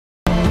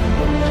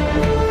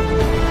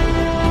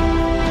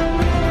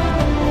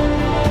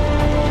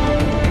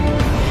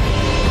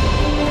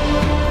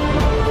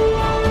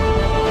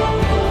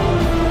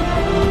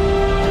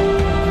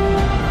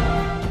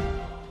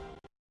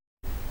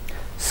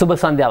සුබ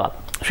සන්ධ්‍යාවක්.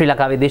 ශ්‍රී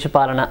ලංකාවේ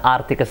දේශපාලන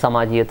ආර්ථික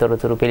සමාජීය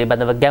තොරතුරු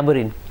පිළිබඳව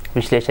ගැඹුරින්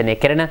විශ්ලේෂණය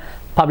කරන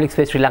පබ්ලික්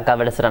ස්පේස් ශ්‍රී ලංකා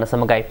වැඩසටහන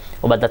සමගයි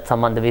ඔබ අදත්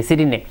සම්බන්ධ වී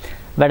සිටින්නේ.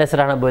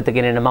 වැඩසටහන ඔබ වෙත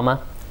ගෙනෙන මම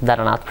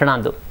දරණාත්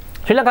ප්‍රනාන්දු.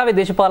 ශ්‍රී ලංකාවේ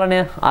දේශපාලන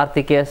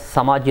ආර්ථිකය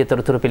සමාජීය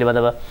තොරතුරු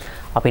පිළිබඳව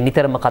අපි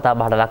නිතරම කතා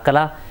බහට ලක්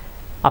කළා.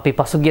 අපි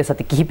පසුගිය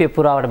සති කිහිපය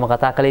පුරාවටම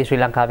කතා කළේ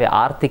ශ්‍රී ලංකාවේ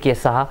ආර්ථිකය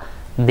සහ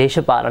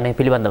දේශපාලනය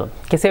පිළිබඳව.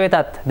 කෙසේ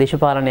වෙතත්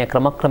දේශපාලනය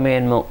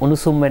ක්‍රමක්‍රමයෙන්ම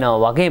උණුසුම් වෙනවා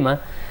වගේම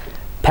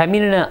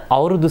පැමිණෙන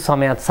අවුරුදු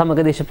සමයත් සමග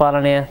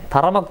දේශපාලනය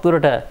තරමක්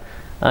දුරට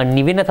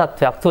නිවෙන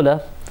තත්ත්වයක් තුළ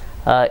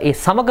ඒ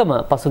සමගම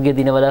පසුගිය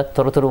දිනවල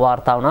තොරතුරු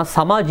වාර්තා වුණා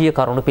සමාජීය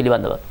කරුණු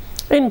පිළිබඳව.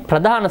 එයින්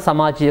ප්‍රධාන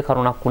සමාජීය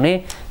කරුණක් වුණේ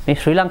මේ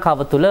ශ්‍රී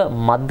ලංකාව තුළ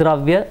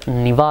මත්ද්‍රව්‍ය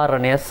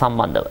නිවාරණය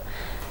සම්බන්ධව.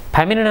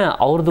 පැමිණෙන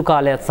අවුරුදු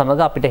කාලයත් සමග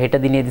අපිට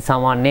හෙට දිනේදී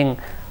සාමාන්‍යයෙන්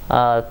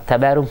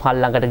තැබෑරුම් හල්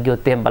ළඟට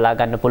ගියොත් එහෙම බලා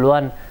ගන්න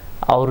පුළුවන්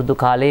අවුරුදු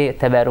කාලේ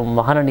තැබෑරුම්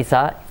වහන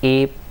නිසා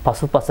ඒ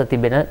පසුපස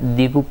තිබෙන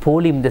දිගු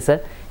පෝලිම් දෙස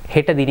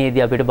හෙට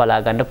දිනේදී අපිට බලා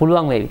ගන්න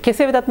පුළුවන් වේවි.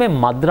 කෙසේ වෙතත් මේ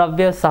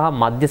මත්ද්‍රව්‍ය සහ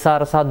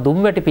මද්‍යසාර සහ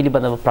දුම්වැටි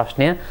පිළිබඳව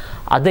ප්‍රශ්නය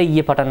අද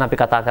ඊයේ පටන් අපි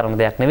කතා කරන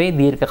දෙයක් නෙවෙයි.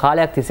 දීර්ඝ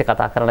කාලයක් තිස්සේ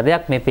කතා කරන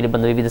දෙයක්. මේ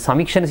පිළිබඳව විවිධ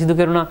සමීක්ෂණ සිදු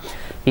කෙරුණා.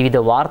 විවිධ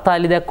වාර්තා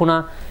එළි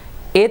දැක්ුණා.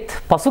 ඒත්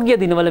පසුගිය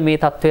දිනවල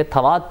මේ තත්ත්වය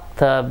තවත්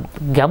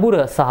ගැඹුර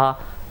සහ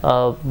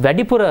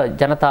වැඩිපුර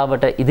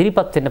ජනතාවට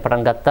ඉදිරිපත් වෙන්න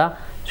පටන් ගත්තා.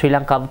 ශ්‍රී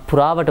ලංකාව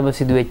පුරාවටම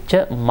සිදුවෙච්ච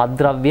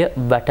මත්ද්‍රව්‍ය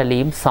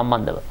වැටලීම්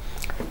සම්බන්ධව.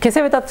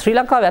 කෙසේ වෙතත් ශ්‍රී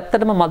ලංකාවේ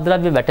ඇත්තටම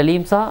මත්ද්‍රව්‍ය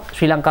වැටලීම් සහ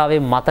ශ්‍රී ලංකාවේ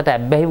මතට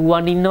ඇබ්බැහි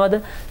වුවන් ඉන්නවද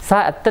සහ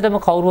ඇත්තටම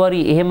කවුරු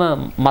හරි එහෙම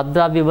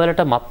මත්ද්‍රව්‍ය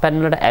වලට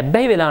මත්පැන් වලට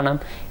ඇබ්බැහි වෙලා නම්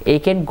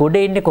ඒකෙන් ගොඩ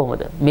එන්නේ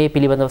කොහොමද මේ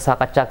පිළිබඳව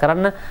සාකච්ඡා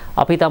කරන්න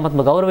අපි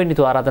තාමත්ම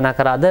ගෞරවණීයව ආරාධනා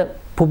කරාද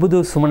පුබුදු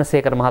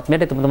සුමනසේකර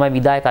මහත්මයාට. එතුමා තමයි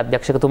විධායක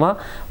අධ්‍යක්ෂකතුමා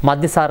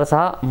මද්‍යසාර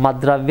සහ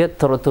මත්ද්‍රව්‍ය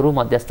තොරතුරු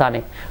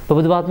මධ්‍යස්ථානයේ.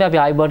 පුබුදු මහත්මයා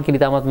අපි ආයිබෝන්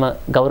කියලා තාමත්ම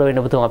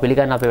ගෞරවයෙන් ඔබතුමා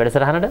පිළිගන්න අපේ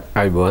වැඩසටහනට.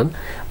 ආයිබෝන්.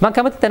 මම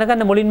කැමති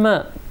දැනගන්න මුලින්ම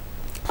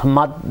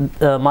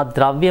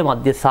මත්ද්‍රව්‍ය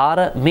මද්‍යසාර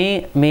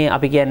මේ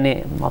අපි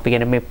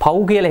කියන්නේ මේ පව්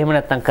කියලා එහෙම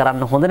නැත්නම්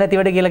කරන්න හොඳ නැති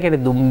වැඩ කියලා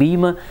කියන්නේ දුම්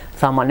බීම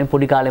සාමාන්‍යයෙන්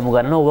පොඩි කාලෙම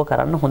ගන්න ඕව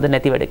කරන්න හොඳ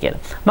නැති වැඩ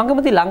කියලා. මම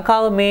කැමති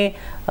ලංකාව මේ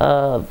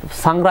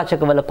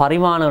සංරචකවල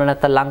පරිමාණවල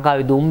නැත්නම්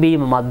ලංකාවේ දුම්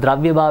බීම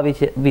මත්ද්‍රව්‍ය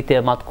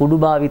භාවිතය මත්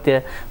කුඩු භාවිතය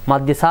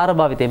මද්‍යසාර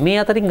භාවිතය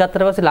මේ අතරින්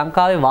ගත්තට පස්සේ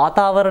ලංකාවේ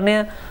වාතාවරණය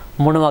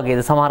මොන වගේද?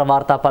 සමහර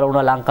වාර්තා පළ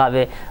වුණා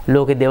ලංකාවේ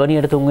ලෝකේ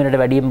දෙවනියට තුන්වෙනියට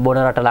වැඩිම බොන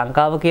රට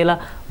ලංකාව කියලා.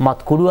 මත්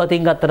කුඩු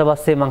අතින් ගත්තට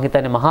පස්සේ මම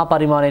හිතන්නේ මහා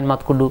පරිමාණයෙන්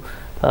මත් කුඩු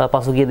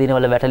පසුගිය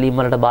දිනවල වැටලීම්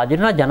වලට භාජනය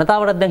වෙනවා.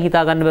 ජනතාවටත් දැන්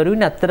හිතා ගන්න බැරි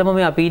වෙන්නේ ඇත්තටම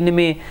මේ අපි ඉන්නේ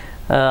මේ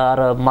අර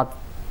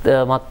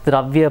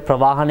මත්ද්‍රව්‍ය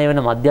ප්‍රවාහණය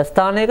වෙන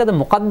මධ්‍යස්ථානයකද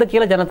මොකක්ද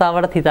කියලා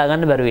ජනතාවටත් හිතා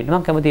ගන්න බැරි වෙන්නේ.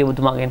 මම කැමතියි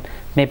ඔබතුමාගෙන්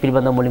මේ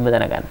පිළිබඳව මුලින්ම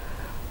දැනගන්න.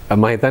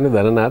 මම හිතන්නේ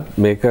දැනනත්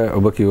මේක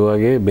ඔබ කිව්වා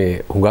වගේ මේ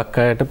හුඟක්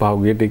අයට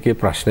පහුගිය ටිකේ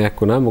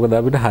ප්‍රශ්නයක් වුණා. මොකද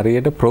අපිට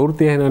හරියට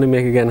ප්‍රවෘත්ති ඇහෙනවනේ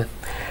මේක ගැන.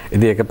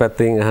 ඉතින් එක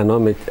පැත්තෙන්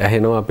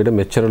ඇහෙනවා අපිට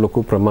මෙච්චර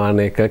ලොකු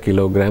ප්‍රමාණයක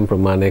කිලෝග්‍රෑම්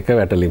ප්‍රමාණයක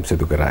වැටලීම්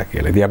සිදු කරා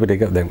කියලා. ඉතින් අපිට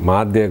ඒක දැන්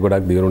මාධ්‍ය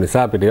ගොඩක් දියුණු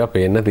නිසා අපිට ඒවා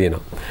පේන්න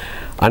තියෙනවා.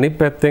 අනිත්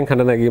පැත්තෙන්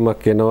කන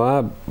නැගීමක් එනවා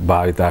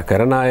භාවිතා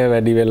කරන අය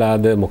වැඩි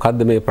වෙලාද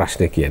මොකද්ද මේ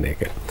ප්‍රශ්නේ කියන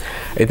එක.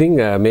 ඉතින්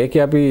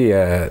මේකේ අපි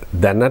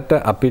දැනට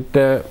අපිට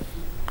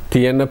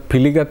තියෙන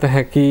පිළිගත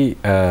හැකි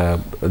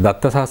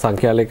දත්ත සහ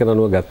සංඛ්‍යාලේඛන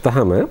අනුව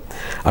ගත්තහම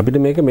අපිට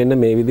මේක මෙන්න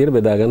මේ විදිහට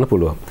බෙදා ගන්න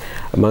පුළුවන්.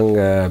 මම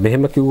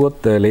මෙහෙම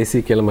කිව්වොත්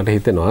ලේසි කියලා මට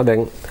හිතෙනවා.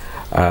 දැන්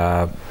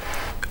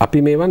අපි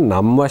මේවා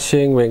නම්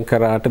වශයෙන් වෙන්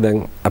කරාට දැන්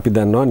අපි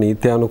දන්නවා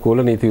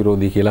නීත්‍යානුකූල නීති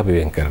විරෝධී කියලා අපි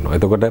වෙන් කරනවා.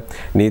 එතකොට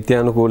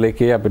නීත්‍යානුකූල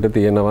එකේ අපිට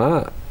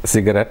තියෙනවා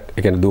සිගරට්,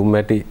 ඒ කියන්නේ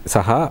දුම්වැටි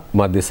සහ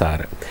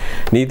මද්‍යසාර.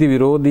 නීති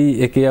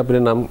විරෝධී එකේ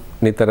අපිට නම්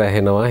නිතර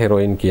ඇහෙනවා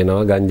හෙරොයින්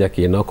කියනවා, ගංජා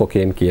කියනවා,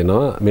 කොකේන්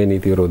කියනවා. මේ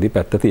නීති විරෝධී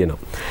පැත්ත තියෙනවා.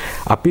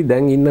 අපි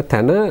දැන් ඉන්න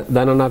තැන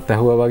දනනත්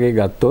ඇහුවා වගේ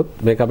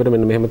ගත්තොත් මේක අපිට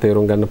මෙන්න මෙහෙම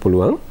තේරුම් ගන්න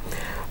පුළුවන්.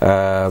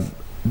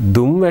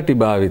 දුම්වැටි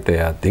භාවිතය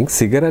අතින්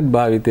සිගරට්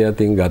භාවිතය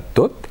අතින්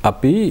ගත්තොත්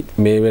අපි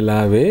මේ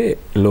වෙලාවේ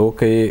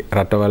ලෝකයේ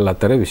රටවල්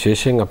අතර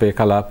විශේෂයෙන් අපේ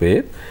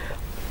කලාපයේ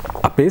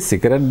අපේ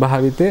සිගරට්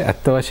භාවිතය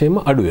ඇත්ත වශයෙන්ම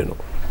අඩු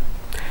වෙනවා.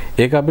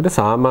 ඒක අපිට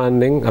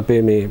සාමාන්‍යයෙන්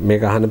අපේ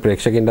මේක අහන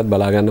ප්‍රේක්ෂකින්ටත්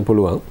බලා ගන්න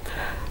පුළුවන්.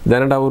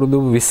 දැනට අවුරුදු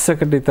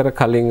 20කට විතර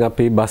කලින්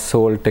අපි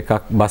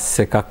බස්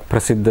එකක්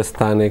ප්‍රසිද්ධ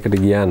ස්ථානයකට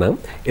ගියා නම්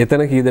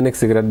එතන කී දෙනෙක්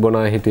සිගරට් බොන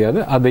අය හිටියද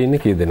අද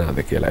ඉන්නේ කී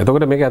දෙනාද කියලා.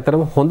 එතකොට මේක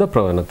ඇත්තටම හොඳ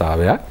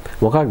ප්‍රවණතාවයක්.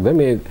 මොකක්ද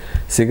මේ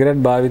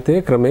සිගරට්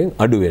භාවිතයේ ක්‍රමයෙන්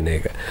අඩු වෙන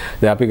එක.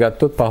 දැන් අපි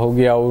ගත්තොත්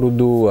පහුගිය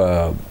අවුරුදු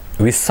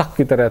 20ක්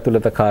විතර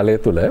ඇතුළත කාලය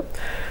තුල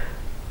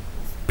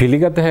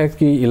පිළිගත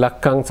හැකි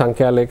ඉලක්කම්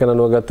සංඛ්‍යාලේඛන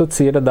අනුව ගත්තොත්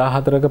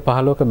 14%ක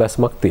 15ක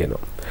බැස්මක්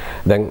තියෙනවා.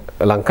 දැන්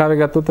ලංකාවේ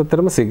ගත්තොත්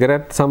අතරම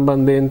සිගරට්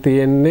සම්බන්ධයෙන්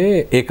තියෙන්නේ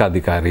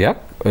ඒකාධිකාරියක්.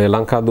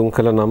 ලංකා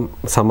දුම්කල නම්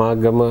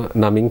සමාගම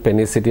නමින්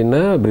පෙනී සිටින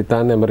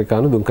බ්‍රිතාන්‍ය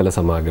ඇමරිකානු දුම්කල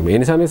සමාගම.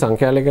 ඒ නිසා මේ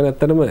සංඛ්‍යාලේඛන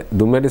ඇත්තටම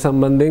දුම්වැටි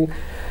සම්බන්ධයෙන්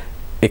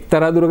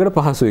එක්තරා දුරකට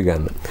පහසුයි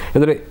ගන්න.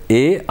 ඒතර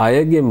ඒ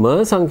අයගේ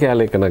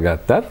සංඛ්‍යාලේඛන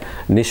ගත්තත්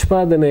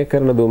නිෂ්පාදනය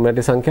කරන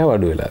දුම්වැටි සංඛ්‍යාව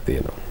අඩු වෙලා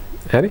තියෙනවා.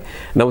 හරි.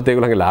 නමුත්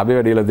ඒගොල්ලන්ගේ ලාභය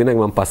වැඩි වෙලා දිනන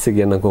මම පස්සේ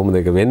කියන්නම් කොහොමද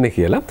ඒක වෙන්නේ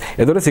කියලා.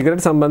 ඒතකොට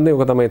සිගරට් සම්බන්ධයෙන්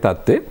ඔක තමයි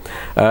தත්ත්වය.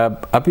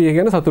 අපි ඒ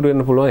ගැන සතුටු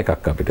වෙන්න පුළුවන්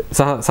එකක් අපිට.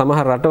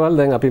 සමහර රටවල්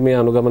දැන් අපි මේ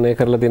අනුගමනය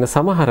කරලා තියෙන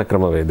සමහර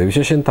ක්‍රමවේද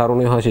විශේෂයෙන්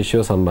තරුණයෝ හා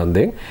ශිෂ්‍යයෝ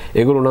සම්බන්ධයෙන්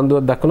ඒගොල්ලෝ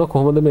උනන්දුවක් දක්වනවා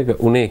කොහොමද මේක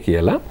උනේ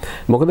කියලා.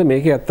 මොකද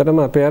මේකේ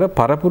ඇත්තටම අපේ අර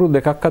පරපුරු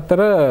දෙකක්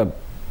අතර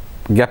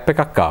ගැප්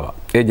එකක් ආවා.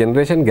 ඒ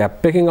ජෙනරේෂන්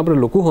ගැප් එකෙන්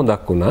අපිට ලොකු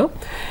හොඳක් වුණා.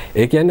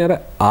 ඒ කියන්නේ අර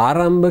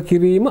ආරම්භ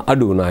කිරීම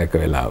අඩු වුණා එක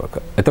වෙලාවක.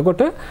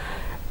 එතකොට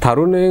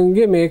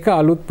තරුණයන්ගේ මේක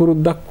අලුත්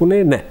පුරුද්දක්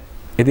වුණේ නැහැ.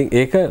 ඉතින්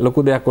ඒක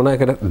ලොකු දෙයක් වුණා.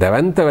 ඒකට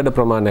දැවැන්ත වැඩ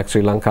ප්‍රමාණයක්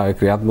ශ්‍රී ලංකාවේ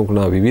ක්‍රියාත්මක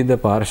වුණා විවිධ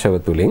පාර්ශව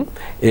තුලින්.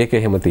 ඒක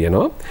එහෙම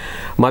තියෙනවා.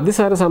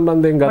 මධ්‍යසාර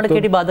සම්බන්ධයෙන් ගත්තොත් මට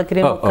කෙටි බාධා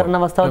කිරීමක් කරන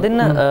අවස්ථාව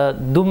දෙන්න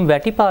දුම්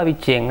වැටි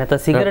පාවිච්චියෙන්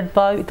නැත්නම් සිගරට්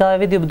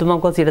භාවිතාවේදී ඔබතුමා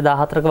කෝ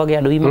 14%ක වගේ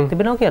අඩුවීමක්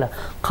තිබෙනවා කියලා.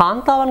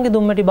 කාන්තාවන්ගේ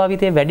දුම් වැටි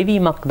භාවිතයේ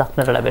වැඩිවීමක්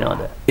දක්නට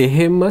ලැබෙනවද?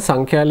 එහෙම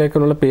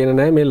සංඛ්‍යාලයකන වල පේන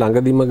නැහැ. මේ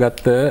ළඟදිම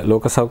ගත්ත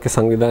ලෝක සෞඛ්‍ය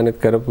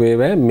සංවිධානයේත් කරපු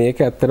ඒවා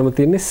මේක ඇත්තටම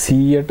තියෙන්නේ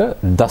 100ට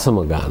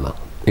දශම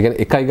ගාණක්. ඒ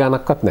කියන්නේ එකයි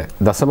ගාණක්වත් නැහැ.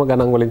 දශම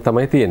ගණන් වලින්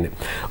තමයි තියෙන්නේ.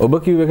 ඔබ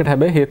කිව්ව එකට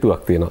හැබැයි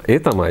හේතුවක් තියෙනවා. ඒ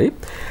තමයි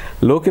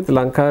ලෝකෙත්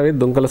ලංකාවේ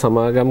දුම්කල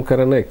සමාගම්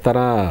කරන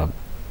එක්තරා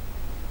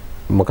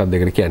මොකක්ද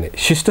ඒකට කියන්නේ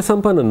ශිෂ්ට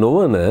සම්පන්න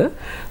නොවන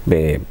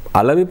මේ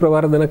අලවි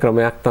ප්‍රවර්ධන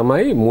ක්‍රමයක්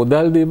තමයි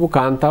මුදල් දීපු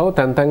කාන්තාව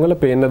තැන් තැන් වල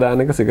පේන්න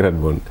දාන එක සිගරට්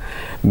බොන්න.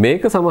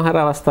 මේක සමහර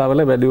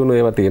අවස්ථාවල වැඩි වුණු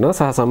ඒවා තියෙනවා.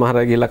 සහ සමහර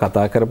අය ගිහිල්ලා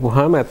කතා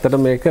කරපුවාම ඇත්තට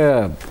මේක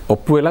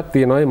ඔප්පු වෙලක්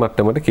තියෙනවා මේ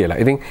මට්ටමට කියලා.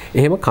 ඉතින්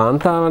එහෙම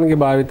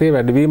කාන්තාවන්ගේ භාවිතයේ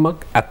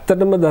වැඩිවීමක්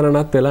ඇත්තටම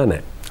දැනනත් වෙලා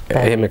නැහැ.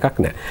 එහෙම එකක්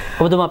නැහැ.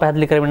 ඔබතුමා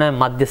පැහැදිලි කරමින්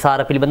මධ්‍යසාර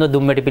පිළිබඳව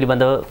දුම්වැටි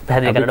පිළිබඳව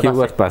පැහැදිලි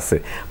කරලා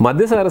පස්සේ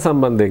මධ්‍යසාර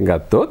සම්බන්ධයෙන්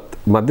ගත්තොත්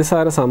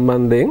මධ්‍යසාර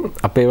සම්බන්ධයෙන්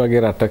අපේ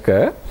වගේ රටක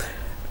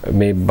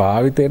මේ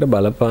භාවිතයට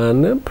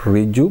බලපාන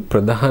ඍජු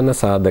ප්‍රධාන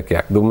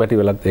සාධකයක්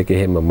දුම්වැටි වලත් ඒක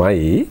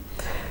එහෙමමයි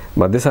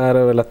මධ්‍යසාර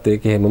වලත්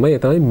ඒක එහෙමමයි.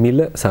 ඒ තමයි මිල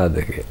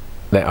සාධකය.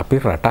 දැන් අපි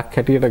රටක්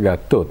හැටියට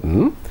ගත්තොත්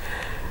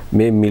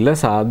මේ මිල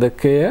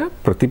සාධකය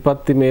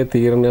ප්‍රතිපත්තිමය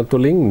තීරණ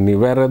තුළින්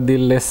නිවැරදි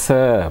ලෙස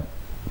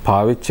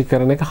පාවිච්චි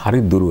කරන එක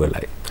හරි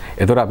දුර්වලයි.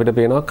 එතකොට අපිට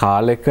පේනවා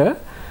කාලෙක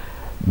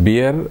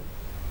බියර්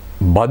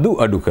බදු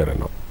අඩු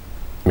කරනවා.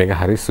 මේක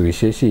හරි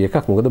සුවිශේෂී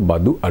එකක්. මොකද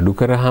බදු අඩු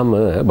කරාම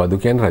බදු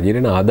කියන්නේ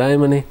රජයේ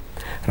ආදායමනේ.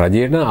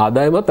 රජයේ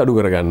ආදායමත් අඩු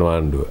කරගන්නවා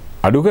ආණ්ඩුව.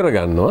 අඩු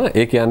කරගන්නවා.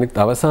 ඒ කියන්නේ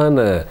අවසාන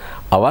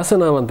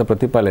අවාසනාවන්ත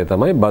ප්‍රතිඵලය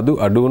තමයි බදු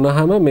අඩු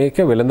වුණාම මේක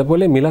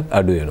වෙළඳපොලේ මිලත්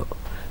අඩු වෙනවා.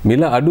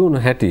 මිල අඩු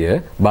වුණ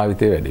හැටිය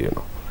භාවිතය වැඩි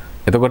වෙනවා.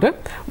 එතකොට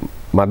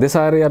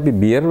මධ්‍යසාරයේ අපි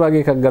බියර්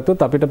වගේ එකක්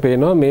ගත්තොත් අපිට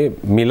පේනවා මේ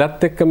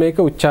මිලත් එක්ක මේක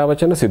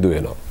උච්චාවචන සිදු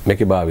වෙනවා.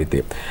 මේකේ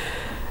භාවිතය.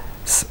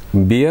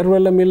 බියර්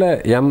වල මිල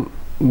යම්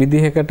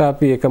විදිහකට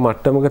අපි එක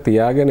මට්ටමක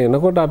තියාගෙන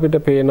එනකොට අපිට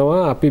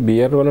පේනවා අපි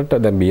බියර්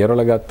වලට දැන් බියර්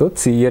වල ගත්තොත්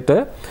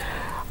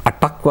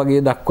 8ක්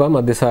වගේ දක්වා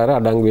මධ්‍යසාර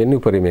අඩංගු වෙන්නේ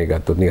උපරිමයේ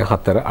ගත්තොත් නිකන්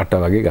 4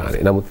 8 වගේ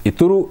ගානේ. නමුත්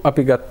ඉතුරු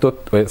අපි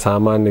ගත්තොත් ඔය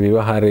සාමාන්‍ය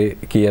විවහාරයේ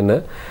කියන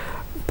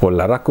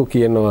පොල්ලරක්කු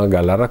කියනවා,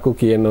 ගලරක්කු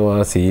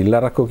කියනවා,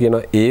 සීල්ලරක්කු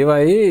කියනවා.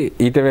 ඒවයේ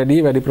ඊට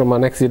වැඩි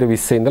ප්‍රමාණයක්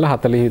 20 ඉඳලා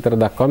 40 විතර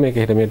දක්වා මේක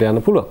හිට මෙහෙට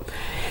යන්න පුළුවන්.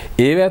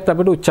 ඒවත්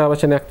අපිට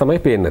උච්චාවචනයක් තමයි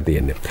පේන්න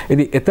තියෙන්නේ.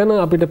 ඉතින් එතන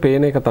අපිට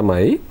පේන එක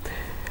තමයි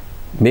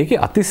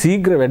මේකේ අති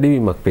ශීඝ්‍ර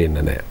වැඩිවීමක් පේන්න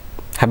නැහැ.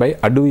 හැබැයි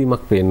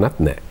අඩුවීමක් පේන්නත්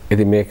නැහැ.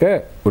 ඉතින් මේක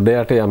උඩ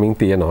යට යමින්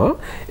තියෙනවා.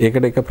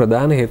 ඒකට එක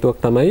ප්‍රධාන හේතුවක්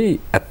තමයි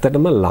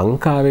ඇත්තටම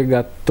ලංකාවේ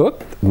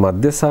ගත්තොත්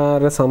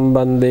මධ්‍යසාර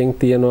සම්බන්ධයෙන්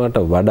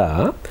තියනවට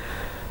වඩා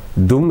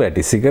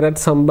දුම්වැටි සිගරට්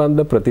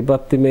සම්බන්ධ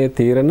ප්‍රතිපත්තිමය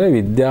තීරණ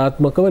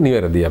විද්‍යාත්මකව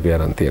නිවැරදි අපි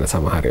අරන් තියෙන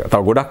සමහර ඒවා.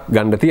 තව ගොඩක්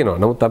ගන්න තියෙනවා.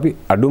 නමුත් අපි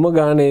අඩුම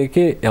ගානේ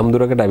එකේ යම්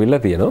දුරකට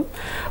අවිල්ලා තියෙනවා.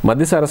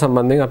 මධ්‍යසාර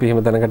සම්බන්ධයෙන් අපි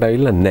එහෙම තැනකට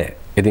අවිල්ලා නැහැ.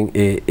 ඉතින්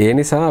ඒ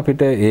නිසා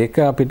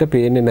අපිට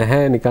පේන්නේ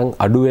නැහැ නිකන්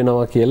අඩු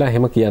වෙනවා කියලා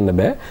එහෙම කියන්න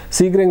බෑ.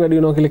 ශීඝ්‍රයෙන් වැඩි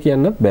වෙනවා කියලා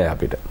කියන්නත් බෑ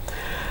අපිට.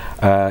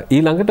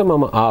 ඊළඟට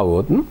මම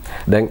ආවොත්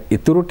දැන්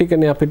ඉතුරු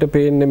ටිකනේ අපිට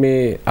පේන්නේ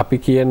මේ අපි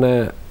කියන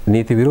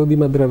නීති විරෝධී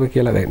මද්ද්‍රව්‍ය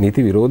කියලා. දැන්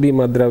නීති විරෝධී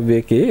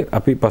මද්ද්‍රව්‍යකේ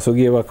අපි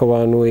පසුගිය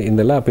වකවානුවේ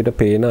ඉඳලා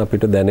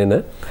අපිට දැනෙන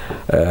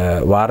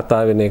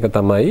වාර්තා වෙන එක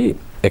තමයි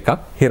එකක්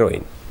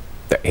හෙරොයින්.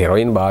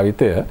 හෙරොයින්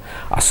භාවිතය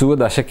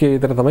 80 දශකයේ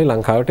විතර තමයි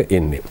ලංකාවට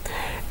එන්නේ.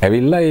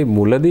 ඇවිල්ලා මේ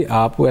මුලදී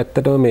ආපු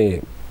ඇත්තටම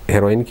මේ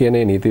හෙරොයින් කියන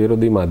නීති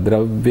විරෝධී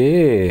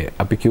මද්ද්‍රව්‍යයේ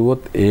අපි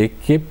කිව්වොත්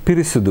ඒකේ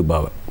පිරිසුදු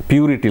බව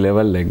පියුරිටි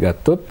ලෙවල් එක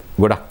ගත්තොත්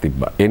ගොඩක්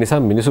තිබ්බා. ඒ නිසා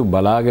මිනිස්සු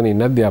බලාගෙන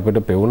ඉන්නද්දී අපිට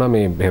පෙවුණා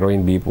මේ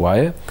හෙරොයින් බීපු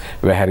අය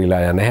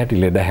වැහැරිලා යන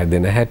හැටි, ලෙඩ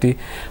හැදෙන හැටි,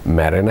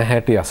 මැරෙන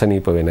හැටි,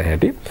 අසනීප වෙන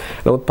හැටි.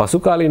 නමුත් පසු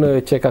කාලීන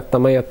වෙච්ච එකක්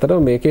තමයි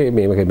අත්තටම මේක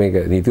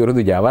නීති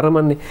විරෝධී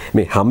ජාවාරමන්නේ.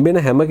 මේ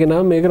හම්බෙන හැම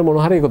කෙනාම මේකට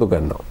මොන හරි එකතු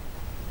කරනවා.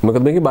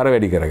 මොකද මේකේ බර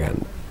වැඩි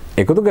කරගන්න.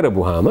 එකතු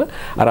කරපුවාම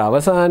අර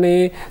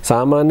අවසානයේ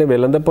සාමාන්‍ය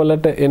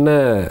වෙළඳපොළට එන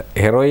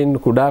හෙරොයින්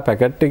කුඩා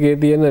පැකට් එකේ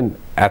තියෙන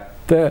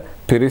ඇත්ත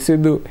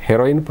පිරිසිදු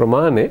හෙරොයින්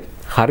ප්‍රමාණය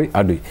හරි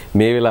අඩුයි.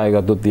 මේ වෙලාවේ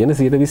ගත්තොත් තියෙන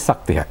 20ක්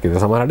 30ක්. ඒක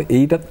සමහරවිට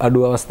ඊටත්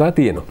අඩු අවස්ථා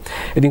තියෙනවා.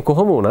 ඉතින්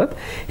කොහොම වුණත්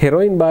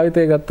හෙරොයින්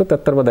භාවිතය ගත්තොත්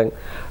ඇත්තටම දැන්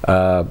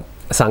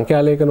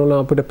සංඛ්‍යාලේඛන වල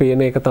අපිට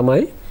පේන එක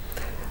තමයි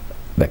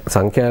දැන්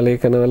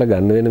සංඛ්‍යාලේඛන වල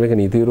ගන්න වෙන මේක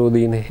නීති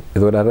විරෝධීනේ.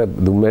 ඒකෝට අර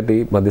දුම්වැටි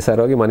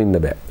මධ්‍යසාර වගේ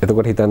මනින්න බෑ.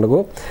 එතකොට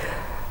හිතන්නකෝ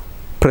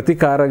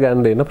ප්‍රතිකාර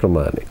ගන්න එන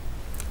ප්‍රමාණය.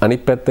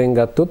 අනිත් පැත්තෙන්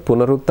ගත්තොත්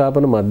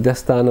පුනරුත්ථාපන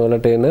මධ්‍යස්ථාන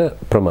වලට එන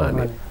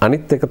ප්‍රමාණය.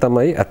 අනිත් එක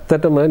තමයි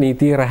ඇත්තටම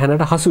නීතිය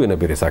රැහැනට හසු වෙන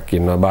පිරිසක්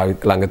ඉන්නවා.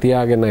 භාවිත ළඟ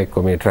තියාගෙන එක්ක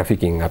මේ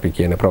ට්‍රැෆිකින් අපි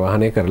කියන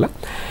ප්‍රවාහනය කරලා.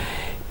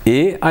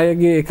 ඒ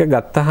අයගේ එක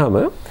ගත්තාම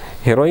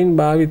හෙරොයින්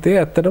භාවිතය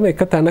ඇත්තටම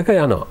එක තැනක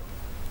යනවා.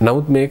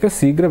 නමුත් මේක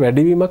ශීඝ්‍ර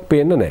වැඩිවීමක්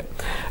පේන්න නැහැ.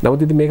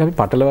 නමුත් ඉතින් මේක අපි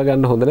පටලව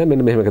ගන්න හොඳ නැහැ.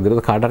 මෙන්න මෙහෙම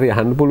එකද කාට හරි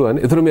අහන්න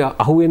පුළුවන්. ඒතර මේ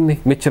අහුවෙන්නේ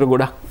මෙච්චර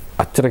ගොඩක්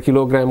අච්චර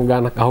කිලෝග්‍රෑම්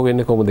ගාණක්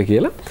අහුවෙන්නේ කොහොමද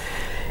කියලා.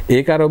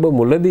 ඒක අර ඔබ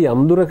මුලදී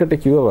යම් දුරකට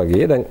කිව්වා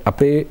වගේ දැන්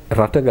අපේ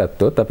රට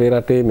ගත්තොත් අපේ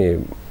රටේ මේ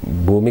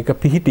භූමික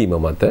පිහිටීම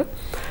මත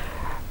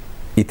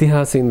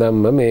ඉතිහාසයෙන්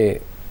ධම්ම මේ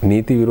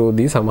නීති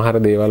විරෝධී සමහර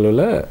දේවල්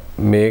වල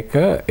මේක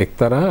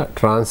එක්තරා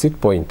ට්‍රාන්සිට්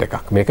පොයින්ට්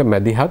එකක්. මේක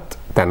මැදිහත්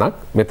තැනක්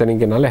මෙතනින්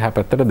ගෙනල්ලා එහා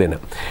පැත්තට දෙන.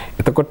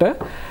 එතකොට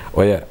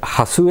ඔය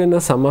හසු වෙන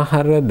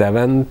සමහර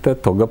දැවැන්ත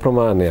තොග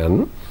ප්‍රමාණයන්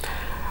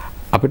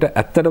අපිට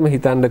ඇත්තටම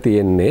හිතන්න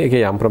තියෙන්නේ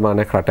ඒකේ යම්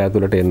ප්‍රමාණයක් රට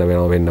ඇතුළට එන්න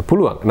වෙන්න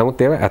පුළුවන්.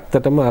 නමුත් ඒවා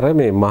ඇත්තටම අර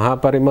මේ මහා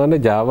පරිමාණ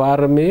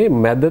ජාවාරමේ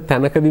මැද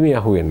තැනකදී මේ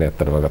අහුවෙන්නේ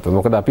ඇත්තටම ගත්තොත්.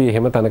 මොකද අපි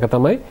එහෙම තැනක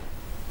තමයි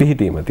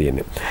පිහිටීම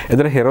තියෙන්නේ.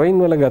 එතන හෙරොයින්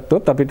වල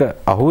ගත්තොත් අපිට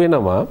අහු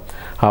වෙනවා,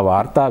 හා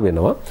වාර්තා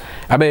වෙනවා.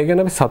 හැබැයි ඒක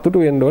ගැන අපි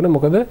සතුටු වෙන්න ඕනේ.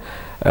 මොකද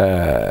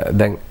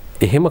දැන්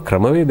එහෙම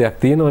ක්‍රමවේදයක්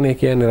තියෙනවනේ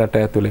කියන්නේ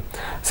රට ඇතුලේ.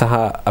 සහ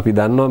අපි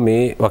දන්නවා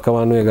මේ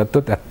වකවානුවේ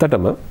ගත්තොත්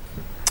ඇත්තටම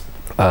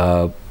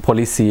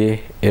පොලිසියේ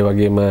ඒ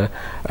වගේම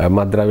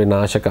මද්ද්‍රව්‍ය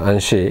නාශක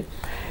අංශයේ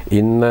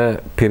ඉන්න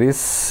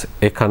පිරිස්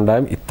ඒ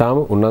කණ්ඩායම ඉතාම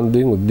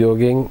උනන්දුවෙන්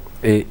උද්‍යෝගයෙන්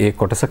ඒ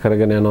කොටස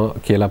කරගෙන යනවා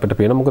කියලා අපිට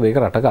පේනවා. මොකද ඒක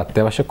රටක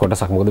අත්‍යවශ්‍ය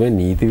කොටසක්. මොකද මේ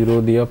නීති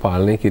විරෝධීව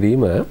පාලනය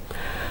කිරීම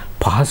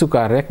පහසු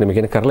කාර්යයක් නෙමෙයි.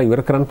 කියන්නේ කරලා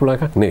ඉවර කරන්න පුළුවන්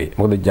එකක් නෙවෙයි.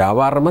 මොකද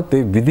ජාවාරමත්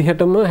ඒ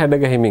විදිහටම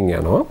හැඩගැහිමින්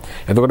යනවා.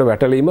 එතකොට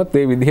වැටලීමත්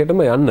ඒ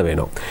විදිහටම යන්න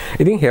වෙනවා.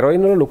 ඉතින්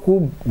හෙරොයින් වල ලොකු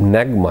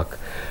නැග්මක්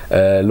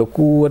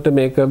ලොකුවට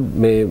මේක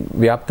මේ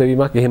ව්‍යාප්ත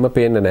වීමක් එහෙම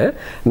පේන්නේ නැහැ.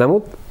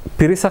 නමුත්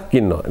පිරිසක්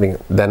ඉන්නවා. ඉතින්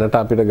දැනට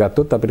අපිට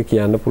ගත්තොත් අපිට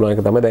කියන්න පුළුවන්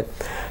එක තමයි දැන්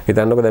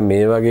හිතන්නකෝ දැන්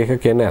මේ වගේ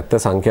එක කියන ඇත්ත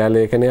සංඛ්‍යා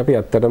ලේඛනය අපි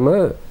ඇත්තටම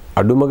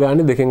අඩුම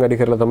ගානේ දෙකෙන්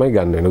වැඩි කරලා තමයි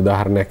ගන්න වෙන්නේ.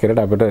 උදාහරණයක්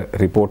කියලා අපිට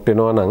රිපෝට්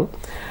වෙනවා නම්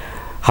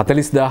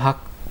 40000ක්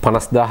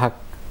 50000ක්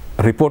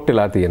රිපෝට්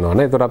වෙලා තියෙනවා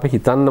නේ. ඒතකොට අපි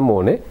හිතන්න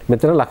ඕනේ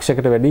මෙතන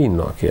ලක්ෂයකට වැඩි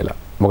ඉන්නවා කියලා.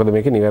 මොකද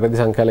මේකේ නිවැරදි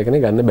සංඛ්‍යා ලේඛනය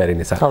ගන්න බැරි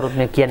නිසා. කවුරුත්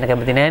මේ කියන්න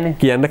කැමති නැහැනේ.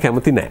 කියන්න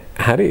කැමති නැහැ.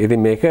 හරි.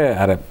 ඉතින් මේක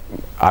අර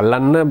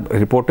අල්ලන්න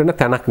රිපෝට් වෙන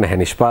තැනක් නැහැ.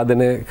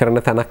 නිෂ්පාදනය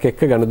කරන තැනක්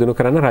එක්ක ගනුදෙනු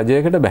කරන්න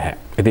රජයකට බෑ.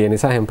 ඉතින් ඒ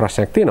නිසා හැම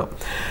ප්‍රශ්නයක් තියෙනවා.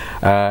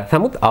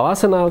 නමුත්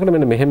අවාසනාවකට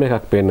මෙන්න මෙහෙම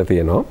එකක් පේන්න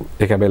තියෙනවා.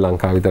 ඒක හැබැයි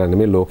ලංකාව විතර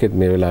නෙමෙයි ලෝකෙත්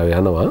මේ වෙලාවේ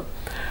යනවා.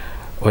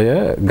 ඔය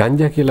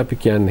ගංජා කියලා අපි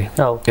කියන්නේ.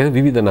 ඒක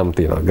විවිධ නම්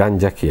තියෙනවා.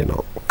 ගංජා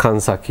කියනවා,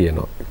 කංසා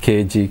කියනවා,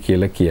 KG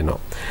කියලා කියනවා.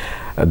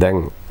 දැන්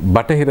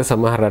බටහිර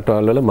සමහර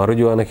රටවල් වල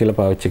මරුජුවාන කියලා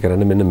පාවිච්චි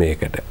කරන්නේ මෙන්න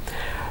මේකට.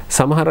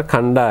 සමහර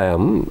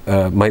කණ්ඩායම්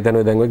මම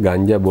හිතන්නේ දැන් ඔය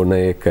ගංජා බොන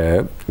එක,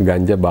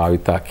 ගංජා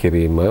භාවිතා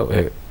කිරීම,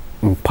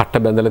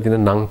 පට්ට බැඳලා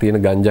තියෙන නම් තියෙන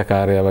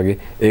ගංජාකාරයා වගේ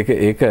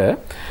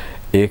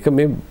ඒක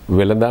මේ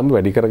වෙළඳාම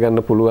වැඩි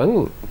කරගන්න පුළුවන්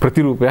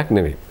ප්‍රතිරූපයක්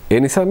නෙවෙයි. ඒ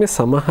නිසා මේ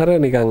සමහර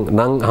නිකන්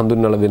නම්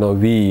හඳුන්වලා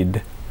දෙනවා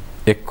වීඩ්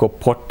එක්ක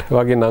පොට්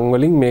වගේ නම්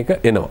වලින් මේක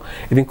එනවා.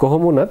 ඉතින්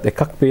කොහොම වුණත්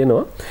එකක්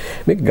පේනවා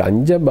මේ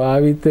ගංජා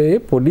භාවිතයේ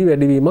පොඩි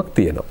වැඩිවීමක්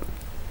තියෙනවා.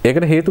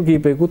 ඒකට හේතු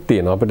කීපයකුත්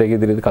තියෙනවා. අපිට ඒක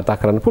ඉදිරියට කතා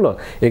කරන්න පුළුවන්.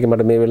 ඒක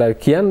මට මේ වෙලාවේ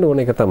කියන්න ඕන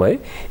එක තමයි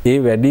ඒ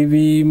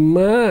වැඩිවීම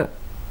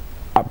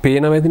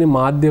පේන වැදිනේ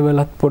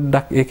මාධ්‍යවලත්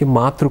පොඩ්ඩක් ඒකේ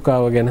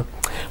මාතෘකාව ගැන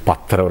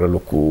පත්තරවල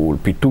ලොකු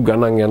පිටු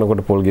ගණන්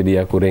යනකොට පොල් ගෙඩිය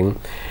අකුරෙන්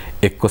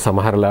එක්ක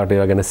සමහර ලාට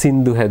ඒවා ගැන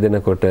සින්දු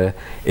හැදෙනකොට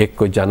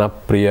එක්ක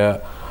ජනප්‍රිය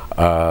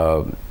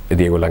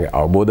ඒගොල්ලන්ගේ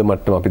අවබෝධ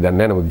මට්ටම අපි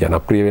දන්නේ නැහැ. නමුත්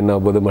ජනප්‍රිය වෙන්න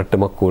අවබෝධ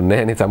මට්ටමක් ඕනේ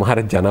නැහැ නේ. සමහර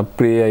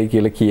ජනප්‍රියයි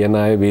කියලා කියන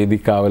අය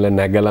වේදිකාවල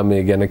නැගලා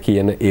මේ ගැන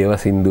කියන ඒවා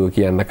සින්දුව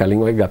කියන්න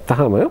කලින් ඔය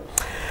ගත්තාම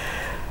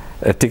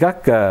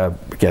ටිකක්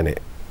කියන්නේ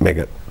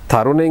මේක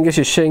තරුණයින්ගේ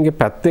ශිෂ්‍යයින්ගේ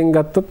පැත්තෙන්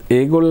ගත්තොත්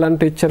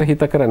ඒගොල්ලන්ට එච්චර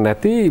හිතකර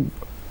නැති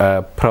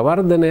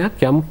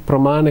ප්‍රවර්ධනයක් යම්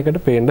ප්‍රමාණයකට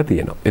පේන්න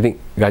තියෙනවා. ඉතින්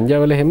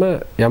ගංජාවල එහෙම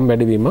යම්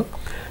වැඩිවීමක්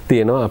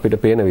තියෙනවා අපිට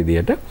පේන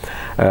විදිහට.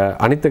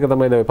 අනිත් එක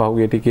තමයි දැන්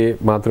පහුගිය ටිකේ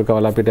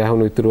මාතෘකාවල අපිට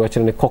ඇහුණු ඉතුරු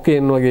වචනේ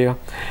කොකේන් වගේ ඒවා.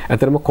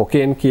 ඇත්තටම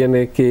කොකේන් කියන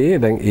එකේ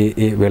දැන්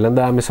ඒ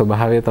වෙළඳාමේ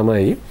ස්වභාවය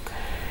තමයි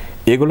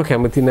ඒගොල්ලෝ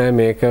කැමති නැහැ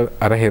මේක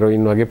අර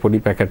හෙරොයින් වගේ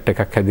පොඩි පැකට්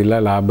එකක්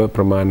හැදිලා ලාභ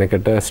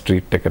ප්‍රමාණයකට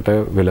ස්ට්‍රීට් එකට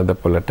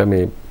වෙළඳපොළට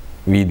මේ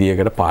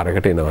වීදියේකට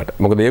පාරකට එනවට.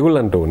 මොකද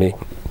ඒගොල්ලන්ට උනේ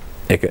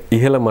ඒක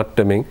ඉහළ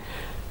මට්ටමින්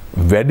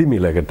වැඩි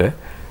මිලකට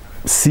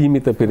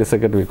සීමිත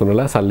පිරිසකට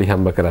විකුණලා සල්ලි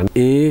හම්බ කරන්න.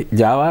 ඒ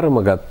ජාවාරම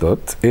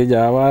ගත්තොත් ඒ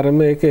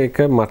ජාවාරම එක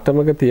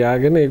මට්ටමක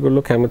තියාගෙන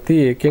ඒගොල්ලෝ කැමති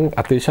ඒකෙන්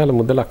අතිශාල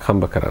මුදලක්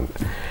හම්බ කරන්න.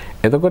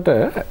 එතකොට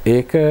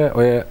ඒක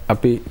ඔය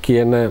අපි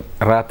කියන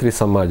රාත්‍රී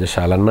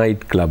සමාජශාලා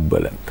නයිට් ක්ලබ්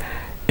වල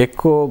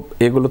එක්කෝ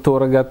ඒගොල්ලෝ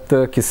තෝරගත්ත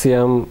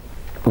කිසියම්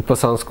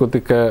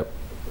උපසංස්කෘතික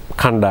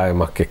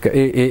කණ්ඩායමක් එක්ක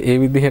ඒ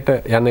විදිහට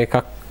යන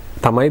එකක්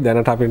තමයි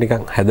දැනට අපිට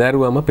නිකන්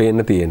හැදෑරුවම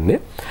පේන්න තියෙන්නේ.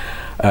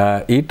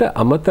 ඊට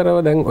අමතරව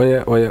දැන්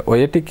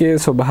ඔය ටිකේ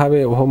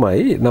ස්වභාවය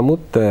ඔහොමයි.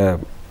 නමුත්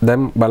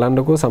දැන්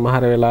බලන්නකෝ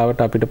සමහර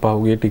වෙලාවට අපිට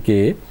පහුගිය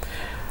ටිකේ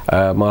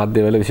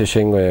මාධ්‍යවල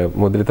විශේෂයෙන් ඔය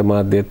මුද්‍රිත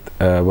මාධ්‍යෙත්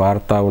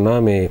වාර්තා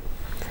වුණා මේ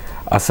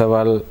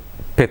අසවල්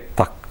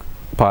පෙත්තක්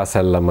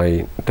පාසල්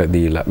ළමයින්ට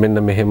දීලා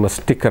මෙන්න මෙහෙම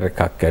ස්ටිකර්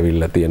එකක්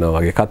ඇවිල්ලා තියෙනවා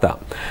වගේ කතා.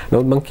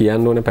 නමුත් මම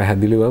කියන්න ඕනේ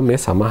පැහැදිලිව මේ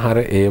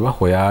සමහර ඒවා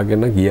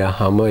හොයාගෙන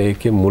ගියාම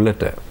ඒකේ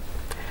මුලට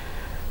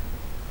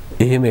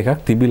එහෙම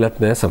එකක් තිබිලත්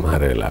නැහැ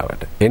සමහර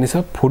වෙලාවට. ඒ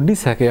නිසා පොඩි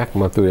සැකයක්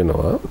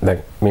මතුවෙනවා. දැන්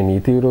මේ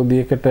නීති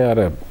විරෝධීකට අර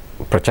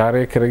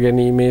ප්‍රචාරය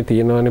කරගැනීමේ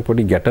තියෙනවානේ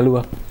පොඩි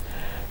ගැටලුවක්.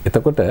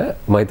 එතකොට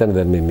මම හිතන්නේ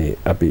දැන් මේ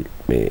අපි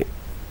මේ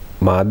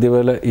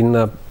මාධ්‍යවල ඉන්න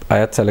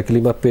අයත්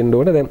සැලකිලිමත් වෙන්න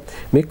ඕන. දැන්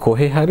මේ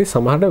කොහේ හරි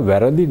සමහරට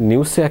වැරදි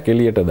නිවුස් එකක්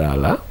එළියට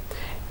දාලා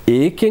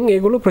ඒකෙන්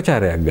ඒගොල්ලෝ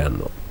ප්‍රචාරයක්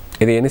ගන්නවා.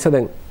 ඉතින් ඒ නිසා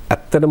දැන්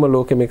ඇත්තටම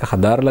ලෝකෙ මේක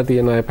හදාරලා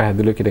තියෙන අය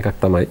පැහැදිලිව කියන එකක්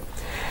තමයි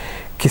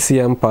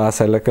කිසියම්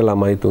පාසලක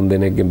ළමයි 3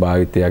 දෙනෙක්ගේ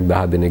භාවිතයක්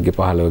 10 දෙනෙක්ගේ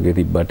 15ගේ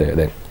තිබ්බට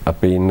දැන්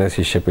අපි ඉන්න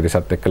ශිෂ්‍ය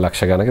පිරිසත් එක්ක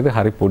ලක්ෂ ගණනකද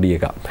හරි පොඩි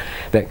එකක්.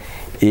 දැන්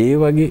ඒ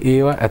වගේ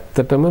ඒවා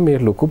ඇත්තටම මේ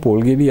ලොකු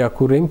පොල්ගෙඩි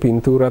අකුරෙන්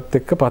පින්තූරات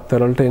එක්ක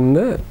පත්තර වලට එන්න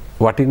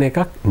වටින එකක්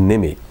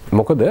නෙමෙයි.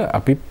 මොකද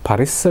අපි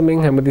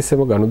පරිස්සමෙන්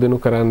හැමතිස්සෙම ගනුදෙනු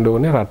කරන්න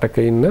ඕනේ රටක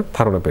ඉන්න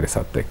තරුණ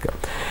පිරිසත් එක්ක.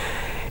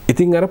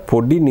 ඉතින් අර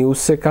පොඩි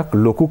නිවුස් එකක්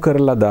ලොකු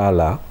කරලා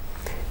දාලා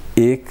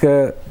ඒක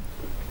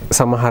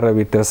සමහර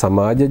විට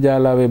සමාජ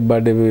ජාල වෙබ්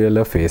අඩවිවල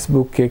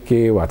Facebook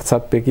එකේ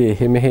WhatsApp එකේ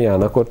එහෙම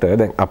යනකොට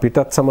දැන්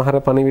අපිටත් සමහර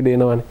පණිවිඩ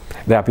එනවනේ.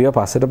 දැන් අපිව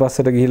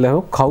පස්සට ගිහිල්ලා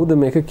කවුද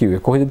මේක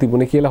කිව්වේ? කොහෙද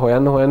තිබුණේ කියලා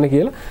හොයන්න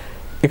කියලා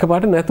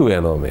එකපාරට නැතුව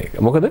යනවා මේක.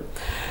 මොකද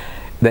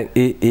දැන්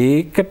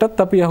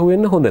ඒකටත් අපි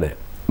අහුවෙන්න හොඳ නැහැ.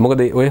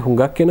 මොකද ඔය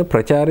හුඟක් වෙන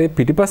ප්‍රචාරයේ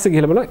පිටිපස්සේ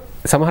ගිහලා බලන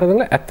සමහර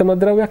දඟල ඇත්තම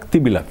ද්‍රව්‍යයක්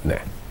තිබිලත්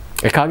නැහැ.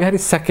 එකාගේ හරි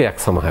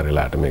සැකයක් සමහර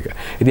වෙලාවට මේක.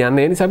 ඉතින් අන්න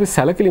ඒ නිසා අපි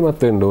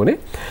සැලකිලිමත් වෙන්න ඕනේ.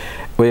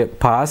 ඔය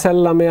පාසල්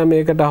ළමයා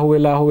මේකට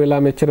අහුවෙලා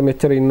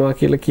මෙච්චර ඉන්නවා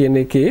කියලා කියන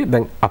එකේ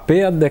දැන්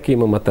අපේ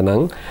අත්දැකීම මත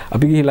නම්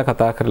අපි ගිහිල්ලා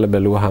කතා කරලා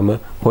බැලුවාම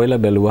හොයලා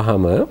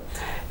බැලුවාම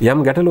යම්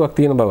ගැටලුවක්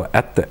තියෙන බව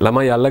ඇත්ත.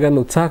 ළමයි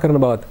අල්ලගන්න උත්සාහ කරන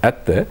බවත්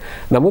ඇත්ත.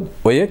 නමුත්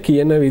ඔය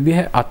කියන විදිහ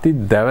අති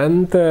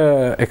දැවැන්ත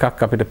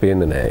එකක් අපිට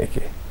පේන්නේ නැහැ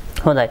ඒකේ.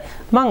 හොඳයි.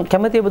 මම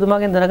කැමතියි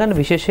ඔබතුමාගෙන් දැනගන්න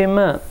විශේෂයෙන්ම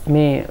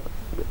මේ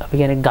අපි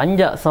කියන්නේ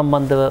ගංජා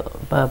සම්බන්ධව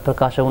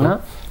ප්‍රකාශ වුණා.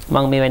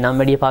 මම මේ නම්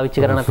වැඩි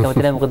පාවිච්චි කරන්නත්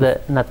කැමති නැහැ. මොකද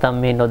නැත්තම්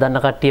මේ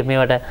නොදන්න කට්ටිය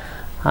මේවට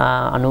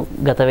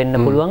අනුගත වෙන්න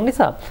පුළුවන්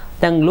නිසා.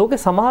 දැන්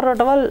ලෝකේ සමහර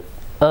රටවල්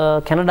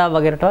කැනඩාව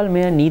වගේ රටවල්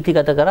මේ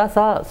නීතිගත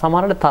කරා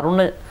සමහර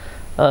තරුණ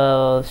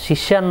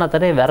ශිෂ්‍යයන්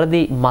අතරේ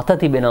වැරදි මත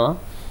තිබෙනවා.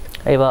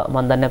 ඒවා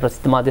මම දන්නේ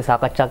ප්‍රසිද්ධ මාධ්‍ය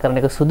සාකච්ඡා කරන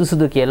එක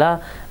සුදුසුදු කියලා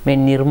මේ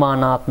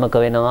නිර්මාණාත්මක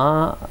වෙනවා.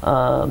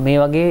 මේ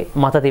වගේ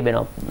මත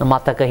තිබෙනවා.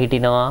 මතක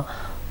හිටිනවා,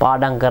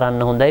 පාඩම්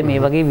කරන්න හොඳයි මේ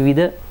වගේ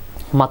විවිධ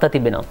මත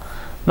තිබෙනවා.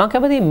 මම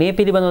කැමතියි මේ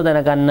පිළිබඳව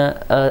දැනගන්න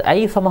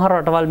ඇයි සමහර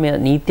රටවල් මේ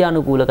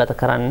නීත්‍යානුකූලගත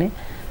කරන්නේ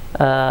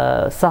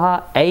සහ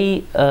ඇයි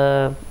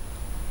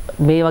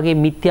මේ වගේ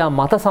මිත්‍යා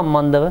මත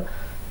සම්බන්ධව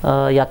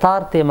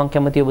යථාර්ථය මම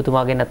කැමතියි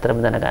ඔබතුමාගෙන්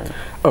අත්‍තරම දැනගන්න.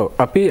 ඔව්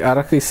අපි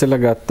අරක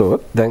ඉස්සෙල්ලා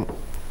ගත්තොත් දැන්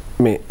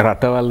මේ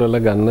රටවල් වල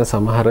ගන්න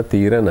සමහර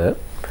තීරණ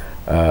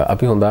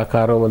අපි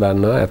හොඳාකාරවම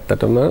දන්නවා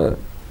ඇත්තටම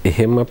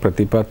එහෙම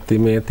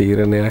ප්‍රතිපත්තිමය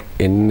තීරණයක්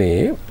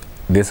එන්නේ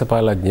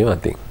දේශපාලඥයෝ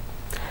අතින්.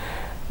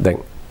 දැන්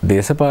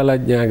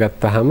දේශපාලඥයා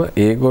ගත්තාම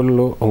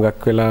ඒගොල්ලෝ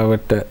හුඟක්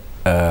වෙලාවට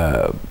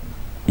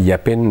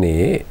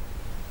යැපෙන්නේ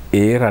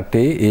ඒ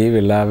රටේ ඒ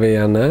වෙලාවේ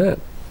යන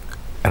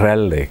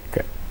රැල්ල එක්ක.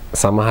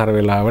 සමහර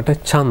වෙලාවට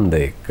ඡන්ද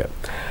එක්ක.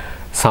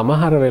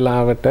 සමහර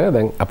වෙලාවට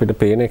දැන් අපිට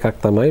පේන එකක්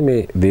තමයි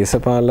මේ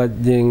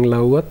දේශපාලඥයන්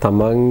ලව්ව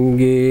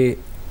තමන්ගේ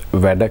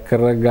වැඩ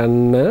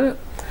කරගන්න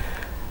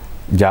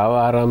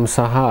ජාවාරම්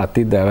සහ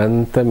අති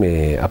දැවැන්ත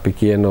මේ අපි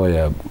කියන ඔය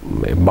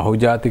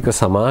බහුජාතික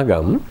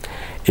සමාගම්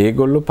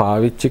ඒගොල්ලෝ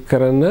පාවිච්චි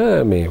කරන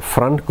මේ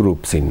ෆ්‍රන්ට්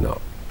ගෲප්ස් ඉන්නවා.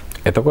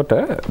 එතකොට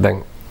දැන්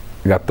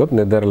ගත්තොත්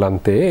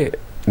නෙදර්ලන්තේ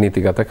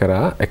නීතිගත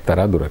කරා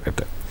එක්තරා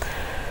දුරකට.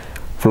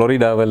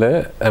 ෆ්ලොරිඩා වල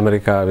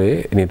ඇමරිකාවේ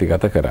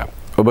නීතිගත කරා.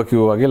 ඔබ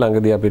කිව්වා වගේ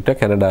ළඟදී අපිට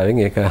කැනඩාවෙන්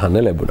ඒක අහන්න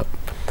ලැබුණා.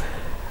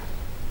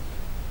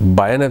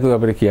 බය නැතුව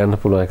අපිට කියන්න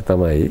පුළුවන් එක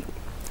තමයි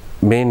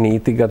මේ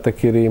නීතිගත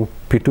කිරීම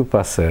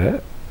පිටුපස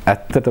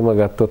ඇත්තටම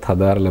ගත්තොත්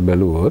හදාරලා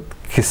බැලුවොත්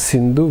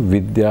කිසිදු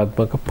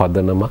විද්‍යාත්මක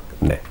පදනමක්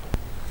නැහැ.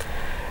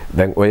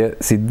 දැන් ඔය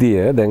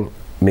සිද්ධිය දැන්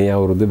මේ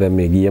අවුරුද්ද දැන්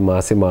මේ ගිය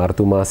මාසේ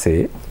මාර්තු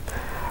මාසේ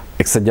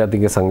එක්සත්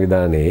ජාතික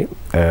සංවිධානයේ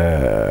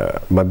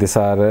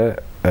මධ්‍යසාර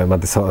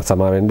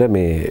සමාවෙන්ද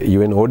මේ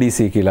UNODC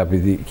කියලා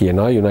අපි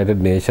කියනවා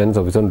United Nations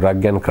Office on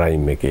Drug and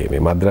Crime එකේ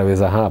මේ මද්ද්‍රව්‍ය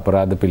සහ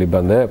අපරාධ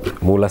පිළිබඳ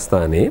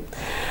මූලස්ථානයේ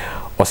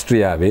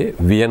ඔස්ට්‍රියාවේ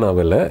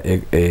වියනාවල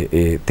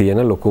ඒ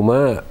තියෙන ලොකුම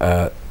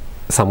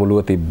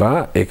සමුළුව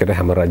තිබ්බා. ඒකට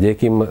හැම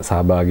රජයකින්ම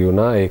සහභාගී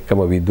වුණා. ඒකම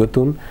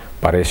විද්වතුන්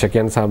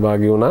පර්යේෂකයන්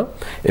සහභාගී වුණා.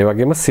 ඒ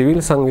වගේම සිවිල්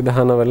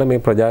සංවිධානවල මේ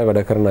ප්‍රජාව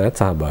වැඩ කරන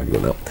අයත් සහභාගී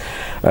වුණා.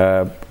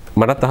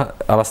 මටත්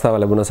අවස්ථාව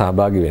ලැබුණා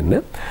සහභාගී වෙන්න.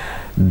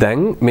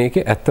 දැන්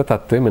මේකේ ඇත්ත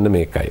තත්ත්වය මෙන්න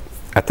මේකයි.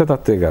 ඇත්ත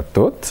තත්ත්වය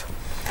ගත්තොත්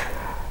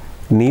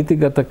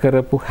නීතිගත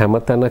කරපු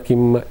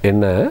හැමතැනකින්ම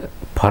එන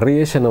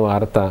පර්යේෂණ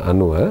වාර්තා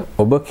අනුව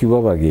ඔබ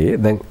කිව්වා වගේ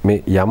දැන්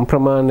මේ යම්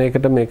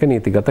ප්‍රමාණයකට මේක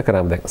නීතිගත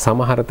කරාම දැන්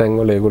සමහර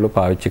තැන්වල ඒගොල්ලෝ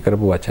පාවිච්චි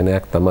කරපු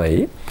වචනයක්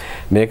තමයි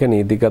මේක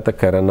නීතිගත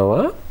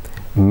කරනවා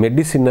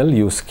medicinal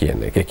use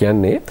කියන එක. ඒ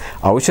කියන්නේ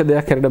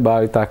ඖෂධයක් හැරෙට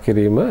භාවිතා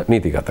කිරීම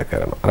නීතිගත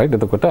කරනවා. right?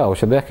 එතකොට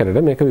ඖෂධයක්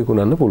හැරෙට මේක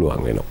විකුණන්න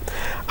පුළුවන් වෙනවා.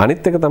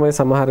 අනිත් එක තමයි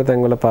සමහර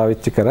තැන්වල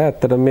පාවිච්චි කරා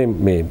ඇත්තටම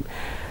මේ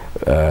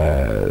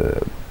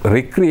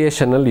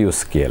recreational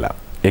use කියලා.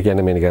 ඒ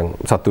කියන්නේ මේ නිකන්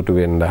සතුටු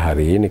වෙන්න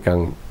හරි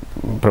නිකන්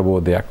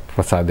ප්‍රබෝධයක්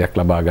ප්‍රසාදයක්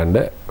ලබා ගන්න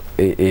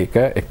ඒක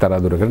එක්තරා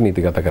දුරකට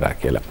නීතිගත කරා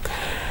කියලා.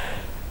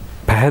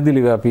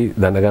 පැහැදිලිව අපි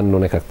දැනගන්න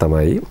ඕන එකක්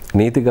තමයි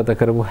නීතිගත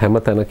කරපු හැම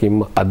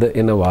තැනකින්ම අද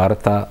එන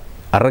වාර්තා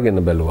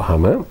අරගෙන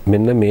බැලුවහම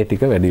මෙන්න මේ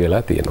ටික වැඩි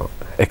වෙලා තියෙනවා.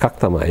 එකක්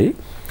තමයි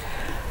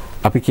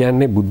අපි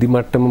කියන්නේ බුද්ධි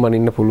මට්ටම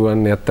මනින්න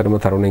පුළුවන් ඇත්තටම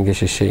තරුණයන්ගේ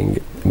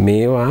ශිෂ්‍යයින්ගේ.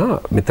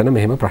 මේවා මෙතන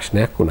මෙහෙම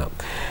ප්‍රශ්නයක් වුණා.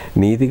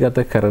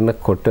 නීතිගත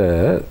කරනකොට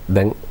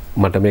දැන්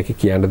මට මේක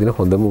කියන්න දෙන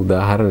හොඳම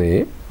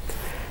උදාහරණේ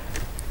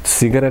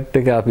සිගරට්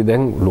එක අපි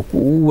දැන්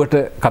ලොකුවට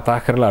කතා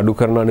කරලා අඩු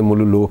කරනවානේ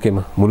මුළු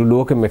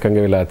ලෝකෙම එකඟ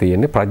වෙලා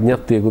තියෙන්නේ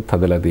ප්‍රඥප්තියකුත්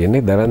හදලා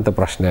තියෙන්නේ දැවැන්ත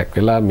ප්‍රශ්නයක්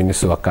වෙලා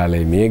මිනිස්සු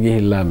අකාලේ මිය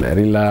ගිහිල්ලා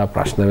මැරිලා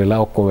ප්‍රශ්න වෙලා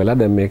ඔක්කොම වෙලා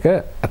දැන් මේක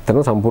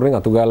ඇත්තටම සම්පූර්ණයෙන්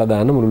අතුගාලා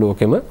දාන්න මුළු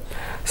ලෝකෙම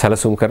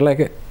සැලසුම් කරලා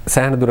ඒක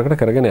සෑහෙන දුරකට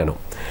කරගෙන යනවා.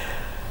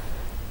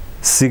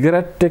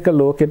 සිගරට් එක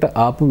ලෝකෙට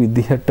ආපු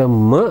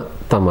විදිහටම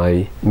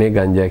තමයි මේ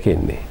ගංජා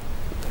කියන්නේ.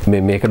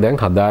 මේක දැන්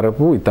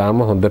හදාරපු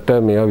ඉතාම හොඳට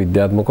මේවා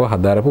විද්‍යාත්මකව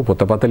හදාරපු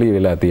පොතපත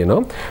ලියවිලා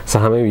තියෙනවා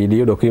සහ මේ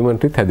වීඩියෝ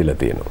ඩොකියුමන්ටරිත් හැදිලා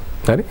තියෙනවා.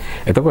 හරි.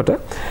 එතකොට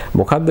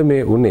මොකද්ද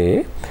මේ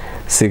උනේ?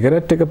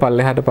 සිගරට් එක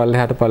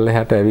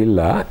පල්ලෙහාට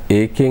ඇවිල්ලා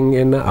ඒකෙන්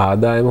එන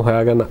ආදායම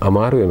හොයාගන්න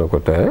අමාරු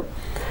වෙනකොට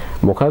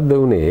මොකද්ද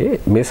උනේ?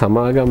 මේ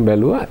සමාගම්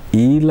බැලුවා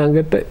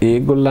ඊළඟට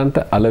ඒගොල්ලන්ට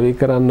අලෙවි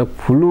කරන්න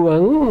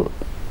පුළුවන්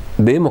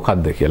දේ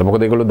මොකද්ද කියලා.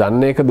 මොකද ඒගොල්ලෝ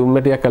දන්නේ ඒක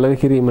දුම්මැටියක් අලෙවි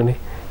කිරීමනේ.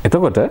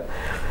 එතකොට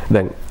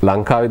දැන්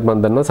ලංකාවෙත්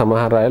මම දන්නවා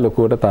සමහර අය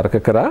ලොකුවට තර්ක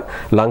කරා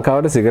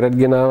ලංකාවට සිගරට්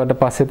ගෙනාවට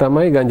පස්සේ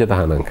තමයි ගංජා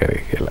තහනම්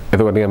කරේ කියලා.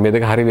 එතකොට නිකන් මේ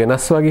දෙක හරි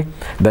වෙනස් වගේ.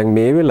 දැන්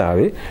මේ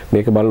වෙලාවේ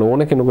මේක බලන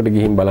ඕන කෙනෙකුට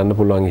ගිහින් බලන්න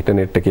පුළුවන්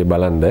ඉන්ටර්නෙට් එකේ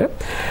බලන්න.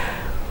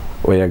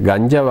 ඔය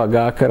ගංජා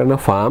වගා කරන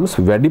ෆාම්ස්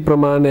වැඩි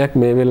ප්‍රමාණයක්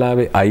මේ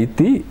වෙලාවේ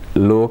අයිති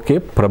ලෝකේ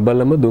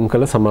ප්‍රබලම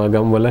දුම්කල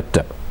සමාගම්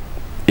වලට.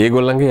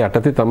 ඒගොල්ලන්ගේ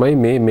යටතේ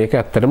තමයි මේක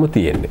ඇත්තටම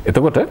තියෙන්නේ.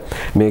 එතකොට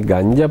මේ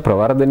ගංජා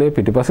ප්‍රවර්ධනයේ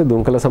පිටිපස්සේ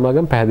දුම්කල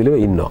සමාගම් පැහැදිලිව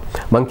ඉන්නවා.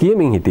 මං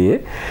කියමින් හිටියේ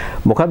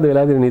මොකද්ද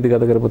වෙලා තියෙන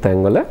නීතිගත කරපු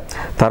තැන්වල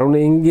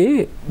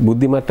තරුණයින්ගේ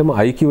බුද්ධි මට්ටම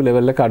IQ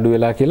level එක අඩු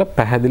වෙලා කියලා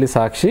පැහැදිලි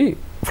සාක්ෂි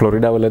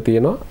ෆ්ලොරිඩා වල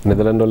තියෙනවා,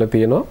 නෙදර්ලන්ඩ් වල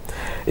තියෙනවා.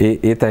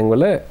 ඒ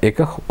තැන්වල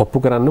ඒක ඔප්පු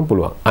කරන්න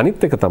පුළුවන්.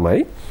 අනිත් එක තමයි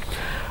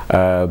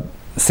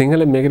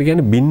සිංහල මේකට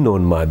කියන්නේ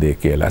බින්නෝන්මාදය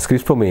කියලා,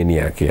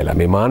 ස්ක්‍රිප්ටොමේනියා කියලා.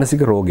 මේ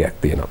මානසික රෝගයක්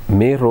තියෙනවා.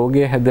 මේ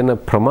රෝගය හැදෙන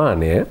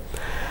ප්‍රමාණය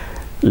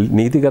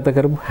නීතිගත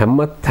කරපු හැම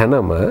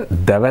තැනම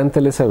දැවැන්ත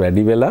ලෙස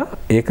වැඩි වෙලා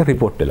ඒක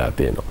රිපෝට් වෙලා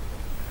තියෙනවා.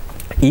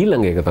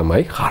 ඊළඟ එක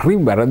තමයි හරි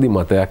වැරදි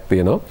මතයක්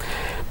තියෙනවා.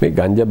 මේ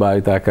ගංජා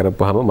භාවිතා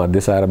කරපුවාම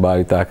මද්යසාර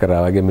භාවිතා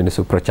කරා වගේ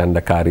මිනිස්සු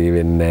ප්‍රචණ්ඩකාරී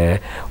වෙන්නේ නැහැ.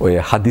 ඔය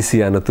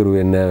හදිසි අනතුරු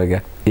වෙන්නේ නැහැ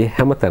වගේ. ඒ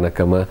හැම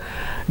තැනකම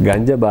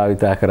ගංජා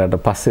භාවිතා කරාට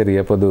පස්සේ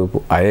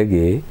රියපදවපු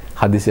අයගේ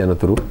හදිසි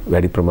අනතුරු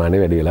වැඩි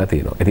ප්‍රමාණය වැඩි වෙලා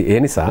තියෙනවා. ඉතින් ඒ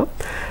නිසා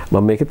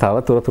මම මේකේ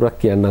තව තොරතුරක්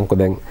කියන්නම්කෝ.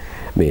 දැන්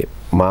මේ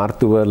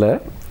මාර්තු වල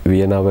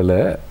වියනවල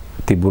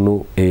තිබුණු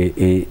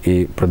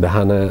ඒ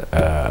ප්‍රධාන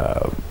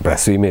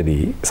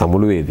රැස්වීමේදී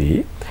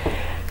සමුළුවේදී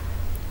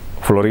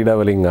ෆ්ලොරිඩා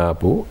වලින්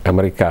ආපු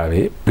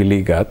ඇමරිකාවේ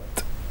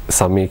පිළිගත්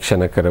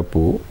සමීක්ෂණ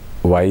කරපු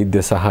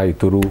වෛද්‍ය සහ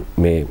ඉතුරු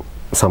මේ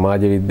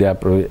සමාජ විද්‍යා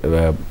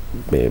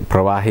මේ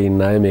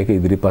ප්‍රවාහීන් අය මේක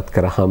ඉදිරිපත්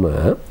කරාම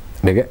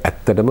මේක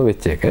ඇත්තටම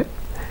වෙච්ච එක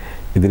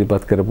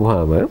ඉදිරිපත්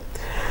කරපුවාම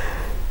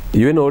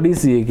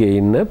UNODC එකේ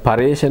ඉන්න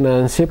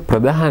පර්යේෂණාංශයේ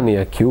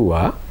ප්‍රධානියා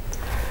කිව්වා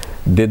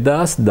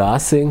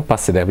 2016න්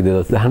පස්සේ අපි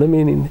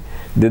 2019 ඉන්නේ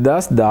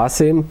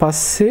 2016න්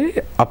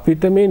පස්සේ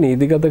අපිට මේ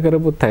නීතිගත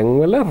කරපු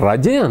තැන්වල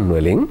රජයන්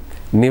වලින්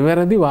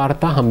නිවැරදි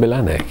වාර්තා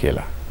හම්බෙලා නැහැ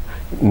කියලා.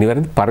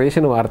 නිවැරදි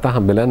පර්යේෂණ වාර්තා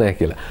හම්බෙලා නැහැ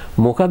කියලා.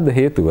 මොකද්ද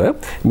හේතුව?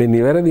 මේ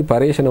නිවැරදි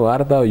පර්යේෂණ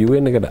වාර්තාව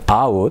UN එකට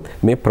ආවොත්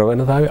මේ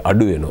ප්‍රවණතාවය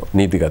අඩු වෙනවා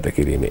නීතිගත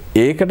කිරීමේ.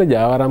 ඒකට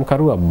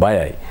ජාවාරම්කරුවා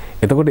බයයි.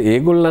 එතකොට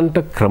ඒගොල්ලන්ට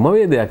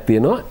ක්‍රමවේදයක්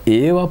තියෙනවා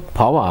ඒවා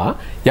පවා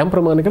යම්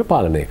ප්‍රමාණයකට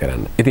පාලනය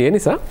කරන්න. ඉතින් ඒ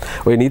නිසා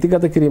ওই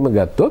නීතිගත කිරීම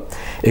ගත්තොත්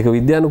ඒක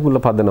විද්‍යානුකූල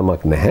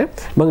පදනමක් නැහැ.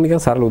 මම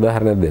නිකන් සරල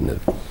උදාහරණයක් දෙන්නම්.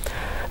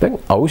 දැන්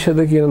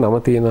ඖෂධ කියන නම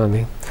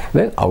තියෙනවානේ.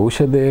 දැන්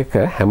ඖෂධයක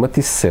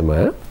හැමතිස්සෙම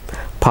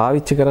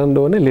පාවිච්චි කරන්න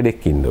ඕනේ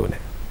ලෙඩෙක් ඉන්න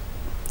ඕනේ.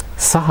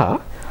 සහ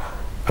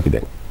අපි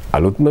දැන්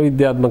අලුත්ම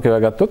විද්‍යාත්මකව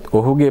ගත්තොත්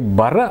ඔහුගේ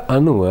බර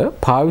අනුව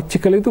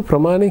පාවිච්චි කළ යුතු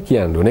ප්‍රමාණය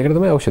කියන්න ඕනේ. ඒකට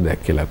තමයි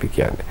ඖෂධයක් කියලා අපි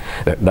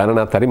කියන්නේ.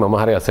 දැනනත් හරි මම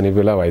හරි අසනීප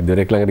වෙලා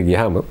වෛද්‍යවරයෙක් ළඟට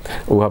ගියාම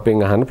ඌ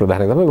අපෙන් අහන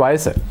ප්‍රධාන තමයි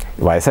වයස.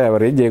 වයස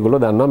ඇවරේජ්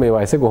ඒගොල්ලෝ දන්නවා මේ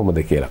වයස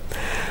කොහොමද කියලා.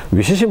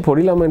 විශේෂයෙන්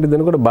පොඩි ළමයින්ට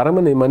දෙනකොට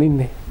බරමනේ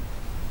මනින්නේ.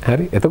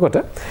 හරි. එතකොට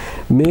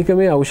මේක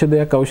මේ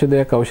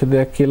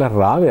ඖෂධයක් කියලා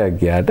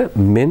රාවයක් ගියාට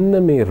මෙන්න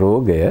මේ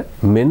රෝගය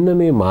මෙන්න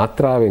මේ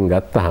මාත්‍රාවෙන්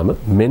ගත්තාම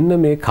මෙන්න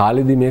මේ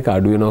කාලෙදි මේක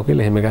අඩු වෙනවා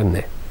කියලා එහෙම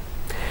ගන්නෑ.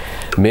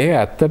 මේක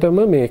ඇත්තටම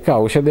මේක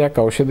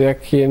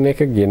ඖෂධයක් කියන එක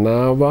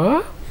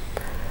ගෙනාවා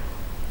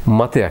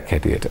මතයක්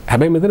හැටියට.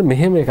 හැබැයි මෙතන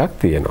මෙහෙම එකක්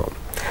තියෙනවා.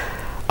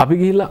 අපි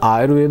ගිහිල්ලා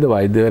ආයුර්වේද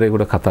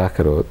වෛද්‍යවරයෙකුට කතා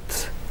කරොත්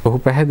ඔහු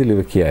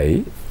පැහැදිලිව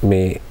කියයි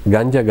මේ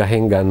ගංජා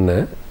ගහෙන්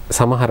ගන්න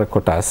සමහර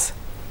කොටස්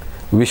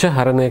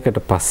විෂහරණයකට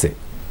පස්සේ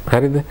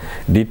හරිද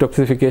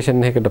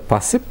ඩිටොක්සිෆිකේෂන් එකකට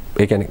පස්සේ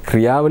ඒ කියන්නේ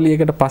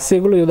ක්‍රියාවලියකට පස්සේ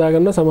ඒගොල්ලෝ යොදා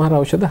ගන්න සමහර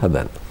ඖෂධ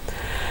හදන්න.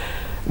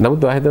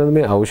 නමුත් ඔය හිතනද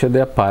මේ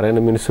ඖෂධයක් පාරේන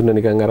මිනිස්සුන්ට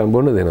නිකන් අරන්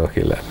බොන්න දෙනවා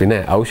කියලා. අපි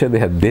නෑ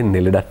ඖෂධයක්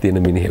දෙන්නේ ලෙඩක්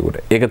තියෙන මිනිහෙකුට.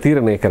 ඒක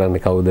තීරණය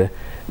කරන්නේ කවුද?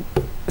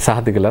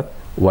 සහතිකලත්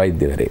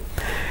වෛද්‍යවරයෙක්.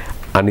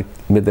 අනිත්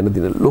මෙතන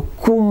තියෙන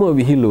ලොකුම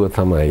විහිළුව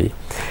තමයි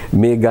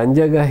මේ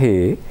ගංජා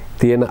ගහේ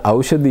තියෙන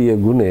ඖෂධීය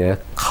ගුණය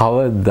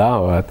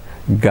කවදාවත්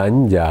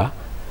ගංජා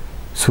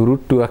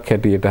සුරුට්ටුවක්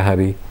හැටියට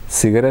හරි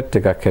සිගරට්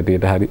එකක්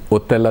හැටියට හරි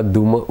ඔතලා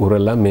දුම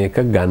උරලා මේක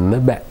ගන්න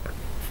බෑ.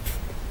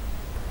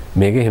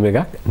 මේක එහෙම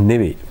එකක්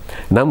නෙවෙයි.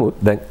 නමුත්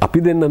දැන් අපි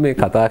දෙන්න මේ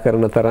කතා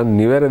කරන තරම්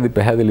නිවැරදි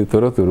පැහැදිලි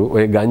තොරතුරු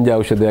ඔය ගංජා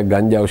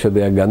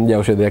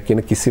ඖෂධයක්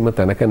කියන කිසිම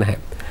තැනක නැහැ.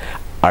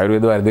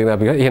 ආයුර්වේද වෛද්‍යගෙන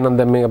අපි එහෙනම්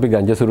දැන් මේ අපි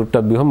ගංජා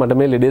සුරුට්ටක් බිව්වම මට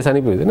මේ ලෙඩේ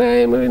සනීප වෙයිද? නෑ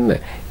එහෙම වෙන්නේ නෑ.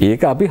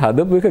 ඒක අපි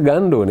හදපු එක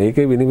ගන්න ඕනේ. ඒක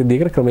වෙන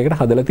විදිහකට ක්‍රමයකට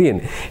හදලා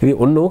තියෙන්නේ. ඉතින්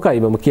ඔන්න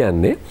ඕකයි මම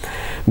කියන්නේ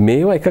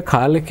මේවා එක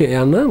කාලෙක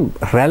යන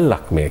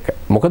රැල්ලක් මේක.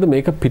 මොකද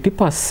මේක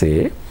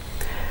පිටිපස්සේ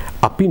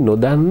අපි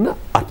නොදන්න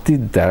අති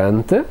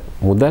දැවැන්ත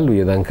මුදල්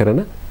වියදම්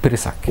කරන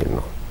පිරිසක්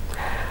ඉන්නවා.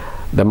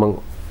 දැන් මම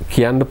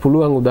කියන්න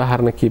පුළුවන්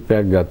උදාහරණ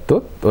කිහිපයක්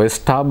ගත්තොත් ඔය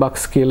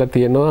ස්ටාර්බක්ස් කියලා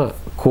තියෙනවා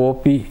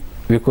කෝපි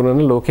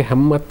විකුණන ලෝකේ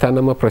හැම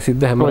තැනම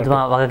ප්‍රසිද්ධ හැම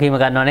වගකීම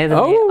ගන්නව නේද?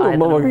 ඔව්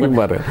මම වගකීම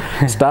බර.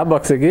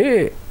 ස්ටාර්බක්ස්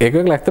එකේ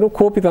ඒකක ලැක්තරෝ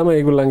කෝපි තමයි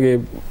ඒගොල්ලන්ගේ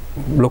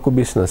ලොකු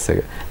බිස්නස්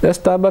එක. දැන්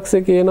ස්ටාර්බක්ස්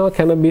එකේ එනවා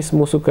කැනබිස්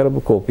මුසු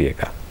කරපු කෝපි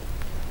එක.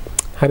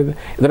 හරිද?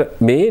 ඒතර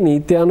මේ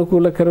නීති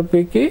අනුකූල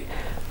කරපු එකේ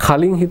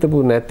කලින්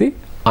හිතපු නැති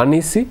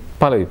අනිසි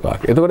ඵල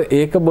විපාක. එතකොට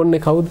ඒක බොන්නේ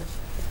කවුද?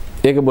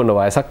 ඒක බොන්න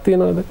වයසක්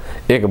තියනවද?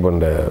 ඒක බොන්න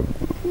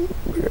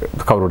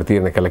කවුරුට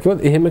තීරණය කළා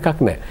කිව්වොත් එහෙම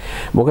එකක් නැහැ.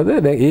 මොකද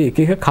දැන් ඒ එක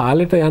එක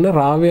කාලෙට යන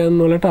රාවයන්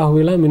වලට අහු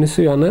වෙලා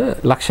මිනිස්සු යන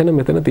ලක්ෂණ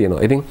මෙතන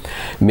තියෙනවා. ඉතින්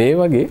මේ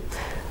වගේ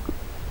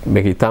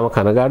මේක ඊටාම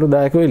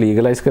කනගාටුදායක වෙයි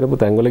ලීගලයිස්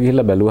කරපු තැන්වල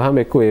ගිහිල්ලා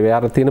බැලුවාම එක්කෝ ඒ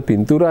යාර තියෙන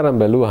පින්තූර අරන්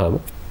බැලුවාම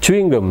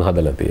චුවින් ගම්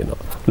හදලා තියෙනවා.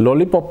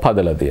 ලොලිපොප්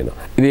හදලා තියෙනවා.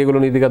 ඉතින්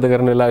ඒගොල්ලෝ නීතිගත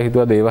කරන වෙලාව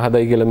හිතුවා දේව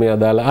හදයි කියලා මේ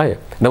අදාළ අය.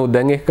 නමුත්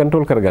දැන් ඒක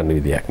කන්ට්‍රෝල් කරගන්න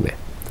විදියක්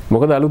නැහැ.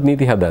 මොකද අලුත්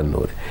නීති හදන්න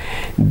ඕනේ.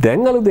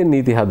 දැන් අලුතෙන්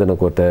නීති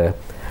හදනකොට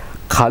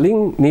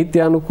කලින්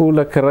නීති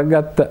අනුකූල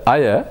කරගත්ත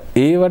අය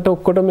ඒවට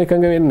ඔක්කොටම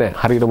එකඟ වෙන්නේ නැහැ.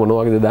 හරියට මොන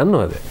වගේද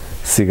දන්නවද?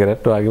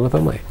 සිගරට් වගේම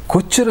තමයි.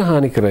 කොච්චර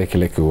හානි කරයි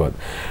කියලා කිව්වද?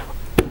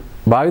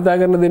 භාවිතා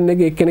කරන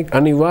දෙන්නේගේ එක්කෙනෙක්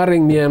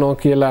අනිවාර්යෙන් නියනවා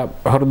කියලා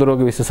හෘද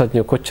රෝග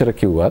විශේෂඥයෝ කොච්චර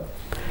කිව්වත්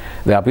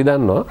දැන් අපි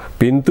දන්නවා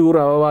පින්තූර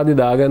අවවාදී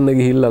දාගන්න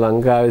ගිහිල්ලා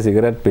ලංකාවේ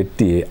සිගරට්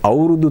පෙට්ටියේ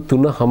අවුරුදු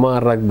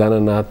 3මාරක්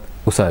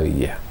දනනාත් උසාවි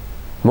ගියා.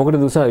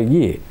 මොකටද උසාවි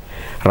ගියේ?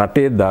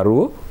 රටේ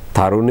දරුවෝ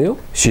තරුණයෝ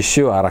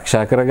ශිෂ්‍යයෝ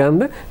ආරක්ෂා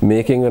කරගන්න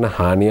මේකෙන් වෙන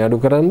හානිය අඩු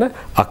කරන්න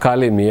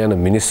අකාලේ මේ යන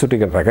මිනිස්සු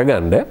ටික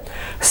රැකගන්න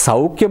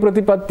සෞඛ්‍ය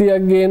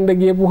ප්‍රතිපත්තියක් ගේන්න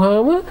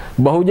ගියපුවාම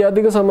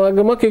බහුජාතික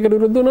සමාගමක් ඒකට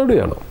විරුද්ධව නඩු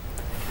යනවා.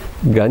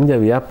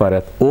 ගංජා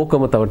ව්‍යාපාරයත්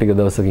ඕකම තව ටික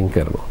දවසකින්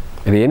කරනවා.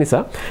 ඒ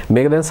නිසා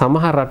මේක දැන්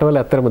සමහර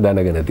රටවල ඇත්තටම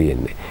දැනගෙන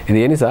තියෙන්නේ.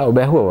 ඒ නිසා ඔබ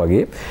ඇහුවා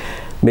වගේ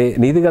මේ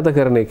නීතිගත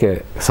කරන එක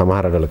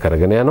සමහර රටවල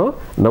කරගෙන යනවා.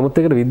 නමුත්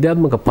ඒකට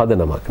විද්‍යාත්මක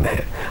පදනමක්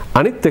නැහැ.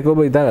 අනිත් එක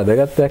ඔබ ඉතින්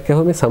වැදගත් දෙයක්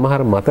ඇහුවා මේ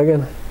සමහර මත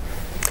ගැන.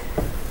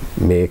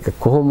 මේක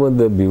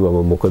කොහොමද බිව්වම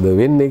මොකද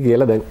වෙන්නේ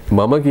කියලා දැන්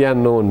මම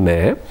කියන්න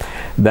ඕනේ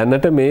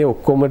දැනට මේ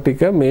ඔක්කොම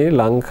ටික මේ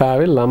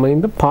ලංකාවේ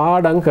ළමයින්ට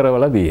පාඩම්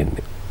කරවලා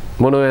තියෙන්නේ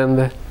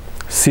මොනවද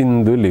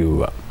සින්දු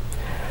ලිව්වා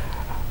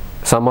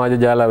සමාජ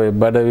ජාල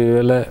වෙබ්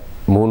අඩවිවල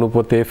මුණු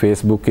පොතේ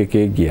Facebook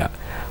එකේ ගියා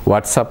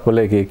WhatsApp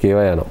වල එක එක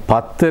ඒවා යනවා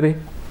පත්තරේ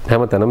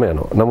හැමතැනම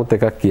යනවා නමුත්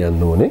එකක්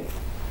කියන්න ඕනේ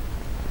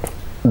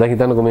දැන්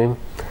හිතන්නකෝ මේ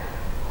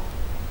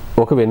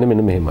ඕක වෙන්නේ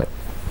මෙන්න මෙහෙමයි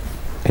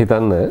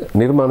හිතන්න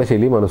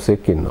නිර්මාණශීලී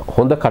මිනිස්සෙක් ඉන්නවා.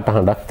 හොඳ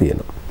කටහඬක්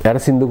තියෙනවා.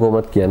 එයාට සින්දු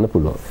කොහොමද කියන්න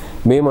පුළුවන්.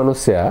 මේ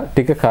මිනිස්සයා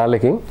ටික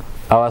කාලෙකින්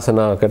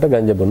අවාසනාවකට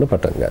ගංජා බොන්න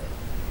පටන් ගන්නවා.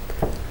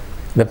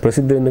 දැන්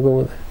ප්‍රසිද්ධ වෙන්නේ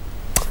කොහොමද?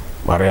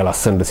 මාරයා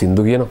ලස්සනට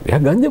සින්දු කියනවා. එයා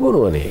ගංජා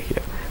බොනවනේ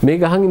කියලා. මේ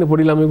ගහන් ඉන්න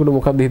පොඩි ළමයෙකුට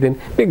මොකද්ද හිතෙන්නේ?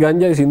 මේ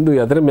ගංජායි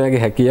සින්දුයි අතර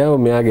මෙයාගේ හැකියාව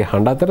මෙයාගේ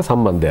හඬ අතර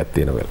සම්බන්ධයක්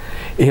තියෙනවා කියලා.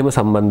 එහෙම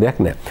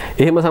සම්බන්ධයක් නැහැ.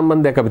 එහෙම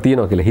සම්බන්ධයක් අපි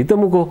තියනවා කියලා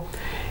හිතමුකෝ.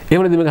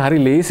 එහෙම නැති මේක හරි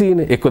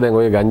ලේසියිනේ. එක්ක දැන්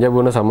ඔය ගංජා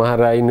බොන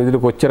සමහර අය ඉන්න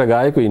විදිහට කොච්චර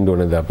ගායකයෝ ඉන්න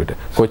ඕනේද අපිට?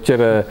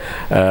 කොච්චර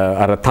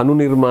අර තනු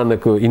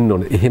නිර්මාණකයෝ ඉන්න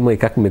ඕනේද? එහෙම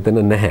එකක්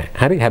මෙතන නැහැ.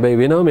 හරි.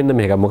 හැබැයි වෙනව මෙන්න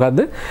මේක.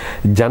 මොකද්ද?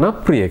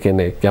 ජනප්‍රිය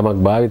කෙනෙක්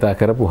යමක් භාවිතා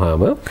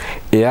කරපුවාම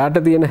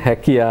එයාට තියෙන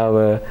හැකියාව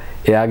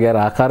එයාගේ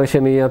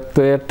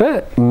ආකර්ෂණීයත්වයට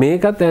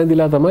මේකත්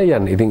ඇඳිලා තමයි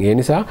යන්නේ. ඉතින් ඒ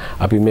නිසා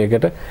අපි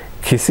මේකට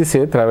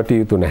කිසිසේත් රැවටිය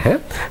යුතු නැහැ.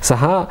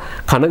 සහ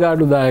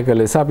කනගාටුදායක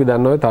ලෙස අපි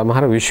දන්නවා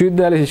තමහර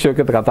විශ්වවිද්‍යාල ශිෂ්‍යයෙක්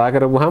එක්ක කතා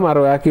කරපුවාම අර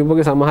ඔයා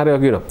කියපුවගේ සමහර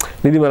ඒවා කියනවා.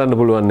 නිදි මරන්න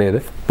පුළුවන්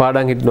නේද?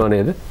 පාඩම් හිටනවා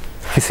නේද?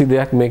 කිසි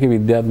දෙයක් මේකේ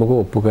විද්‍යාත්මකව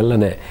ඔප්පු කරලා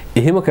නැහැ.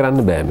 එහෙම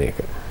කරන්න බෑ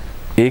මේක.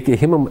 ඒක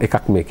එහෙම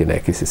එකක් මේකේ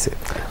නෑ කිසිසේත්.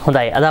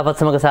 හොඳයි. අද අපත්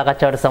සමග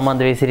සාකච්ඡාවට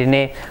සම්බන්ධ වී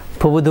සිටින්නේ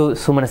පුබුදු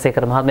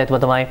සුමනසේකර මහත්මයා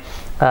තමයි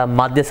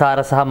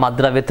මධ්‍යසාර සහ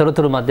මද්ද්‍රව්‍ය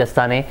තොරතුරු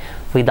මධ්‍යස්ථානයේ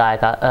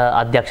විධායක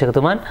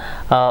අධ්‍යක්ෂකතුමන්.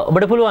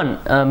 ඔබට පුළුවන්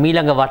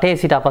මීළඟ වටේ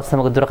සිට අපත්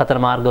සමග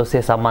දුරකථන මාර්ග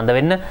ඔස්සේ සම්බන්ධ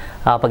වෙන්න.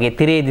 අපගේ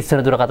තිරේ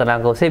දිස්වන දුරකථන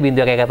අංක ඔස්සේ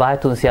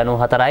 0115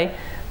 394යි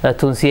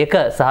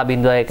 301 සහ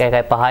 0115යි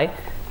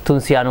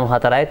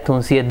 394යි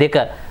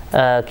 302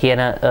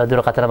 කියන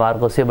දුරකථන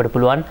මාර්ග ඔස්සේ ඔබට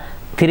පුළුවන්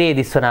තිරේ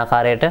දිස්වන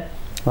ආකාරයට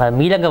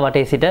මීළඟ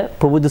වටේ සිට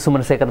පුබුදු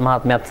සුමනසේකර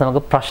මහත්මයාත්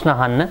සමග ප්‍රශ්න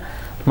අහන්න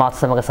මාත්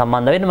සමග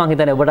සම්බන්ධ වෙන්න. මම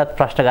හිතන්නේ ඔබටත්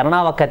ප්‍රශ්න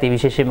ගණනාවක් ඇති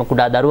විශේෂයෙන්ම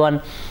කුඩා දරුවන්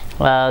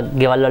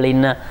ගෙවල් වල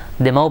ඉන්න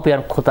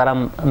දෙමව්පියන්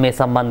කොතරම් මේ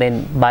සම්බන්ධයෙන්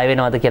බය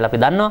වෙනවද කියලා අපි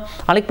දන්නවා.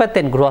 අනික්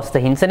පැත්තෙන් ගෘහස්ත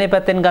හිංසනයේ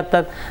පැත්තෙන්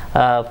ගත්තත්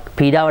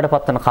පීඩාවට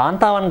පත්වන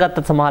කාන්තාවන්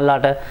ගත්තත්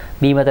සමහරලාට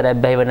බීමතට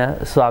ඇබ්බැහි වෙන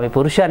ස්වාමි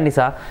පුරුෂයන්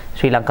නිසා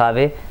ශ්‍රී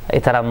ලංකාවේ ඒ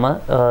තරම්ම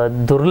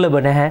දුර්ලභ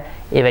නැහැ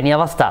එවැනි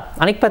අවස්ථා.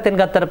 අනික් පැත්තෙන්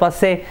ගත්තට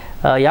පස්සේ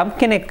යම්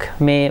කෙනෙක්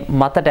මේ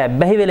මතට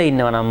ඇබ්බැහි වෙලා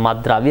ඉන්නවා නම්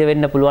මත්ද්‍රව්‍ය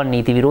වෙන්න පුළුවන්,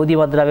 නීති විරෝධී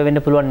මත්ද්‍රව්‍ය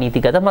වෙන්න පුළුවන්,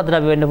 නීතිගත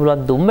මත්ද්‍රව්‍ය වෙන්න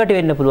පුළුවන්, දුම්බැටි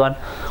වෙන්න පුළුවන්.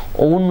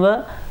 ඔවුන්ව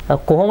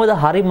කොහොමද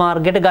හරි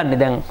මාර්ගයට ගන්න.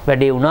 දැන්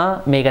වැඩේ වුණා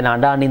මේක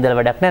නඩාන ඉඳලා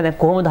වැඩක් නැහැ. දැන්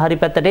කොහොමද හරි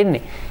පැත්තට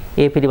එන්නේ?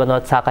 ඒ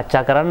පිළිබඳව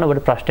සාකච්ඡා කරන්න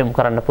ඔබට ප්‍රශ්න යොමු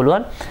කරන්න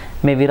පුළුවන්.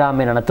 මේ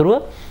විරාමයෙන්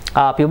අනතුරුව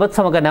අපි ඔබත්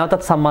සමග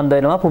නැවතත් සම්බන්ධ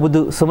වෙනවා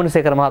පුබුදු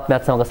සුමනසේකර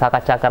මහත්මයාත් සමග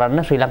සාකච්ඡා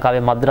කරන්න ශ්‍රී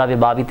ලංකාවේ මත්ද්‍රව්‍ය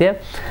භාවිතය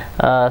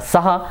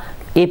සහ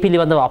ඒ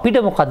පිළිබඳව අපිට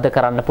මොකද්ද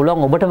කරන්න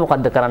පුළුවන්, ඔබට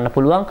මොකද්ද කරන්න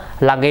පුළුවන්.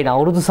 ළඟ ඉන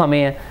අවුරුදු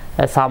සමය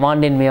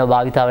සාමාන්‍යයෙන් මේවා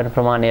භාවිතා වෙන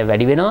ප්‍රමාණය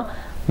වැඩි වෙනවා.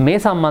 මේ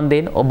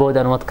සම්බන්ධයෙන් ඔබව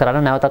දැනුවත්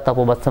කරන්න නැවතත් අප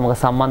ඔබත් සමග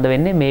සම්බන්ධ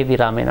වෙන්නේ මේ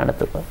විරාමයෙන්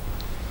අනතුරුව.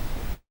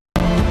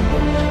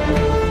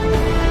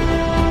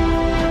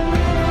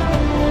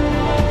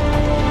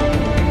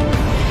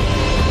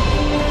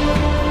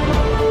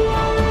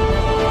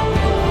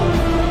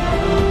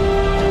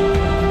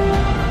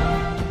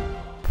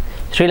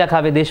 ශ්‍රී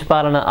ලංකාවේ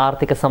දේශපාලන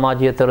ආර්ථික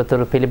සමාජීය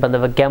තොරතුරු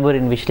පිළිබඳව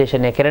ගැඹුරින්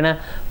විශ්ලේෂණය කරන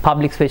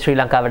පබ්ලික් ස්පේස් ශ්‍රී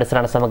ලංකා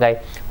වැඩසටහන සමගයි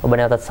ඔබ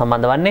නැවතත්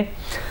සම්බන්ධ වන්නේ.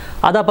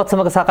 අද අපත්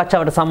සමග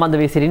සාකච්ඡාවට සම්බන්ධ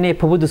වී සිටින්නේ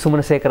පුබුදු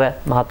සුමනසේකර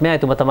මහත්මයා.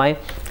 එතුමා තමයි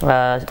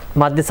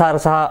මධ්‍යසාර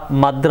සහ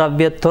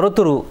මත්ද්‍රව්‍ය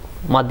තොරතුරු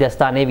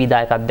මධ්‍යස්ථානයේ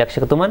විධායක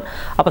අධ්‍යක්ෂකතුමන්.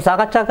 අප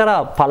සාකච්ඡා කරා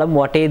පළමු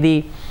වටේදී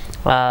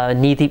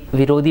නීති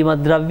විරෝධී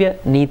මත්ද්‍රව්‍ය,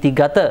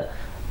 නීතිගත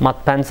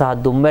මත්පැන් සහ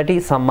දුම්වැටි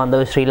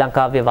සම්බන්ධව ශ්‍රී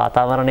ලංකාවේ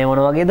වාතාවරණය වන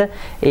වගේද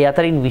ඒ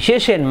අතරින්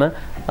විශේෂයෙන්ම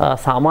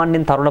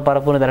සාමාන්‍යයෙන් තරුණ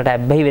පරපුර දැනට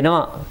ඇබ්බැහි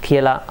වෙනවා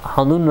කියලා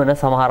හඳුන්වන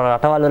සමහර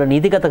රටවල් වල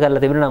නීතිගත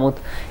කරලා තිබෙනවා. නමුත්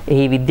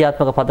එහි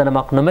විද්‍යාත්මක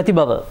පදනමක් නොමැති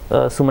බව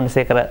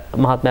සුමනසේකර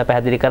මහත්මයා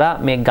පැහැදිලි කරා.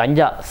 මේ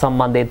ගංජා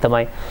සම්බන්ධයෙන්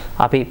තමයි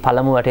අපි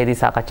පළමු වටේදී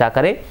සාකච්ඡා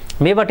කරේ.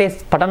 මේ වටේ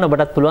පටන්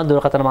ඔබටත් පුළුවන්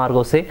දුරකථන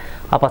මාර්ග ඔස්සේ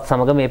අපත්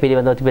සමග මේ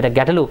පිළිබඳව තිබෙන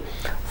ගැටලු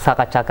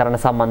සාකච්ඡා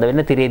කරන්න සම්බන්ධ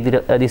වෙන්න. තිරේ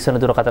දිස්වන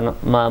දුරකථන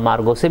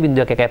මාර්ග ඔස්සේ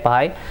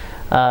 0115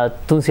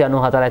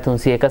 394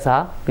 301 සහ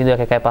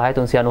 0115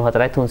 394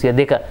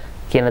 302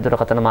 කියන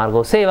දුරකථන මාර්ග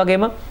ඔස්සේ. ඒ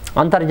වගේම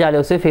අන්තර්ජාලය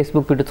ඔස්සේ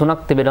Facebook පිටු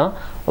 3ක් තිබෙනවා.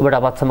 ඔබට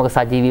අපත් සමග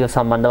සජීවීව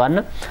සම්බන්ධ වන්න.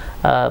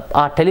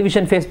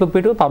 ටෙලිවිෂන් Facebook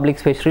පිටුව, Public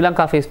Space ශ්‍රී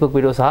ලංකා Facebook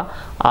පිටුව සහ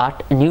Art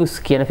News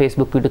කියන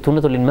Facebook පිටු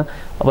තුන තුලින්ම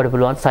ඔබට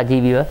පුළුවන්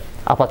සජීවීව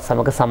අපත්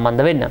සමග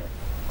සම්බන්ධ වෙන්න.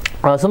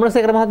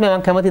 සුමනසේකර මහත්මයා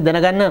මම කැමති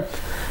දැනගන්න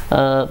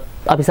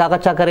අපි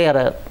සාකච්ඡා කරේ අර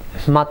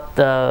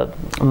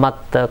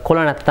මත් කොළ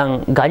නැත්තම්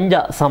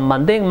ගංජා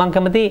සම්බන්ධයෙන් මම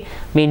කැමති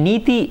මේ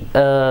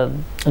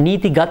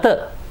නීතිගත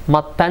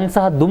මත්පැන්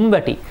සහ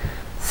දුම්වැටි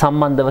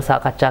සම්බන්ධව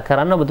සාකච්ඡා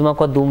කරන්න. ඔබතුමා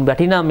කිව්වා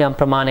දුම්වැටි නම් යම්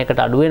ප්‍රමාණයකට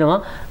අඩු වෙනවා.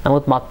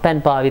 නමුත් මත්පැන්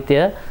පාවිතය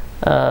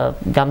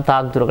යම්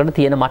තාක් දුරකට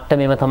තියෙන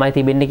මට්ටමේම තමයි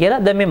තිබෙන්නේ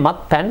කියලා. දැන් මේ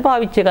මත්පැන්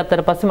පාවිච්චි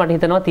කරලා පස්සේ මට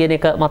හිතෙනවා තියෙන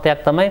එක මතයක්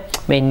තමයි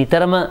මේ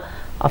නිතරම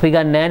අපි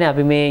ගන්න නෑනේ.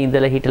 අපි මේ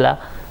ඉඳලා හිටලා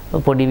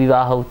පොඩි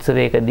විවාහ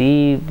උත්සවයකදී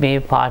මේ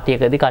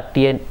පාටියකදී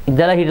කට්ටිය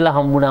ඉඳලා හිටලා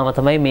හම්බුනාම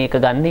තමයි මේක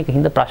ගන්න. ඒක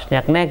හින්දා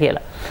ප්‍රශ්නයක් නෑ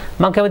කියලා.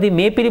 මම කැමතියි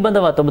මේ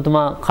පිළිබඳවත්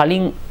ඔබතුමා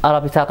කලින් අර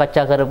අපි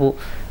සාකච්ඡා කරපු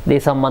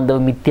දේ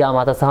සම්බන්ධව මිත්‍යා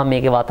මත සහ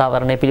මේකේ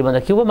වාතාවරණය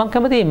පිළිබඳව කිව්වා. මම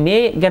කැමතියි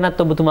මේ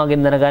ගැනත්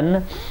ඔබතුමාගෙන් දැනගන්න.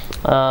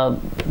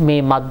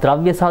 මේ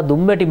මත්ද්‍රව්‍ය සහ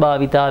දුම්වැටි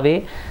භාවිතාවේ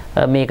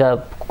මේක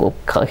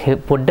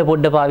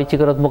පොඩ්ඩ පාවිච්චි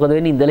කරොත් මොකද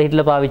වෙන්නේ? ඉඳලා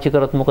හිටලා පාවිච්චි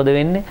කරොත් මොකද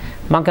වෙන්නේ?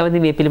 මම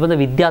කැමතියි මේ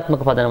පිළිබඳව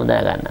විද්‍යාත්මක පදනම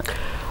දැනගන්න.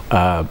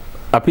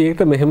 අපි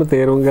ඒකට මෙහෙම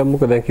තේරුම්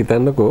ගමුකෝ. දැන්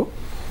හිතන්නකෝ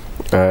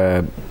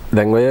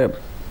දැන් ඔය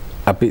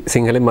අපි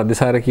සිංහලෙන්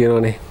මද්‍යසාර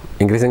කියනවනේ,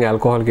 ඉංග්‍රීසියෙන්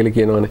ඇල්කොහොල් කියලා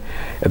කියනවනේ.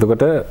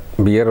 එතකොට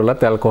බියර්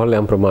වලත් ඇල්කොහොල්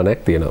යම්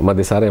ප්‍රමාණයක් තියෙනවා,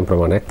 මද්‍යසාර යම්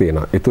ප්‍රමාණයක්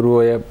තියෙනවා. ඊටු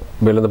ඔය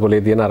වෙළඳ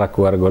පොලේ තියෙන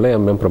අරක්කු වර්ග වල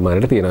යම්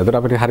ප්‍රමාණයකට තියෙනවා. ඒතර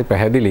අපිට හරි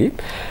පැහැදිලි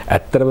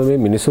ඇත්තටම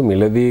මේ මිනිස්සු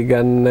මිලදී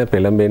ගන්න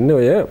පෙළඹෙන්නේ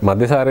ඔය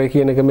මද්‍යසාරය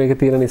කියන එක මේක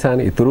තියෙන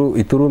නිසානේ.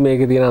 ඊටු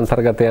මේකේ තියෙන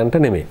අන්තර්ගතයන්ට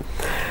නෙමෙයි.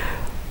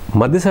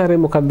 මද්‍යසාරය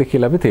මොකක්ද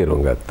කියලා අපි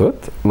තේරුම්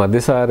ගත්තොත්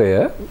මද්‍යසාරය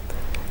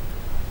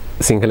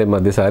සිංහලෙන්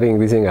මද්‍යසාරය,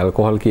 ඉංග්‍රීසියෙන්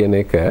ඇල්කොහොල් කියන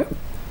එක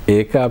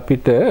ඒක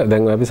අපිට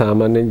දැන් අපි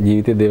සාමාන්‍ය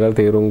ජීවිතේ දේවල්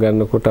තේරුම්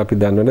ගන්නකොට අපි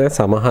දන්නවනේ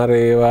සමහර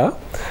ඒවා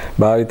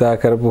භාවිතා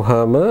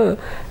කරපුවාම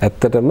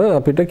ඇත්තටම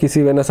අපිට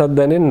කිසි වෙනසක්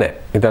දැනෙන්නේ නැහැ.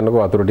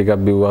 හිතන්නකෝ වතුර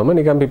ටිකක් බිව්වම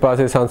නිකන්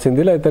පිපාසය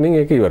සංසිඳිලා එතනින්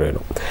ඒක ඉවර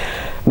වෙනවා.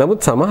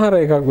 නමුත් සමහර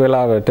එකක්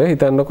වෙලාවට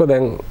හිතන්නකෝ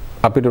දැන්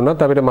අපිට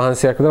උනත් අපිට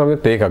මහන්සියක් කරනවා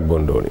අපිට තේ එකක්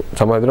බොන්න ඕනි.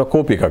 සමහර දින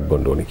කෝපි එකක්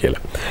බොන්න ඕනි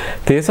කියලා.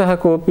 තේ සහ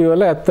කෝපි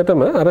වල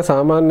ඇත්තටම අර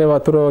සාමාන්‍ය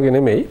වතුර වගේ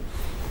නෙමෙයි.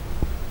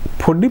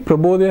 පොඩි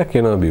ප්‍රබෝධයක්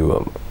එනවා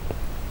බිව්වම.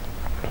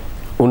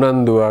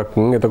 උනන්දුවක්,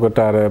 එතකොට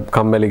අර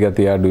කම්මැලි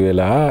ගතිය අඩු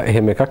වෙලා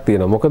එහෙම එකක්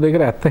තියෙනවා. මොකද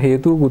ඒකට ඇත්ත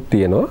හේතුවකුත්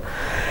තියෙනවා.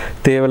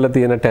 තේ වල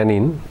තියෙන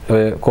ටැනින්,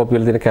 ඔය කෝපි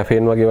වල තියෙන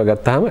කැෆේන් වගේ ඒවා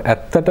ගත්තාම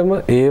ඇත්තටම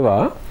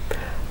ඒවා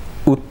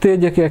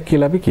උත්තේජකයක්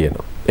කියලා අපි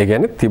කියනවා. ඒ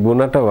කියන්නේ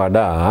තිබුණට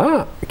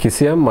වඩා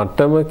කිසියම්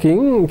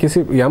මට්ටමකින්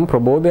යම්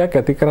ප්‍රබෝධයක්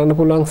ඇති කරන්න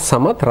පුළුවන්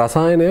සමත්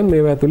රසායනයන්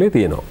මේවා ඇතුලේ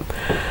තියෙනවා.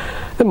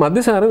 දැන්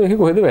මද්‍යසාර මේක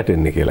කොහෙද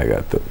වැටෙන්නේ කියලා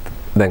ගත්තොත්.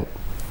 දැන්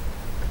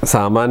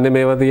සාමාන්‍ය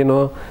මේවා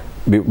තියෙනවා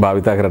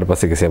භාවිතා කරලා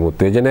පස්සේ කිසියම්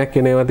උත්තේජනයක්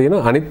කියන ඒවා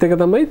තියෙනවා. අනිත් එක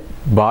තමයි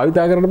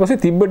භාවිතා කරලා පස්සේ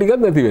තිබ්බ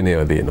ටිකක් නැති වෙන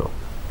ඒවා තියෙනවා.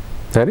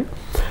 හරි?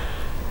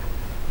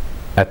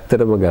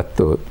 ඇත්තටම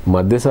ගත්තොත්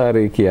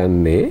මද්‍යසාරය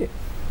කියන්නේ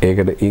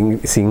ඒකට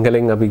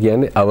සිංහලෙන් අපි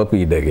කියන්නේ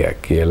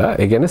අවපීඩකයක් කියලා.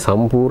 ඒ කියන්නේ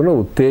සම්පූර්ණ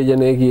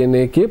උත්තේජනය කියන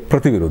එකේ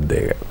ප්‍රතිවිරුද්ධ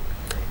එක.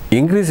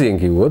 ඉංග්‍රීසියෙන්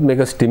කිව්වොත්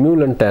මේක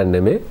ස්ටිමියුලන්ට් එක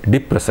නෙමෙයි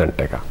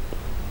ඩිප්‍රෙසන්ට් එක.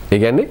 ඒ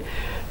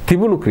කියන්නේ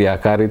තිබුණු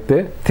ක්‍රියාකාරීත්වය,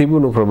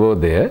 තිබුණු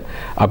ප්‍රබෝධය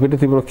අපිට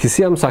තිබුණු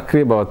කිසියම්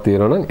සක්‍රීය බවක්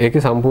තියෙනවා නම්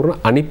ඒකේ සම්පූර්ණ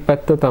අනිත්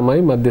පැත්ත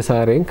තමයි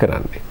මද්‍යසාරයෙන්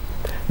කරන්නේ.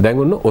 දැන්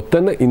ඔන්න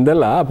ඔතන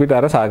ඉඳලා අපිට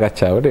අර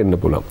සාකච්ඡාවට එන්න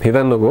පුළුවන්.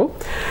 හිතන්නකෝ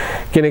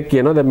කෙනෙක්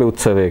කියනවා දැන් මේ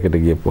උත්සවයකට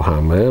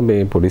ගියපුවාම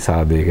මේ පොඩි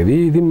සාදයකදී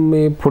ඉතින්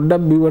මේ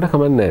පොඩ්ඩක් බිව්වට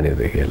කමක් නැහැ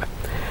නේද කියලා.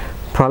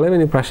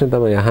 පළවෙනි ප්‍රශ්නේ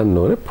තමයි අහන්න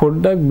ඕනේ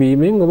පොඩ්ඩක්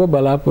බීමෙන් ඔබ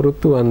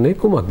බලාපොරොත්තු වෙන්නේ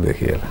කුමක්ද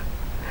කියලා.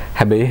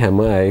 හැබැයි හැම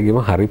අයගේම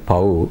හරි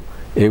පව්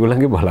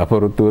ඒගොල්ලන්ගේ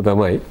බලාපොරොත්තුව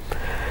තමයි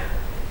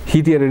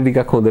හිටියට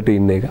ටිකක් හොඳට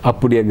ඉන්න එක,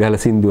 අප්පුඩියක් ගහලා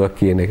සින්දුවක්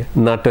කියන එක,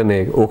 නටන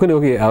එක. ඕකනේ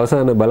ඔගේ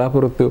අවසාන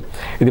බලාපොරොත්තුව.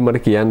 ඉතින්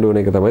මට කියන්න ඕන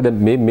එක තමයි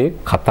දැන් මේ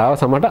කතාව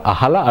සමහරට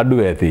අහලා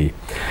අඩු ඇති.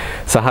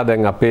 සහ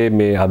දැන් අපේ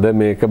මේ අද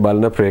මේක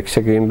බලන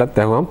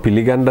ප්‍රේක්ෂකයින්ටත් අහුවම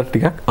පිළිගන්නත්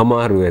ටිකක්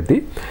අමාරු ඇති.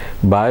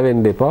 බය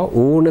වෙන්න එපා.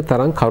 ඕන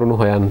තරම් කරුණු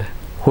හොයන්න.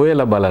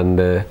 හොයලා බලන්න.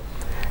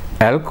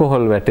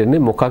 ඇල්කොහොල්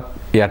වැටෙන්නේ මොකක්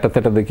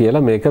යටතටද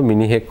කියලා මේක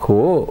මිනිහෙක්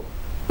හෝ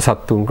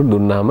සත්තුන්ට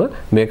දුන්නාම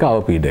මේක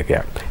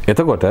අවපීඩකයක්.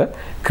 එතකොට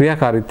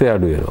ක්‍රියාකාරීත්වය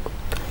අඩු වෙනවා.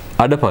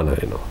 අඩපණ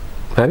වෙනවා.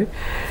 හරි?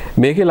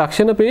 මේකේ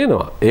ලක්ෂණ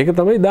පේනවා. ඒක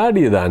තමයි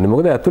දාඩිය දාන්නේ.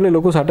 මොකද ඇතුලේ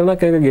ලොකු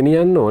සටනක් එක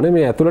ගෙනියන්න ඕනේ.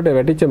 මේ ඇතුලට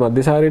වැටිච්ච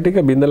මධ්‍යසාරය ටික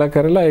බින්දලා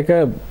කරලා ඒක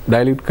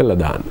ඩයිලියුට් කරලා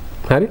දාන්න.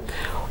 හරි?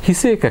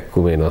 හිසේ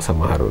කැක්කුම එනවා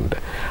සමහරුන්ට.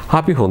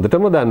 අපි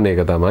හොඳටම දන්නේ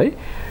ඒක තමයි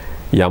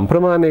යම්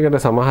ප්‍රමාණයකට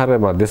සමහර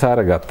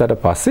මධ්‍යසාර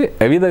ගත්තට පස්සේ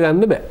ඇවිද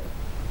ගන්න බෑ.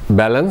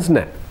 බැලන්ස්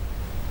නැහැ.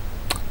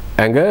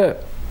 ඇඟ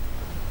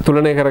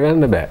තුලනය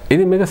කරගන්න බෑ.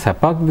 ඉතින් මේක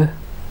සැපක්ද?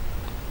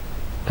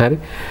 හරි?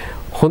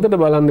 හොඳට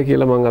බලන්න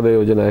කියලා මම අද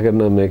යෝජනා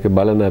කරනවා මේක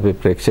බලන අපේ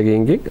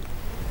ප්‍රේක්ෂකයන්ගෙන්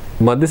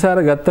මධ්‍යසාර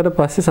ගත්තට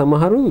පස්සේ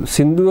සමහරු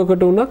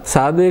සින්දුවකට උනත්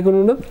සාදයකට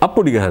උනත්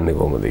අප්පුඩි ගහන්නේ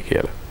කොහොමද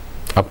කියලා.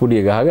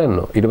 අප්පුඩිය ගහ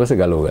ගන්නවා. ඊට පස්සේ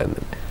ගලව ගන්න.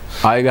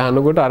 ආයෙ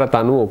ගහනකොට අර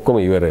තනුව ඔක්කොම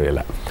ඉවර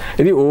වෙලා.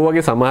 ඉතින් ඕ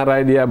වගේ සමහර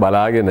අය දිහා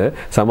බලාගෙන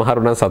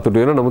සමහරු නම් සතුටු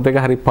වෙනවා. නමුත් ඒක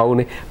හරි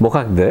පවුනේ.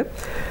 මොකක්ද?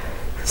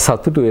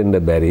 සතුටු වෙන්න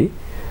බැරි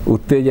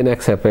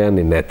උත්තේජනයක්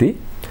සැපයන්නේ නැති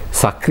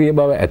සක්‍රීය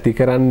බව ඇති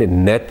කරන්නේ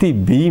නැති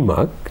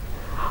බීමක්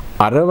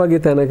අර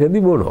වගේ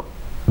තැනකදී බොනවා.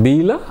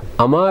 බීලා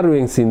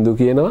අමාරුවෙන් සින්දු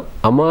කියනවා,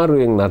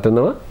 අමාරුවෙන්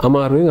නටනවා,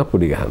 අමාරුවෙන්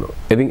අප්පුඩි ගහනවා.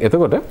 ඉතින්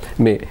එතකොට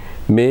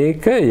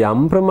මේක යම්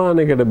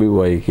ප්‍රමාණයකට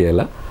බිව්වයි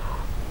කියලා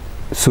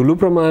සුළු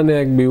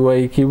ප්‍රමාණයක්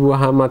බිව්වයි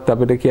කිව්වහමත්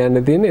අපිට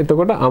කියන්න තියෙන්නේ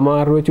එතකොට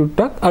අමාරුව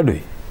චුට්ටක්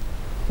අඩුයි.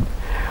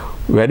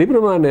 වැඩි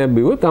ප්‍රමාණයක්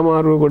බිව්වොත්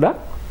අමාරුව ගොඩක්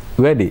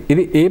වැඩි.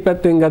 ඉතින් ඒ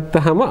පැත්තෙන්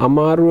ගත්තාම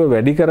අමාරුව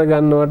වැඩි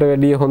කරගන්නවට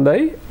වැඩිය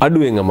හොඳයි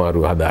අඩුවෙන්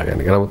අමාරුව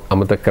හදාගන්න එක. නමුත්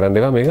අමතක කරන්න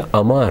එපා මේක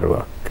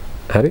අමාරුවක්.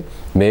 හරි?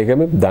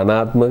 මේකම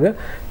ධනාත්මක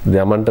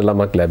යමන්ට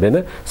ළමක් ලැබෙන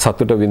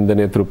සතුට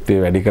වින්දනයේ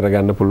තෘප්තිය වැඩි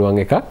කරගන්න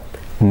පුළුවන් එකක්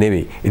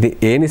නෙවෙයි. ඉතින්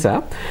ඒ නිසා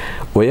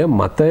ඔය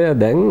මතය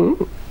දැන්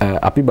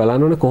අපි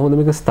බලන්න ඕනේ කොහොමද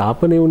මේක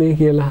ස්ථාපනය වුණේ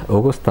කියලා.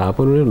 ඕක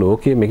ස්ථාපන වුණේ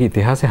ලෝකයේ මේක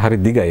ඉතිහාසය හරි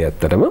දිගයි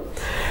ඇත්තටම.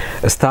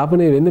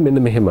 ස්ථාපනය වෙන්නේ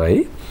මෙන්න මෙහෙමයි.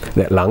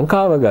 දැන්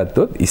ලංකාව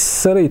ගත්තොත්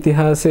ඉස්සර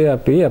ඉතිහාසයේ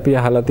අපි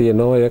අහලා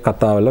තියෙන ඔය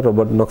කතාවල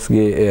රොබර්ට්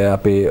නොක්ස්ගේ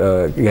අපේ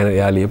ගැන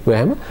යා ලියපු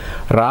හැම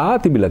රා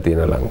තිබිලා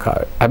තියෙන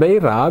ලංකාවේ. හැබැයි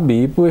රා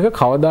බීපු එක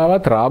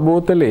කවදාවත් රා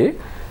බෝතලේ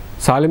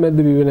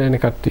සාලිමැද්ද බිව්වේ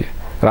නැහැනේ කට්ටිය.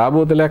 රා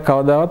බෝතලයක්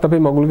කවදාවත්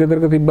අපේ මගුල්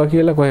ගෙදරක තිබ්බා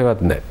කියලා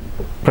කොහෙවත් නැහැ.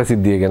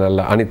 ප්‍රසිද්ධිය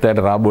ගෙනල්ලා අනිත් අයට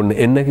රා බොන්න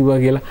එන්න කිව්වා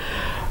කියලා.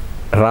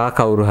 රා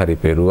කවුරු හරි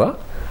පෙරුවා.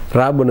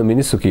 රා බොන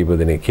මිනිස්සු කීප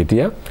දෙනෙක්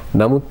හිටියා.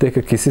 නමුත් ඒක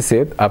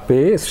කිසිසේත්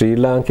අපේ ශ්‍රී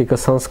ලාංකික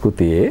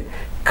සංස්කෘතියේ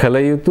කල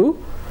යුතු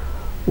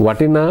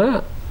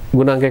වටිනා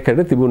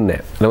ගුණාංගයකට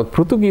තිබුණේ නැහැ. නමුත්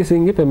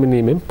පෘතුගීසින්ගේ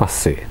පැමිණීමෙන්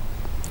පස්සේ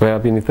ඔය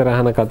අපි නිතර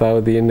අහන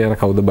කතාව තියෙන්නේ අර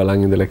කවුද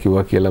බලන් ඉඳලා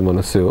කිව්වා කියලා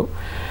මිනිස්සු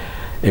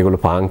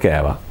ඒගොල්ලෝ පාන්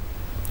කෑවා.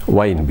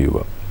 වයින්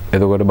බිව්වා.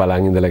 එතකොට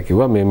බලන් ඉඳලා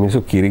කිව්වා මේ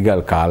මිනිස්සු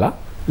කිරිගල් කාලා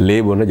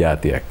ලේ බොන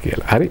જાතියක්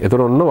කියලා. හරි.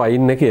 එතකොට ඔන්න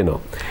වයින් එක එනවා.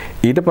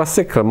 ඊට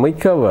පස්සේ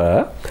ක්‍රමිකව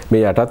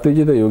මේ යටත්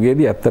විජිත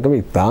යුගයේදී ඇත්තටම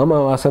ඉතාම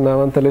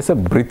අවාසනාවන්ත ලෙස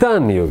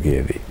බ්‍රිතාන්‍ය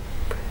යුගයේදී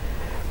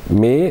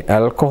මේ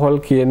ඇල්කොහොල්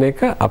කියන එක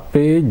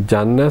අපේ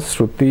ජන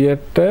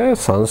ශ්‍රුතියට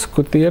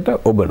සංස්කෘතියට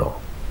ඔබනවා.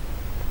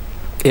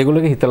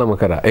 ඒගොල්ලෝගේ හිතලම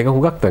කරා. ඒක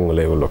හුඟක්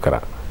තැන්වල ඒගොල්ලෝ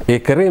කරා. ඒ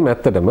කරේම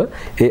ඇත්තටම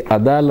ඒ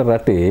අදාළ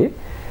රටේ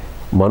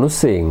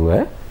මිනිස්සෙන්ව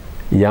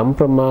යම්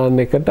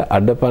ප්‍රමාණයකට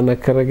අඩපණ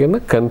කරගෙන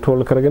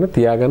කන්ට්‍රෝල් කරගෙන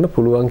තියාගන්න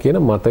පුළුවන් කියන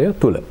මතය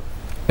තුල.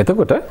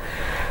 එතකොට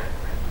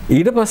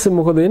ඊට පස්සේ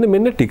මොකද වෙන්නේ?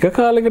 මෙන්න ටික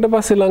කාලයකට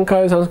පස්සේ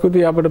ලංකාවේ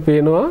සංස්කෘතිය අපිට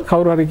පේනවා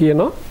කවුරු හරි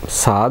කියනවා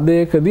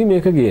සාදයකදී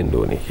මේක ගේන්න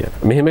ඕනේ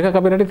කියලා. මෙහෙම එකක්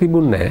අපේ රටේ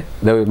තිබුණේ නැහැ.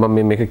 දැන්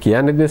මම මේක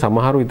කියන්නේ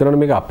සමහරු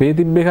විතරනේ මේක අපේ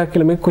තිබ්බ එකක්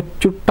කියලා. මේක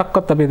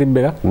කොච්චුට්ටක්වත් අපේ තිබ්බ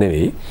එකක්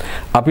නෙවෙයි.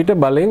 අපිට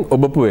බලෙන්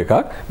ඔබපු එකක්.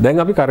 දැන්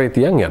අපි කරේ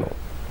තියන් යනවා.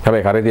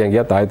 හැබැයි කරේ තියන්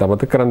ගියත් ආයෙත්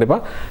අමතක කරන්න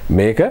එපා.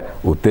 මේක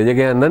උත්තේජකයක්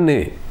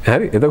නෙවෙයි.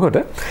 හරි? එතකොට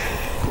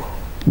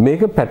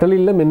මේක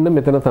පැටලිල්ල මෙන්න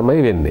මෙතන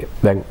තමයි වෙන්නේ.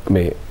 දැන්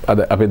මේ අද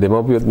අපේ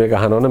දෙමව්පියොත් මේක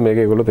අහනවනම් මේක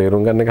ඒගොල්ලෝ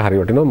තේරුම් ගන්න එක හරි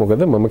වටිනවා.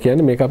 මොකද මම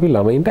කියන්නේ මේක අපි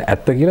ළමයින්ට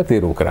ඇත්ත කියලා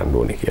තේරුම් කරන්න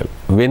ඕනේ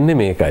කියලා. වෙන්නේ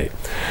මේකයි.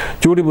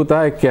 චූටි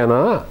පුතා එක්ක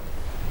යනවා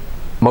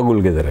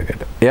මගුල්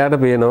ගෙදරකට. එයාට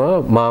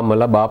පේනවා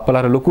මාමලා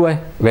බාප්පලා ලොකු අය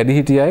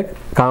වැඩිහිටිය අය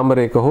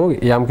කාමරයක හෝ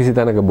යම් කිසි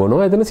තැනක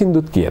බොනවා. එතන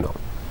සින්දුත් කියනවා.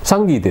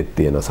 සංගීතෙත්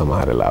තියෙනවා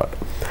සමහර වෙලාවට.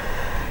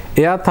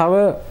 එයා තව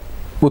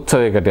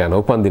උත්සවයකට යන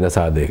උපන්දින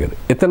සාදයකට.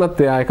 එතනත්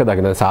එයා එක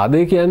දකින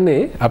සාදය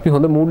කියන්නේ අපි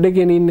හොඳ මූඩ්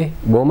එකේ ඉන්නේ.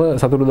 බොහොම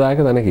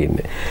සතුටුදායක තැනක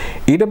ඉන්නේ.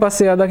 ඊට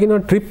පස්සේ එයා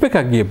දකින්න ට්‍රිප් එකක්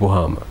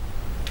ගියපුවාම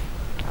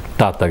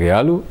තාත්තගේ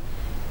යාළුවෝ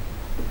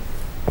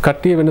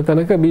කට්ටිය වෙන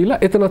තැනක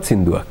බීලා එතනත්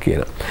සින්දුවක්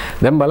කියනවා.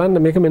 දැන්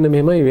බලන්න මේක මෙන්න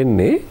මෙහෙමයි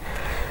වෙන්නේ.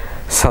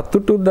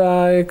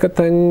 සතුටුදායක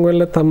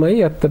තැන්වල තමයි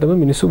ඇත්තටම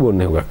මිනිස්සු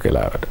බොන්නේ හුඟක්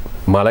වෙලාවට.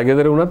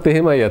 මලගෙදර වුණත්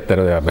එහෙමයි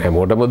ඇත්තටම.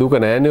 හැමෝටම දුක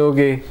නෑනේ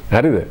ඕකේ.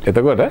 හරිද?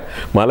 එතකොට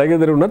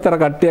මලගෙදර වුණත් අර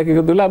කට්ටියක්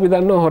එකතු වෙලා අපි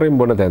දන්නවා හොරෙන්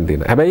බොන තැන්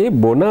තියෙනවා. හැබැයි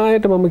මේ බොන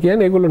අයට මම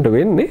කියන්නේ ඒගොල්ලන්ට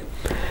වෙන්නේ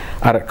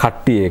අර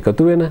කට්ටිය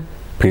එකතු වෙන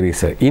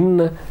පිරිස ඉන්න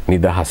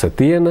නිදහස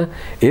තියෙන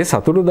ඒ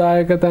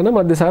සතුටුදායක තැන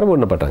මැදසාර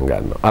බොන්න පටන්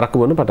ගන්නවා. අරක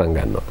බොන්න පටන්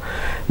ගන්නවා.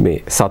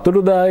 මේ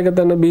සතුටුදායක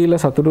තැන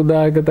බීලා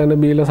සතුටුදායක තැන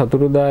බීලා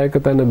සතුටුදායක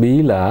තැන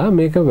බීලා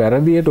මේක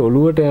වැරදියට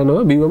ඔලුවට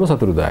යනවා බිවම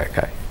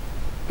සතුටුදායකයි.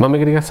 මම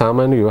මේක ටිකක්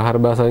සාමාන්‍ය ව්‍යවහාර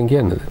භාෂාවෙන්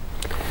කියන්නද?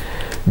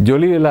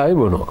 ජොලි වෙලාවේ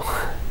බොනවා.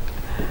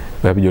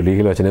 අපි ජොලි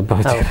කියලා වචනයක්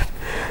පාවිච්චි කරා.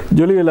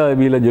 ජොලි වෙලාවේ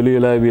බීලා ජොලි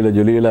වෙලාවේ බීලා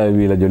ජොලි වෙලාවේ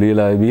බීලා ජොලි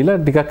වෙලාවේ බීලා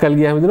ටිකක් කල්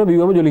ගියාම හිතනවා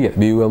බිවම ජොලි කියලා.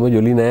 බිවම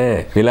ජොලි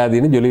නෑ. වෙලා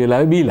දිනේ ජොලි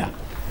වෙලාවේ බීලා.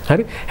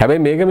 හරි.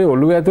 හැබැයි මේක මේ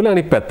ඔළුව ඇතුලේ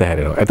අනිත් පැත්ත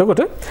හැරෙනවා.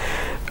 එතකොට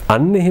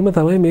අන්න එහෙම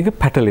තමයි මේක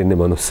පැටලෙන්නේ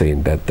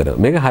මිනිස්සෙයින්ට ඇත්තට.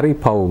 මේක හරි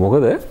පව්.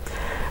 මොකද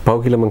පව්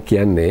කියලා මම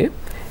කියන්නේ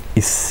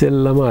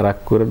ඉස්සෙල්ලම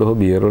අරක්කුරට හෝ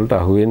බියර් වලට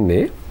අහු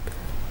වෙන්නේ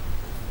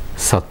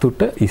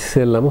සතුට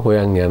ඉස්සෙල්ලම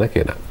හොයන් යන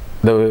කෙනා.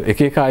 දැන්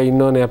එක එක අය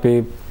ඉන්නෝනේ අපේ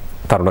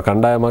තරුණ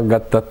කණ්ඩායමක්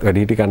ගත්තත්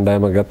වැඩිහිටි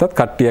කණ්ඩායමක් ගත්තත්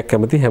කට්ටියක්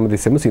කැමති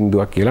හැමතිස්සෙම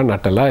සින්දුවක් කියලා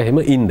නටලා එහෙම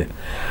ඉන්න.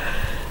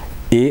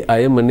 ඒ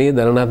අය මනේ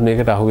දැනනත්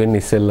මේකට අහු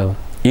වෙන්නේ ඉස්සෙල්ලම.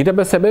 ඊට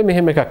පස්සේ හැබැයි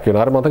මෙහෙම එකක්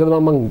වෙනවා. අර මතකද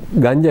මම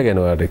ගංජා ගැන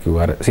ඔයාලට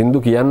කිව්වා. අර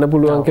සින්දු කියන්න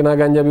පුළුවන් කෙනා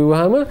ගංජා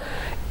බිව්වහම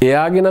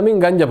එයාගේ නමින්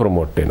ගංජා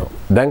ප්‍රොමෝට් වෙනවා.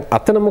 දැන්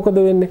අතන මොකද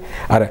වෙන්නේ?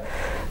 අර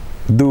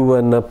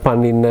දුවන,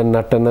 පනින්න,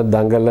 නටන,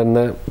 දඟලන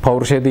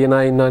පෞරුෂය තියන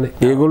අය ඉන්නවනේ.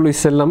 ඒගොල්ලෝ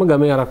ඉස්සෙල්ලාම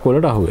ගමේ අරක්කු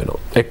වලට අහු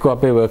වෙනවා. එක්ක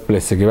අපේ වර්ක්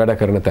ප්ලේස් එකේ වැඩ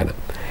කරන තැන.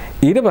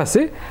 ඊට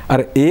පස්සේ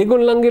අර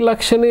ඒගොල්ලන්ගේ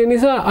ලක්ෂණය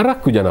නිසා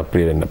අරක්කු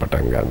ජනප්‍රිය වෙන්න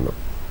පටන් ගන්නවා.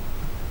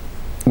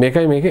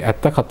 මේකයි මේකේ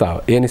ඇත්ත කතාව.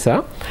 ඒ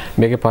නිසා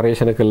මේකේ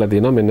පරිශන කරලා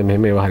තියෙනවා මෙන්න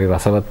මෙහෙම ඒවා හරි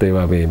රසවත්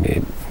ඒවා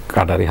මේ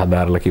කඩරි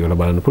හදාarලා කියලා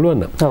බලන්න පුළුවන්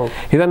නම්. ඔව්.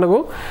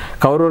 හිතන්නකෝ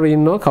කවුරු හරි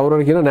ඉන්නවා කවුරු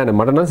හරි කියනවා නෑ නෑ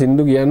මට නම්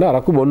සින්දු කියන්න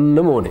අරක්කු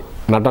බොන්නම ඕනේ.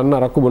 නටන්න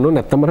අරක්කු බොන්නෝ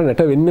නැත්තම් මට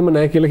නැට වෙන්නෙම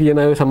නෑ කියලා කියන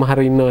අය සමහර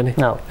ඉන්නවනේ.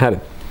 හරි.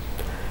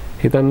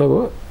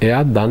 හිතන්නකෝ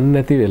එයා දන්නේ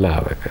නැති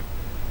වෙලාවක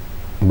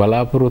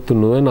බලාපොරොත්තු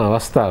නොවන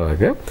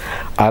අවස්ථාවක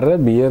අර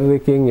බියර්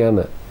එකෙන්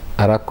යන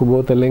අරක්කු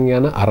බෝතලෙන්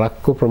යන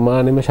අරක්කු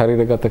ප්‍රමාණයම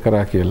ශරීරගත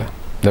කරා කියලා.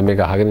 දැන් මේක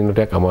අහගෙන ඉන්න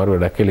ටිකක් අමාරු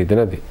වැඩක් කියලා හිතේ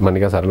නැති. මම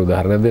නිකන් සරල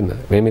උදාහරණයක් දෙන්න.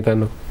 මේ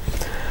හිතන්නකො.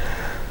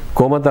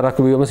 කොහමද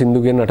අරක්කු බිවම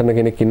සින්දු කියන නටන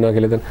කෙනෙක් ඉන්නවා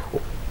කියලා හිතන්න.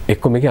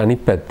 එක්ක මේකේ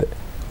අනිත් පැත්ත.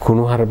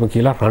 කුණු හරප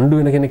කියලා රණ්ඩු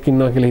වෙන කෙනෙක්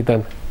ඉන්නවා කියලා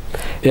හිතන්න.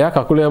 එයා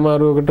කකුලේ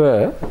අමාරුවකට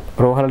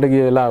රෝහලට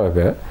ගිය වෙලාවක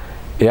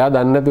එයා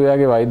දන්නේ නැතු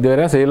එයාගේ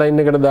වෛද්‍යවරයා සේලයින්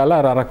එකට දාලා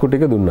අර අරක්කු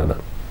ටික දුන්නා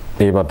නම්.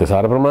 ඒ මත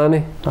සාර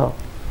ප්‍රමාණය. ඔව්.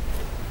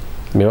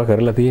 මේවා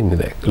කරලා තියෙන්නේ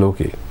දැන්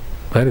ලෝකේ.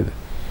 හරිද?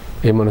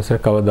 ඒ මනුස්සයා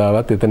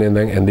කවදාවත් එතන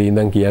ඉඳන් ඇඳේ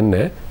ඉඳන්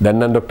කියන්නේ දැන්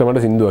නම් ડોක්ටර්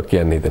මට සින්දුවක්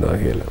කියන්න හිතනවා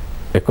කියලා.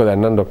 එක්ක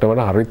දැන් නම් ડોක්ටර්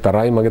මට හරි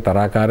තරයි මගේ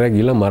තරහකාරයා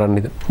ගිහලා මරන්න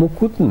හිත.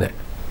 මුකුත් නැහැ.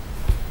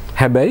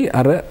 හැබැයි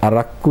අර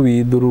අරක්කු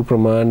වීදුරු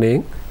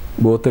ප්‍රමාණයෙන්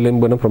බෝතලෙන්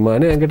බොන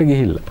ප්‍රමාණය ඇඟට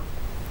ගිහිල්ලා.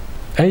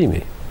 ඇයි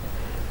මේ?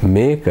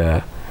 මේක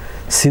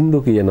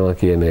සින්දු කියනවා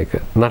කියන එක,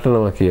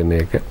 නටනවා කියන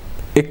එක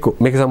එක්ක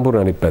මේක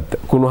සම්පූර්ණ අනිත් පැත්ත.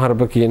 කුණු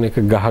හරප කියන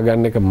එක, ගහ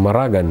ගන්න එක,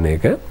 මරා ගන්න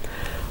එක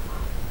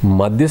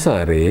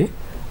මධ්‍යසාරයේ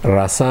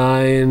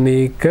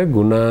රසායනික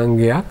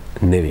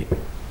ගුණාංගයක් නෙවෙයි.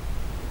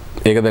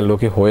 ඒක දැන්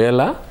ලෝකේ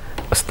හොයලා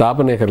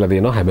ස්ථාපනය කරලා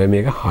තියෙනවා. හැබැයි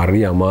මේක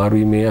හරි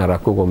අමාරුයි මේ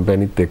අරක්කු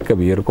කම්පැනිත් එක්ක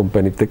බියර්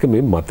කම්පැනිත් එක්ක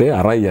මේ මතේ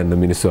අරයි යන්න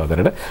මිනිස්සු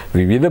අතරට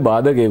විවිධ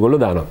බාධක ඒගොල්ලෝ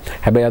දානවා.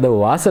 හැබැයි අද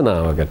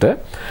වාසනාවකට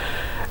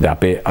දැන්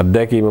අපේ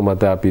අත්දැකීම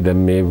මත අපි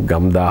දැන් මේ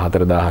ගම්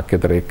 14000ක්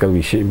විතර එක්ක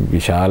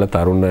විශාල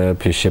තරුණ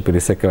ශිෂ්‍ය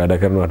පිරිසක් වැඩ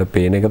කරනවට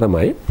පේන එක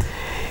තමයි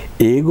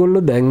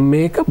ඒගොල්ලෝ දැන්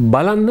මේක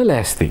බලන්න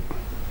ලෑස්ති.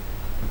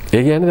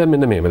 ඒ කියන්නේ දැන්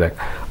මෙන්න මේව දැන්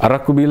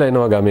අරක්කු බීලා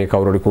එනවා ගමේ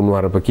කවුරුරි කුණු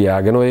හරප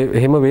කියාගෙන ඔය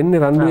එහෙම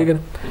වෙන්නේ රණ්ඩු වෙගෙන.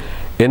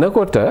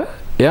 එනකොට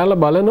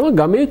එයාලා බලනවා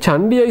ගමේ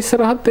චණ්ඩිය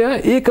ඉස්සරහත් එයා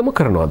ඒකම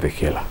කරනවාද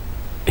කියලා.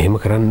 එහෙම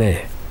කරන්නේ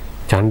නැහැ.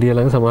 චණ්ඩිය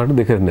ළඟ සමහරට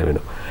දෙකරන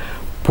වෙනවා.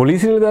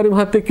 පොලිසිය නිලධාරි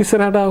මහත්තයෙක්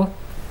ඉස්සරහට ආවොත්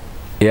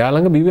එයා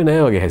ළඟ බිව්වේ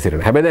නැහැ වගේ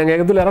හැසිරෙනවා. හැබැයි දැන්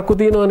ඒක තුල අරක්කු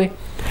තියෙනවානේ.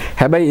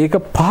 හැබැයි ඒක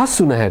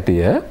පහසු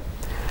නැහැටිය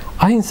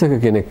අහිංසක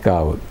කෙනෙක්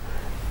ආවොත්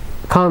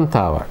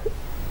කාන්තාවක්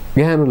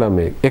ගැහණු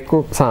ළමෙක් එක්ක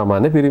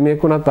සාමාන්‍ය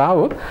පිරිමියෙක් වුණත්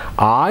ආවොත්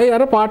ආයේ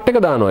අර පාට් එක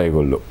දානවා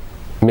ඒගොල්ලෝ.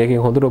 මේකෙන්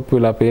හොඳට ඔප්පු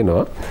වෙලා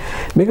පේනවා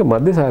මේක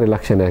මධ්‍යසාරී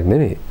ලක්ෂණයක්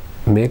නෙමෙයි.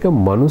 මේක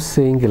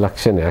මිනිස්සෙයින්ගේ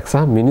ලක්ෂණයක්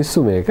සහ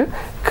මිනිස්සු මේක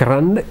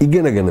කරන්න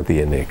ඉගෙනගෙන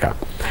තියෙන එකක්.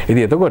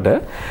 ඉතින් එතකොට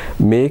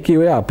මේකේ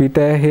ඔය අපිට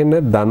ඇහෙන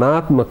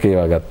ධනාත්මක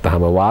ඒවා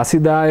ගත්තාම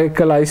වාසිදායක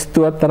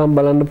ලයිස්තුවක් තරම්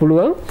බලන්න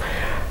පුළුවන්.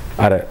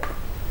 අර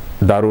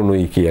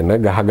දරුණුයි කියන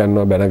ගහ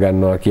ගන්නවා බැන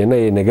ගන්නවා කියන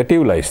ඒ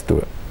නෙගටිව්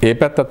ලයිස්තුව. ඒ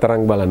පැත්තත්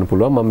තරම් බලන්න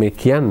පුළුවන්. මම මේ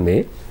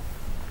කියන්නේ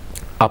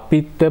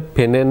අපිට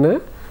පෙනෙන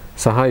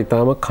සහ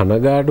ඊටම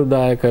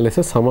කනගාටුදායක ලෙස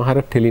සමහර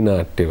ටෙලි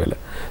නාට්‍යවල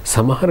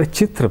සමහර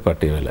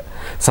චිත්‍රපටවල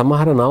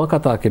සමහර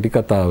නවකතා කෙටි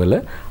කතාවල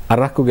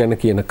අරක්කු ගැන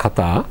කියන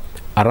කතා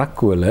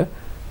අරක්කු වල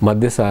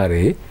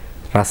මධ්‍යසාරයේ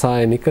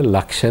රසායනික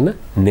ලක්ෂණ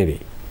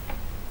නෙවෙයි.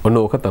 ඔන්න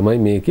ඕක තමයි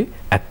මේකේ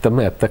ඇත්තම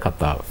ඇත්ත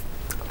කතාව.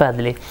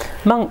 පැහැදිලි.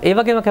 මම ඒ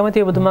වගේම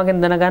කැමතියි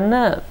ඔබතුමාගෙන් දැනගන්න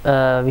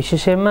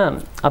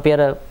විශේෂයෙන්ම අපි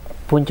අර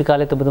පුංචි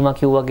කාලේත් ඔබතුමා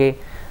කිව්වා වගේ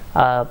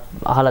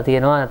අහලා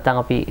තියෙනවා නැත්නම්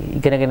අපි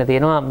ඉගෙනගෙන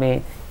තියෙනවා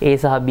මේ A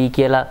සහ B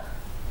කියලා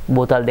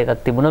බෝතල්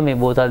දෙකක් තිබුණා. මේ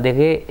බෝතල්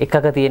දෙකේ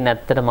එකක තියෙන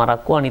ඇත්තට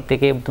මරක්කු, අනිත්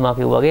එකේ ඔබතුමා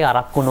කිව්වා වගේ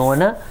අරක්කු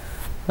නොවන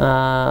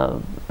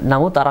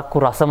නමුත් අරක්කු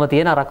රසම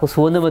තියෙන, අරක්කු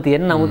සුවඳම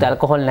තියෙන නමුත්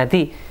ඇල්කොහොල්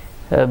නැති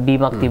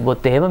බීමක්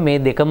තිබ්බොත් එහෙම මේ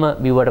දෙකම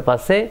බිව්වට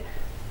පස්සේ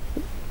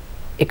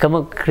එකම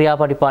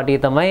ක්‍රියාපටිපාටිය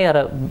තමයි අර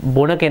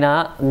බොන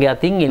කෙනාගේ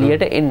අතින්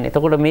එළියට එන්නේ.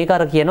 එතකොට මේක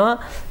අර කියනවා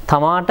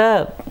තමාට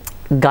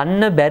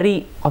ගන්න බැරි,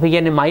 අපි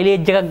කියන්නේ මයිලේජ්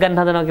එකක් ගන්න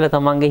හදනවා කියලා,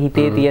 තමන්ගේ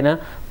හිතේ තියෙන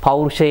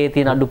පෞරුෂයේ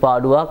තියෙන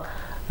අඩුපාඩුවක්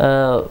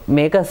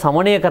මේක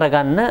සමනය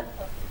කරගන්න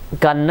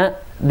ගන්න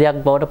දෙයක්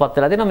බවට පත්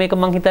වෙලා තියෙනවා. මේක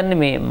මම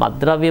හිතන්නේ මේ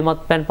මත්ද්‍රව්‍ය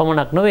මත්පැන්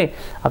පමණක් නෙවෙයි,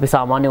 අපි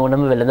සාමාන්‍ය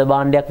ඕනම වෙළඳ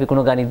භාණ්ඩයක්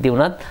විකුණු ගනිද්දී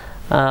වුණත්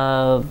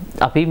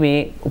අපි මේ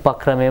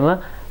උපක්‍රමයේම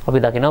අපි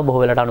දකිනවා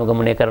බොහෝ වෙලට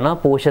අනුගමනය කරනවා.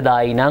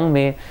 පෝෂදායි නම්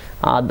මේ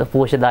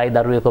පෝෂදායි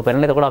දරුවෙක්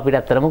උපැන්න. එතකොට අපිට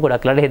ඇත්තටම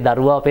ගොඩක් වෙලාට ඒ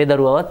දරුවා අපේ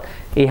දරුවවත්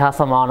ඒහා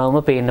සමානවම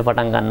පේන්න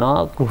පටන්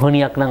ගන්නවා.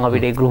 ගෘහණියක් නම්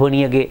අපිට ඒ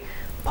ගෘහණියගේ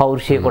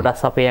පෞරුෂයේ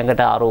කොටස් අපේ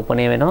ඇඟට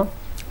ආරෝපණය වෙනවා.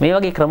 මේ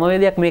වගේ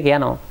ක්‍රමවේදයක් මේක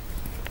යනවා.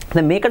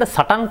 දැන් මේකට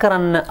සටන්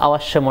කරන්න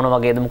අවශ්‍ය මොන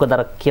වගේද? මොකද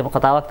අර කියම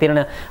කතාවක්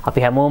තියෙන අපි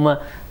හැමෝම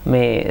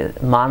මේ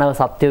මානව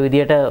සත්‍ය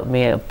විදියට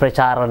මේ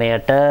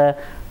ප්‍රචාරණයට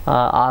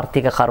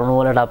ආර්ථික කරුණු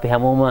වලට අපි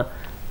හැමෝම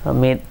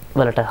මේ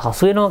වලට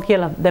හසු වෙනවා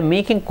කියලා. දැන්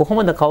මේකෙන්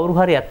කොහොමද කවුරු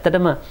හරි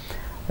ඇත්තටම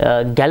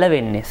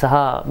ගැලවෙන්නේ සහ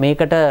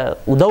මේකට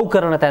උදව්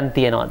කරන තැන්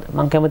තියනවද?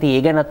 මම කැමති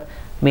ඒ ගැනත්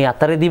මේ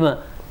අතරෙදිම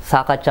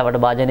සාකච්ඡාවට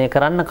භාජනය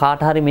කරන්න.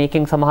 කාට හරි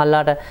මේකෙන්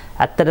සමහරලාට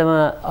ඇත්තටම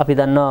අපි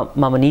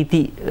දන්නවා මම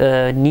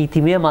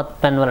නීතිමය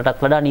මත්පැන්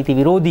වලටත් වඩා නීති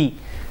විරෝධී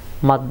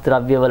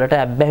මත්ද්‍රව්‍ය වලට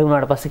ඇබ්බැහි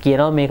වුණාට පස්සේ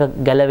කියනවා මේක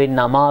ගැලවෙන්න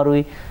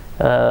අමාරුයි,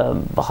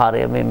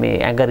 හරිය මේ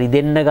ඇඟ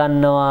රිදෙන්න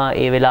ගන්නවා,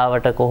 ඒ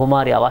වෙලාවට කොහොම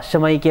හරි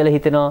අවශ්‍යමයි කියලා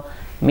හිතෙනවා.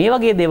 මේ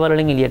වගේ දේවල්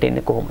වලින් එළියට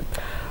එන්නේ කොහොමද?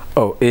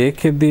 ඔව්,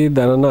 ඒකෙදී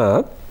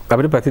දරනාත්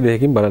අපිට පැති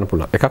දෙකකින් බලන්න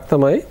පුළුවන්. එකක්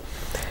තමයි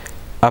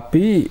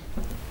අපි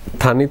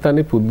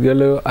තනි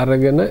පුද්ගලයෝ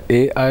අරගෙන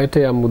ඒ අයට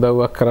යම්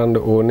උදව්වක් කරන්න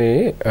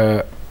ඕනේ.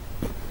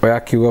 ඔයා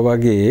කිව්වා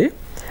වගේ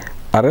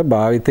අර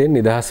භාවිතයෙන්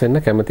නිදහස්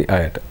වෙන්න කැමති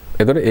අයට.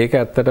 එතකොට ඒක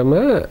ඇත්තටම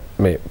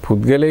මේ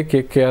පුද්ගලයෙක්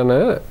එක්ක යන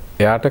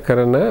එයාට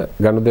කරන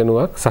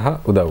ගනුදෙනුවක් සහ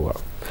උදව්වක්.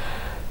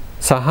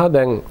 සහ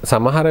දැන්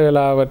සමහර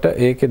වෙලාවට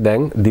ඒකේ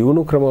දැන්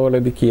දියුණු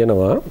ක්‍රමවලදී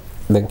කියනවා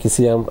දැන්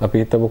කිසියම් අපි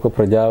හිතමුකෝ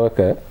ප්‍රජාවක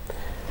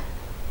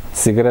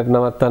සිගරට්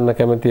නවත්තන්න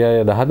කැමති අය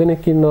 10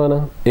 දෙනෙක්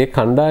ඉන්නවනම් ඒ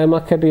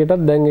කණ්ඩායමක්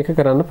හැටියටත් දැන් ඒක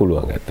කරන්න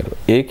පුළුවන් ඇත්තටම.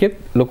 ඒකෙත්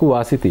ලොකු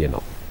වාසි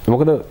තියෙනවා.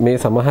 මොකද මේ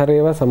සමහර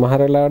ඒවා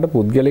සමහර වෙලාවට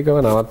පුද්ගලිකව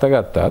නවත්ත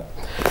ගත්තත්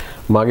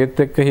මගෙත්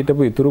එක්ක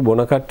හිටපු ඉතුරු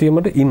බොන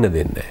කට්ටියමට ඉන්න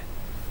දෙන්නේ නැහැ.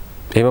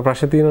 එහෙම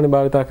ප්‍රශ්න තියෙනවනේ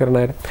භාවිතා කරන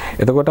අයට.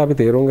 එතකොට අපි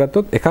තේරුම්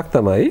ගත්තොත් එකක්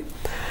තමයි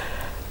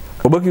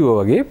ඔබ කිව්වා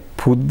වගේ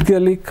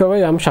පුද්ගලිකව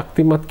යම්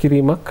ශක්තිමත්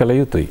කිරීමක් කළ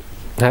යුතුයි.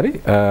 හරි?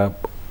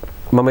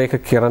 මම ඒක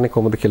කරන්නේ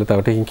කොහොමද කියලා තව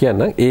ටිකකින්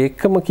කියන්නම්.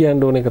 ඒකම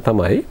කියන්න ඕන එක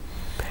තමයි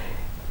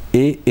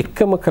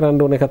එකම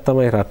කරන්න ඕන එක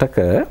තමයි රටක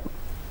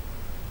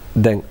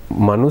දැන්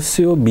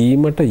මිනිස්සුયો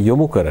බීමට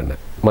යොමු කරන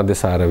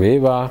මද්යසාර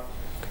වේවා,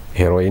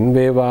 හෙරොයින්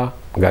වේවා,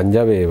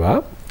 ගංජා වේවා,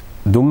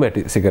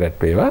 දුම්මැටි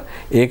සිගරට් වේවා,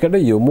 ඒකට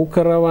යොමු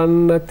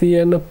කරවන්න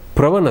තියෙන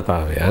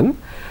ප්‍රවණතාවයන්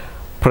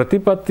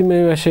ප්‍රතිපත්තිමය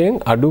වශයෙන්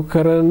අඩු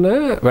කරන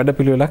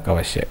වැඩපිළිවෙලක්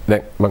අවශ්‍යයි.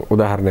 දැන් මම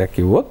උදාහරණයක්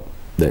කිව්වොත්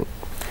දැන්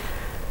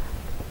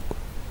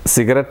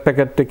සිගරට්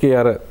පැකට් එකේ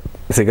අර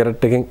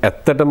සිගරට් එකෙන්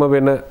ඇත්තටම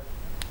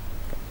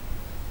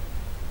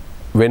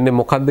වෙන්නේ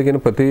මොකද්ද කියන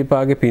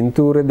ප්‍රතිවිපාගේ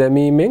පින්තූරේ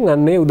දැමීමෙන්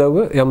අන්නේ උදව්ව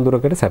යම්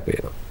දුරකට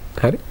සැපේනවා.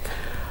 හරි?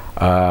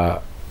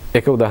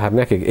 ඒක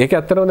උදාහරණයක්. ඒක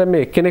ඇත්තටම දැන්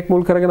මේ එක්කෙනෙක්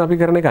මුල් කරගෙන අපි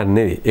කරන එකක්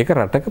නෙවෙයි. ඒක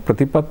රටක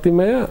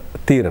ප්‍රතිපත්තිමය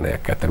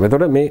තීරණයක් ඇත්තටම.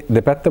 එතකොට මේ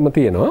දෙපැත්තම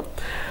තියෙනවා.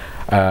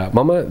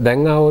 මම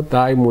දැන් ආවොත්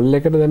ආයි මුල්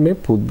එකට දැන් මේ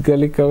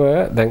පුද්ගලිකව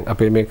දැන්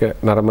අපේ මේක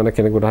නරඹන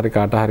කෙනෙකුට හරි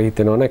කාට හරි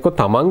හිතෙනවනේ එක්ක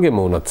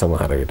තමන්ගේම වුණත්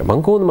සමහර විට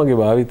මං කොහොමද මගේ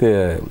භාවිතය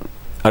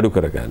අඩු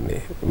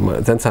කරගන්නේ?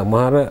 දැන්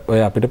සමහර ඔය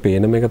අපිට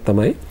පේන මේක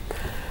තමයි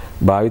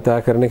භාවිතා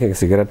කරන එක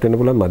සිගරට් වෙන්න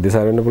පුළුවන්,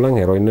 මද්යසාර වෙන්න පුළුවන්,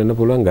 හෙරොයින් වෙන්න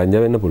පුළුවන්,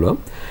 ගංජා වෙන්න පුළුවන්.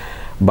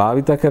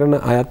 භාවිතා කරන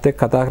අයත් එක්ක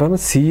කතා කරාම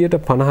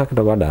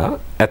 150කට වඩා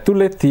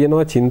ඇතුලේ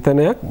තියෙනවා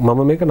චින්තනයක් මම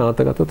මේක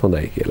නාතගත්තොත්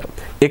හොඳයි කියලා.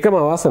 ඒකම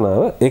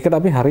අවාසනාව ඒකට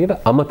අපි හරියට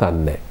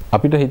අමතන්නේ.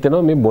 අපිට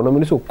හිතෙනවා මේ බොන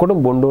මිනිස්සු ඔක්කොටම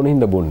බොන්න ඕන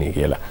හින්දා බොන්නේ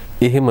කියලා.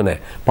 එහෙම නැහැ.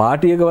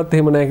 පාටියකවත්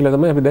එහෙම නැහැ කියලා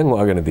තමයි අපි දැන්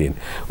හොයාගෙන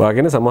තියෙන්නේ.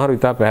 හොයාගෙන සමහර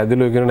විතර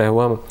පැහැදිලිව කියන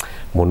නැහුවාම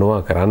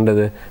මොනවා කරන්නද?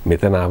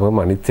 මෙතන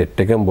ආවම අනිත්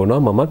සෙට් එකෙන් බොනවා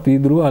මමත්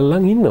වීදුරුව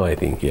අල්ලන් ඉන්නවා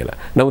ඉතින් කියලා.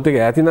 නමුත් ඒක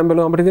ඈතින් නම්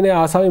බලුවම අපිට තියෙන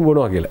ආසාවෙන්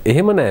බොනවා කියලා.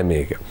 එහෙම නැහැ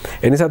මේක.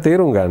 ඒ නිසා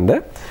තේරුම්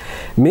ගන්න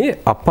මේ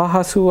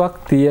අපහසුාවක්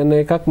තියෙන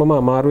එකක් මම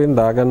අමාරුවෙන්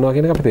දාගන්නවා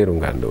කියන එක අපි තේරුම්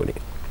ගන්න ඕනේ.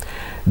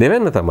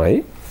 දෙවෙන්න තමයි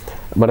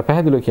මට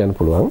පැහැදිලිව කියන්න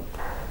පුළුවන්.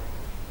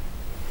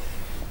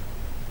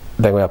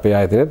 දැන් ඔය අපේ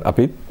ආයතනෙත්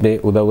අපි මේ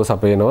උදව්ව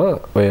සපයනවා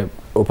ඔය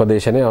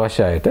උපදේශනයේ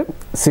අවශ්‍යයට.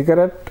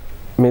 සිගරට්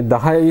මේ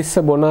 10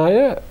 20 බොන අය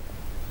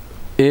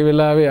ඒ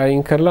වෙලාවේ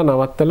අයින් කරලා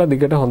නවත්තලා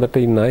දිගට හොඳට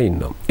ඉන්න අය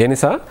ඉන්නවා. ඒ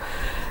නිසා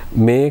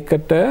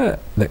මේකට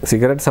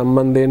සිගරට්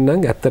සම්බන්ධයෙන්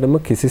නම් ඇත්තටම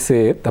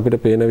කිසිසේත් අපිට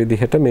පේන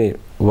විදිහට මේ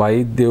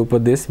වෛද්‍ය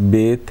උපදෙස්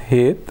බේත්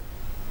හේත්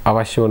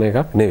අවශ්‍ය වන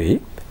එකක් නෙවෙයි.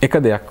 එක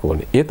දෙයක්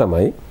ඕනේ. ඒ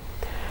තමයි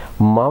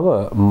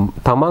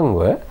තමන්ව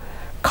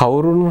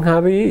කවුරුන්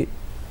හරි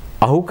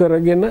අහු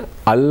කරගෙන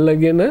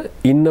අල්ලගෙන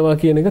ඉන්නවා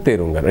කියන එක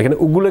තේරුම් ගන්න. ඒ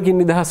කියන්නේ උගුලකින්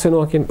නිදහස්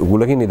වෙනවා කියන්නේ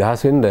උගුලකින්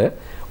නිදහස් වෙන්න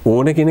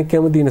ඕන කෙනෙක්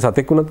කැමති ඉන්නේ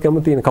සතෙක් වුණත්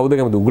කැමති ඉන්නේ කවුද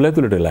කැමති උගුල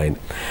ඇතුළට වෙලා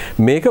ඉන්නේ.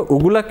 මේක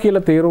උගුලක්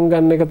කියලා තේරුම්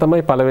ගන්න එක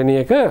තමයි පළවෙනි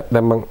එක.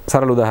 දැන් මම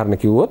සරල උදාහරණ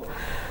කිව්වොත්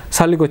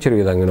සල්ලි කොච්චර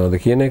වියදම් වෙනවද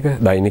කියන එක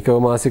දෛනිකව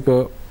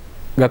මාසිකව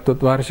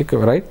ගත්තොත්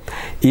වාර්ෂිකව right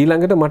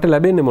ඊළඟට මට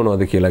ලැබෙන්නේ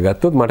මොනවද කියලා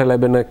ගත්තොත් මට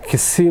ලැබෙන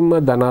කිසිම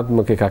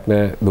ධනාත්මක එකක්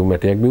නෑ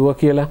දුම්මැටියක් බිව්වා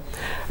කියලා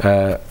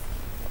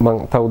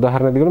මම තව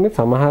උදාහරණයක් දෙන්න මේ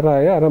සමහර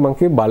අය අර මං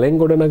කිව්වේ බලෙන්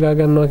ගොඩ නගා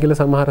ගන්නවා කියලා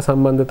සමහර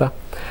සම්බන්ධතා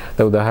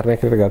දැන්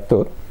උදාහරණයකට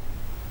ගත්තොත්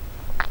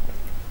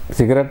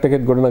සිගරට්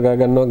එකෙත් ගොඩ නගා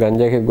ගන්නවා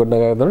ගංජා එකෙත් ගොඩ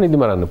නගා ගන්නවා නිදි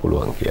මරන්න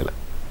පුළුවන් කියලා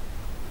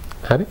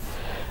හරි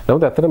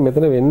නමුත් අතන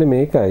මෙතන වෙන්නේ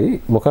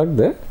මේකයි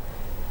මොකක්ද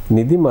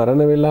නිදි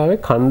මරණ වෙලාවේ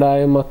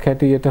කණ්ඩායමක්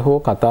හැටියට හෝ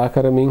කතා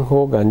කරමින්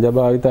හෝ ගංජා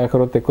භාවිතා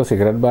කරොත් එක්ක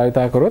සිගරට්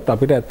භාවිතා කරොත්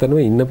අපිට ඇත්තටම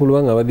ඉන්න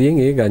පුළුවන් අවදියෙන්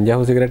ඒ ගංජා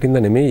හෝ සිගරට් ඉඳ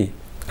නෙමෙයි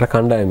අර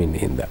කණ්ඩායමින්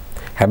ඉන්න හින්දා.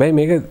 හැබැයි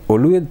මේක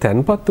ඔළුවේ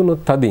තැන්පත්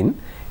වුණොත් තදින්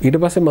ඊට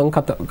පස්සේ මම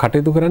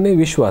කටයුතු කරන්නේ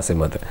විශ්වාසය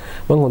මත.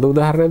 මම හොඳ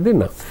උදාහරණයක්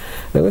දෙන්නම්.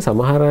 දැන්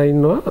සමහර අය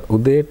ඉන්නවා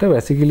උදේට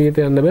වැසිකිළියට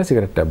යන්න බෑ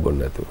සිගරට් එකක් බොන්න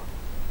නැතුව.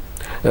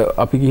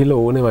 අපි ගිහිල්ලා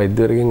ඕනේ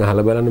වෛද්‍යවරයෙක්ගෙන්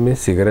අහලා බලන්න මේ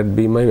සිගරට්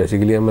බීමයි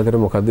වැසිකිළියම අතර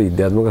මොකද්ද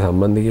විද්‍යාත්මක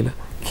සම්බන්ධය කියලා.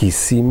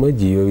 කිසිම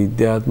ජීව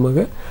විද්‍යාත්මක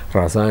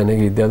රසායනික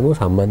විද්‍යාත්මක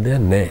සම්බන්ධයක්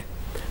නැහැ.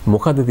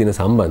 මොකද්ද තියෙන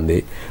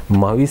සම්බන්ධේ?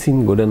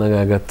 මවිසින්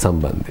ගොඩනගාගත්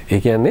සම්බන්ධය. ඒ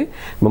කියන්නේ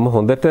මම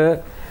හොඳට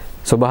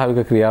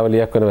ස්වභාවික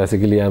ක්‍රියාවලියක් වෙන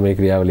වැසිකිළියාමේ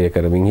ක්‍රියාවලිය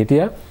කරමින්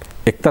හිටියා.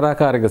 එක්තරා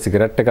කාර්යක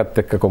සිගරට් එකත්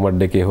එක්ක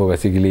කොමඩ් එකේ හෝ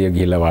වැසිකිළිය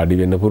ගිහිල්ලා වාඩි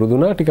වෙන්න පුරුදු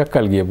වුණා. ටිකක්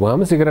කල්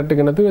ගියපුවාම සිගරට්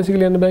එක නැතුව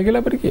වැසිකිළිය යන්න බෑ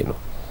කියලා අපිට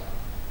කියනවා.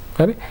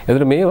 හරි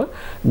එතකොට මේවා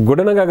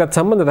ගොඩනගාගත්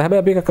සම්බන්ධතා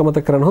හැබැයි අපි එකක්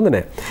අමතක කරන්න හොඳ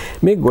නැහැ.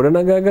 මේ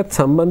ගොඩනගාගත්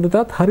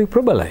සම්බන්ධතාවත් හරි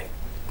ප්‍රබලයි.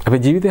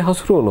 අපේ ජීවිතේ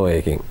හසුරුවනවා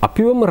එකෙන්.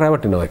 අපිවම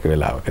රැවටෙනවා එක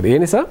වෙලාවකදී. ඒ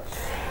නිසා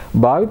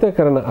භාවිත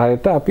කරන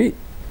අයට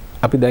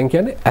අපි දැන්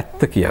කියන්නේ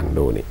ඇත්ත කියන්න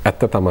ඕනේ.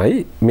 ඇත්ත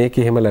තමයි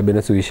මේකේ එහෙම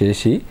ලැබෙන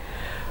සුවිශේෂී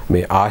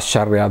මේ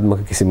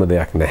ආශ්චර්යාත්මක කිසිම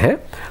දෙයක් නැහැ.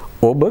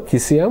 ඔබ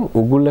කිසියම්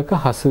උගුලක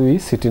හසු වී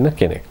සිටින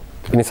කෙනෙක්.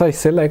 ඒ නිසා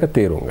ඉස්සෙල්ලා ඒක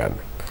තේරුම් ගන්න.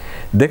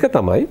 දෙක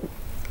තමයි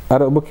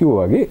අර ඔබ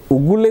කිව්වා වගේ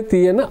උගුලේ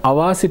තියෙන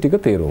අවාසි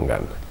ටික තේරුම්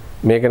ගන්න.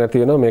 මේක නැති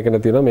වෙනවා මේක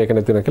නැති වෙනවා මේක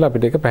නැති වෙනවා කියලා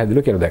අපිට ඒක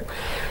පැහැදිලිව කියන දැන්.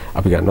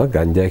 අපි ගන්නවා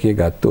ගංජා එකේ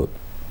ගත්තොත්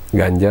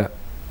ගංජා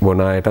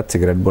බොන අයටත්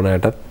සිගරට් බොන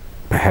අයටත්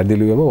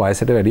පැහැදිලිවම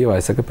වයසට වැඩිය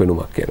වයසක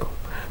පෙනුමක් එනවා.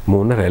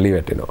 මූණ රැලි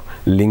වැටෙනවා.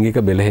 ලිංගික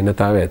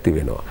බෙලහීනතාවය ඇති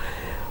වෙනවා.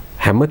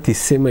 හැම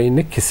තිස්සෙම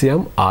ඉන්නේ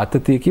කිසියම්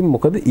ආතතියකින්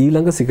මොකද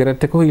ඊළඟ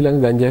සිගරට් එක හෝ ඊළඟ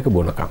ගංජා එක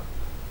බොනකම්.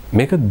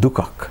 මේක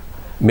දුකක්.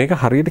 මේක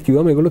හරියට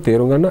කිව්වම ඒගොල්ලෝ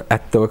තේරුම් ගන්න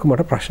ඇත්තවක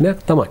මට ප්‍රශ්නයක්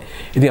තමයි.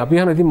 ඉතින් අපි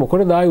අහන ඉතින්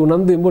මොකටද ආයි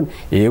උනන්දුවෙන් බොන්නේ?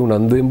 ඒ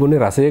උනන්දුවෙන් බොන්නේ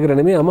රසයකට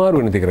නෙමෙයි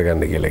අමාරුව නැති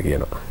කරගන්න කියලා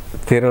කියනවා.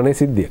 තේරෙන්නේ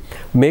සිද්ධිය.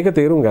 මේක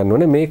තේරුම් ගන්න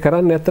ඕනේ මේ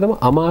කරන්නේ ඇත්තටම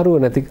අමාරුව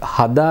නැති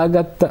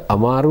හදාගත්ත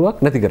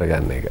අමාරුවක් නැති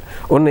කරගන්න එක.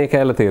 ඔන්න ඒක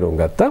ඇල තේරුම්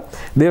ගත්තා.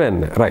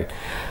 දෙවන්න රයිට්.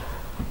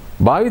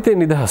 භාවිතේ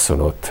නිදහස්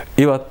වුණොත්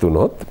ඉවත්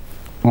වුණොත්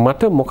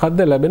මට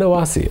මොකද්ද ලැබෙන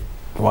වාසිය?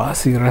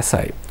 වාසිය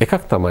රසයි.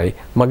 එකක් තමයි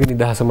මගේ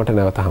නිදහස මට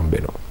නැවත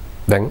හම්බෙනවා.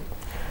 දැන්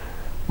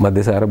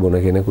මධ්‍යසාර බොන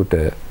කෙනෙකුට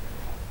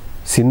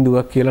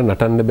සින්දුවක් කියලා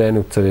නටන්න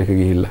බෑනේ උත්සවයක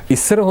ගිහිල්ලා.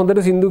 ඉස්සර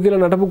හොඳට සින්දු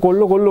කියලා නටපු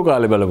කොල්ලෝ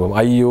කාලේ බලපුවම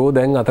අයියෝ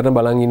දැන් අතන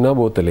බලන් ඉන්නවා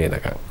බෝතලේ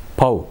එනකන්.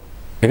 පව්.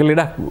 ඒක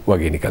ලෙඩක්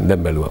වගේ නිකන්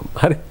දැන් බැලුවම.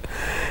 හරි.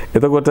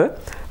 එතකොට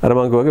අර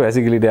මං කිව්වා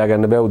වැසිකිළියට යා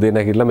ගන්න බෑ උදේ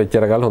නැගිටලා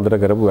මෙච්චර කාල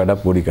හොඳට කරපු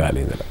වැඩක් පොඩි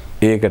කාලේ ඉඳලා.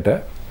 ඒකට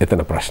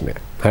එතන ප්‍රශ්නයක්.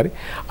 හරි.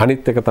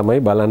 අනිත් එක තමයි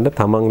බලන්න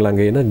තමන්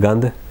ළඟ එන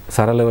ගඳ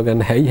සරලව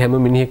ගන්න. හැයි හැම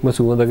මිනිහෙක්ම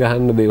සුවඳ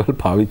ගහන්න දේවල්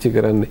පාවිච්චි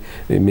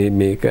කරන්නේ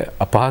මේක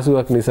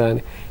අපහසුයක්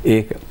නිසානේ.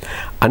 ඒක.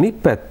 අනිත්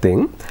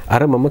පැත්තෙන්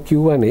අර මම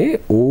කිව්වනේ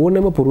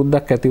ඕනම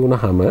පුරුද්දක් ඇති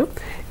වුණාම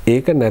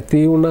ඒක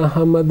නැති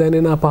වුණාම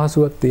දැනෙන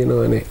අපහසුවක්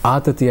තියෙනවනේ.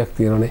 ආතතියක්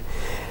තියෙනවනේ.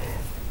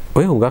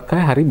 ඔය හුඟක්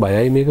අය හරි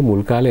බයයි මේක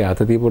මුල් කාලේ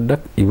ආතතිය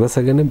පොඩ්ඩක්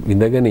ඉවසගෙන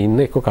විඳගෙන ඉන්න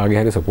එක්ක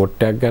කාගේ හරි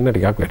සපෝට් එකක් ගන්න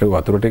ටිකක්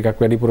වතුර ටිකක්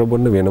වැඩිපුර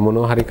බොන්න වෙන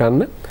මොනවා හරි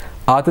කන්න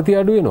ආතතිය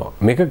අඩු වෙනවා.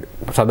 මේක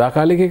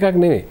සදාකාලික එකක්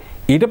නෙවෙයි.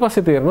 ඊට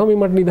පස්සේ තේරෙනවා මේ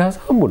මට නිදහස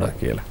හම්බුණා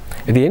කියලා.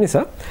 ඉතින් ඒ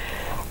නිසා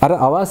අර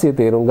අවාසිය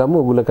තේරුම් ගන්න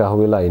උගුලක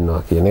අහුවෙලා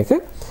ඉන්නවා කියන එක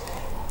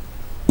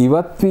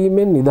ඉවත්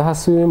වීමෙන්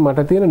නිදහස් වීමෙන්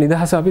මට තියෙන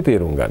නිදහස අපි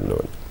තේරුම් ගන්න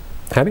ඕනේ.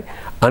 හරි?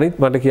 අනිත්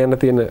මට කියන්න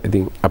තියෙන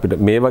ඉතින් අපිට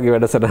මේ වගේ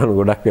වැඩසටහන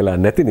ගොඩක් වෙලා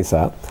නැති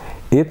නිසා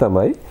ඒ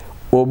තමයි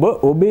ඔබ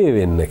ඔබේ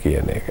වෙන්න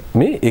කියන එක.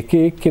 මේ එක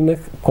එක්කෙන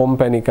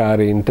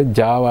කොම්පැනිකාරීන්ට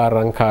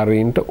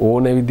ජාවාරංකාරීන්ට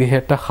ඕන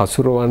විදිහට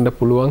හසුරවන්න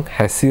පුළුවන්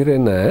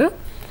හැසිරෙන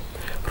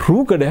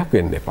රූකඩයක්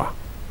වෙන්න එපා.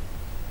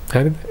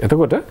 හරිද?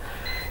 එතකොට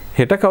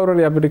හෙට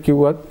කවුරුරි අපිට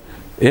කිව්වත්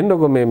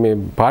එන්නකො මේ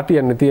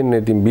පාටියක් තියෙන්නේ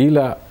ඉතින්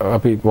බීලා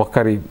අපි මොකක්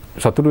හරි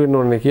සතුටු වෙන්න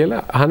ඕනේ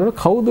කියලා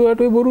අහනකොට කවුද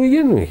ඔයාට ඔය බොරු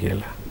ඉගෙනුවේ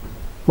කියලා.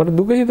 මට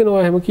දුක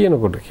හිතෙනවා එහෙම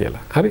කියනකොට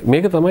කියලා. හරි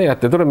මේක තමයි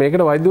ඇත්ත. ඒතර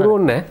මේකට වෛද්‍යවරු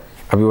ඕනේ නැහැ.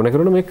 අපි ඕන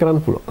කරන මේක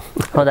කරන්න පුළුවන්.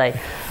 හොඳයි.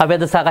 අපි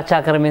අද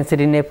සාකච්ඡා කරමින්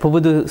සිටින්නේ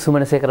පුබුදු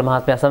සුමනසේකර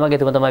මහත්මයා සමග.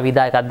 එතුමා තමයි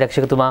විධායක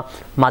අධ්‍යක්ෂකතුමා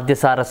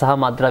මධ්‍යසාර සහ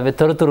මත්ද්‍රව්‍ය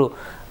තොරතුරු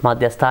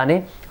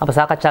මධ්‍යස්ථානයේ. අප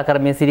සාකච්ඡා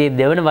කරමින් සිටියේ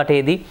දෙවන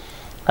වටේදී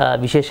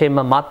විශේෂයෙන්ම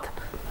මත්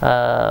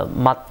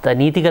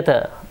නීතිගත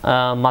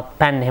මත්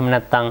පැන් එහෙම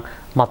නැත්නම්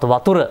මත්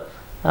වතුර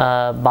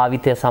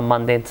භාවිතය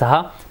සම්බන්ධයෙන් සහ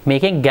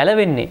මේකෙන්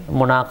ගැලවෙන්නේ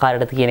මොන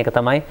ආකාරයකටද කියන එක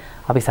තමයි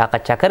අපි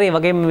සාකච්ඡා කරේ. ඒ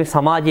වගේම මේ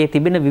සමාජයේ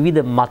තිබෙන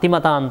විවිධ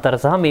මතිමතාන්තර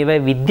සහ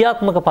මේවායේ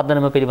විද්‍යාත්මක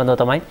පදනම පිළිබඳව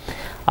තමයි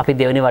අපි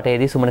දෙවෙනි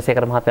වටයේදී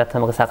සුමනසේකර මහත්මයාත්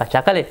සමග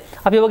සාකච්ඡා කළේ.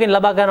 අපි ඔබගෙන්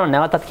ලබා ගන්නවා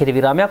නැවතත් කෙටි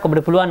විරාමයක්.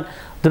 ඔබට පුළුවන්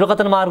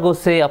දුරකථන මාර්ග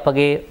ඔස්සේ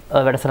අපගේ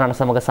වැඩසටහන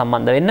සමග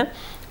සම්බන්ධ වෙන්න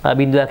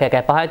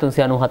 0115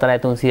 394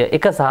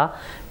 301 සහ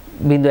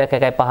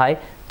 0115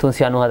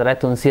 394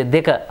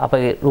 302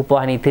 අපගේ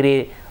රූපවාහිනී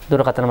ඉතිරියේ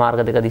දුරකථන මාර්ග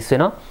දෙක දිස්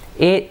වෙනවා.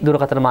 ඒ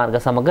දුරකථන මාර්ග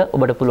සමග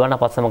ඔබට පුළුවන්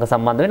අපත් සමග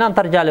සම්බන්ධ වෙන්න.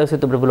 අන්තර්ජාලය ඔස්සේ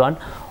ඔබට පුළුවන්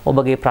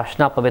ඔබගේ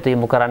ප්‍රශ්න අප වෙත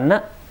යොමු කරන්න.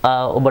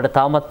 ඔබට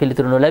තවමත්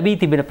පිළිතුරු නොලැබී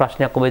තිබෙන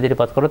ප්‍රශ්නයක් ඔබ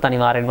ඉදිරිපත් කරොත්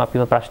අනිවාර්යෙන්ම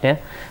අපිම ප්‍රශ්නය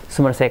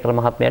සුමනසේකර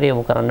මහත්මයාට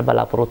යොමු කරන්න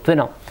බලාපොරොත්තු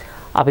වෙනවා.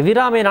 අපි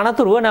විරාමයේ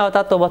අනතුරුව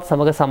නැවතත් ඔබත්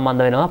සමග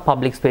සම්බන්ධ වෙනවා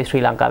පබ්ලික් ස්පේස්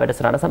ශ්‍රී ලංකා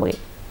වැඩසටහන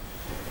සමගින්.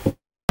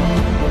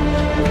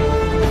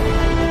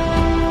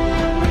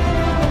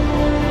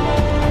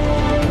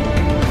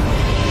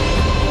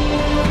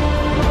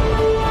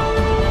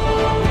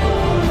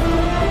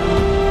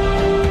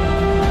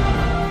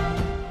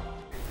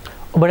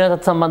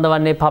 ඔබට සම්බන්ධ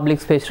වන්නේ පබ්ලික්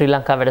ස්පේස් ශ්‍රී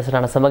ලංකා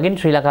වැඩසටහන සමගින්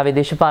ශ්‍රී ලංකාවේ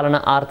දේශපාලන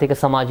ආර්ථික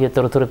සමාජීය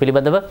තොරතුරු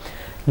පිළිබඳව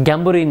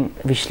ගැඹුරින්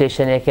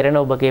විශ්ලේෂණය කරන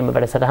ඔබගේම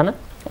වැඩසටහන.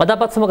 අද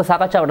අපත් සමග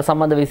සාකච්ඡාවට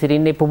සම්බන්ධ වී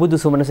සිටින්නේ පුබුදු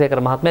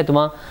සුමනසේකර මහත්මයා.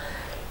 එතුමා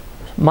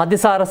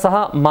මධ්‍යසාර සහ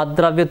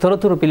මත්ද්‍රව්‍ය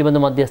තොරතුරු පිළිබඳ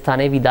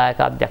මධ්‍යස්ථානයේ විධායක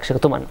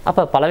අධ්‍යක්ෂකතුමන්. අප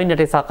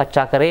පළවෙනිට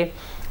සාකච්ඡා කරේ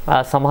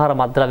සමහර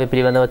මත්ද්‍රව්‍ය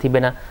පිළිබඳව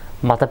තිබෙන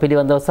මත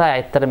පිළිබඳව සහ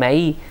ඇත්තටම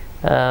ඇයි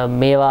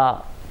මේවා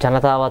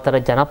ජනතාව අතර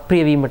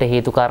ජනප්‍රිය වීමට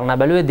හේතු කාරණා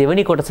බැලුවේ.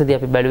 දෙවෙනි කොටසදී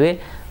අපි බැලුවේ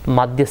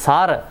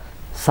මධ්‍යසාර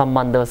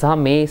සම්බන්ධව සහ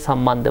මේ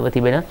සම්බන්ධව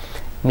තිබෙන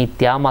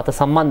මිත්‍යා මත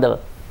සම්බන්ධව.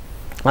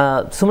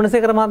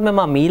 සුමනසේකර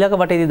මහත්මයා මම ඊළඟ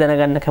වටේදී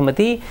දැනගන්න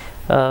කැමති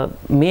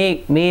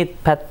මේ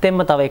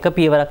පැත්තෙන්ම තව එක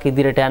පියවරක්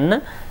ඉදිරියට යන්න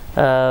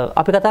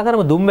අපි කතා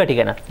කරමු දුම්වැටි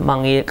ගැන.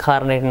 මම ඒ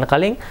කාරණේට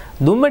කලින්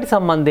දුම්වැටි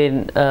සම්බන්ධයෙන්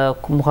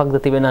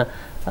මොකක්ද තිබෙන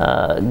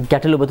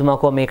ගැටලු ඔබතුමා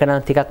කෝ මේක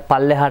නම් ටිකක්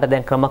පල්ලෙහාට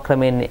දැන්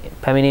ක්‍රමක්‍රමයෙන්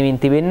පැමිණෙමින්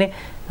තිබෙන්නේ.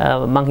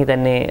 මම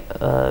හිතන්නේ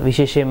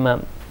විශේෂයෙන්ම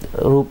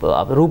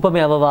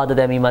රූපමය අවවාද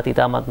දැමීමත්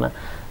ඉතාමත්ම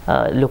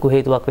ලොකු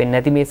හේතුවක් වෙන්නේ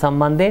නැති මේ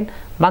සම්බන්ධයෙන්.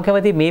 මම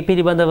කැමතියි මේ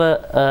පිළිබඳව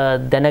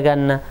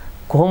දැනගන්න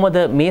කොහොමද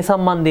මේ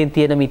සම්බන්ධයෙන්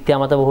තියෙන මිත්‍යා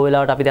මත බොහෝ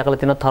වෙලාවට අපි දැකලා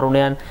තියෙනවා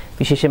තරුණයන්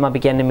විශේෂයෙන්ම අපි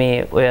කියන්නේ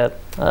මේ ඔය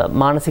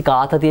මානසික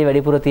ආතතිය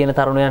වැඩිපුර තියෙන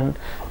තරුණයන්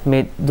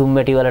මේ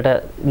දුම්වැටි වලට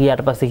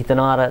ගියාට පස්සේ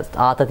හිතනවා අර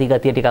ආතති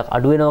ගතිය ටිකක්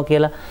අඩු වෙනවා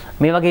කියලා.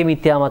 මේ වගේ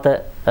මිත්‍යා මත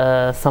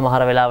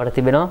සමහර වෙලාවට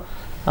තිබෙනවා.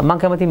 මම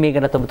කැමතියි මේක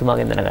ගැන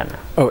ඔබතුමාගෙන් දැනගන්න.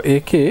 ඔව්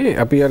ඒකේ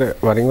අපි අර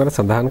වරින් වර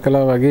සඳහන්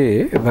කළා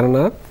වගේ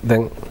වරණත්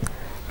දැන්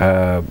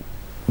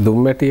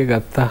දුම්වැටිය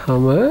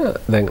ගත්තාම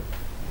දැන්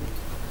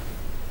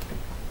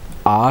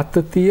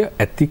ආතතිය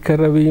ඇති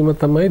කරවීම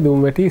තමයි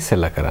දුම්වැටි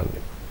ඉස්සෙල්ලා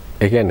කරන්නේ.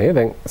 ඒ කියන්නේ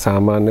දැන්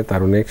සාමාන්‍ය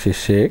තරුණයෙක්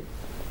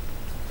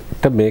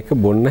ශිෂ්‍යයෙක්ට මේක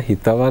බොන්න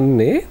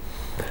හිතවන්නේ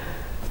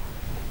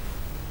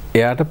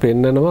එයාට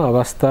පෙන්නනවා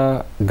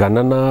අවස්ථා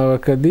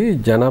ගණනාවකදී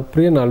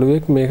ජනප්‍රිය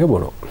නළුවෙක් මේක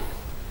බොනවා.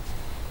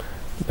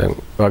 දැන්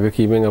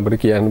වගකීමෙන්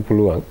අපිට කියන්න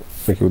පුළුවන්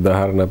මේක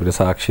උදාහරණ අපිට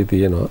සාක්ෂි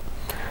තියෙනවා.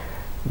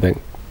 දැන්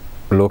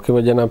ලෝකෙම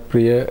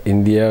ජනප්‍රිය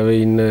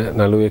ඉන්දියාවේ ඉන්න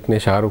නළුවෙක්නේ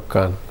ශාරුක්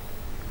ખાන්.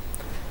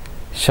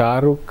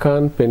 ශාරුක්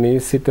ખાන් පෙනී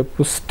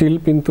සිටපු ස්ටිල්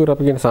පින්තූර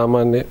අපි කියන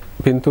සාමාන්‍ය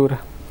පින්තූර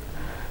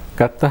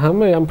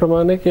ගත්තාම යම්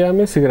ප්‍රමාණයක එයා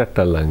මේ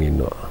සිගරට් අල්ලන්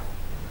ඉන්නවා.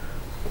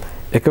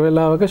 එක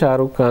වෙලාවක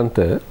ශාරුක් ખાන්ට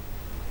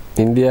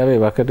ඉන්දියාවේ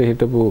වකට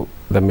හිටපු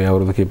දැන් මේ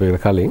අවුරුදු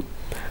කිහිපයකට කලින්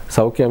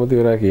සෞඛ්‍ය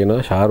අමාත්‍යවරයා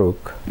කියනවා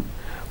ශාරුක්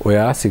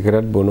ඔයා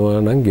සිගරට්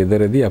බොනවා නම්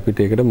ගෙදරදී අපිට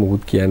ඒකට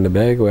මුකුත් කියන්න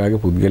බෑ. ඒක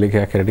ඔයාගේ පුද්ගලිකයක්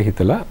හැටියට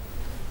හිතලා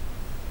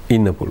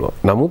ඉන්න පුළුවන්.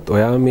 නමුත්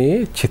ඔයා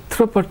මේ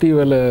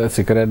චිත්‍රපටිවල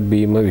සිගරට්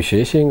බීම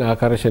විශේෂයෙන්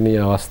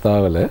ආකර්ශනීය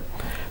අවස්ථාවල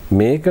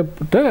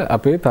මේකට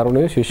අපේ තරුණ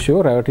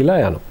ශිෂ්‍යෝ රැවටිලා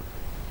යනවා.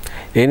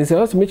 ඒ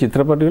නිසා මේ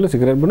චිත්‍රපටිවල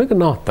සිගරට් බොන එක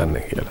නවත්තන්න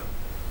කියලා.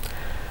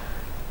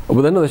 ඔබ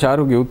දන්නවද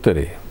ශාරුක්ගේ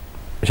උත්තරේ?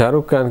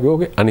 ශාරුක් ખાන්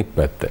කිව්වේ අනිත්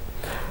පැත්ත.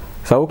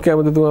 සෞඛ්‍ය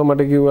අමාත්‍යතුමා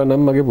මට කිව්වා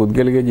නම් මගේ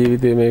පුද්ගලික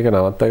ජීවිතේ මේක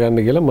නවත්ත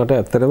ගන්න කියලා. මට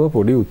ඇත්තටම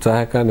පොඩි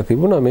උත්සාහයක් ගන්න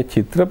තිබුණා මේ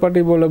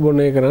චිත්‍රපටි වල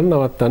බොන එක නම්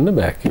නවත්තන්න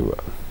බෑ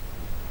කිව්වා.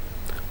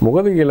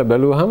 මොකද කියලා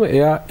බැලුවහම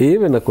එයා ඒ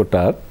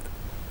වෙනකොටත්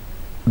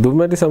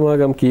දුම්වැටි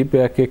සමාගම්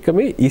කීපයක් එක්ක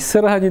මේ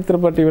ඉස්සරහ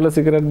චිත්‍රපටි වල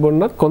සිගරට්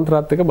බොන්නත්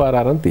කොන්ත්‍රාත් එක බාර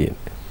අරන්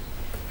තියෙන්නේ.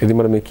 ඉතින්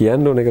මම මේ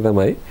කියන්න ඕන එක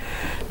තමයි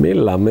මේ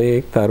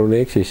ළමයෙක්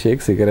තරුණයෙක්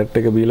ශිෂ්‍යයෙක් සිගරට්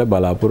එක බීලා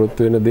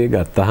බලාපොරොත්තු වෙන දේ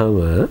ගත්තාම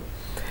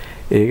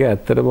ඒක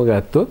ඇත්තටම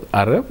ගත්තොත්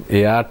අර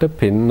එයාට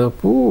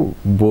පෙන්නපු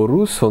බොරු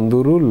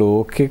සොඳුරු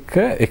ලෝකෙක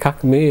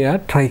එකක් මේ එයා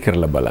try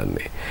කරලා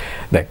බලන්නේ.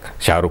 දැන්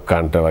ශාරුක්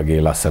ખાන්ට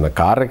වගේ ලස්සන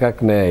කාර්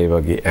එකක් නෑ, ඒ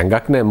වගේ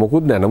ඇඟක් නෑ,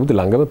 මොකුත් නෑ. නමුත්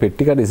ළඟම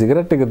පෙට්ටි කඩේ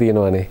සිගරට් එක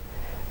තියෙනවානේ.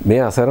 මේ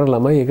අසරණ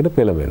ළමයි ඒකට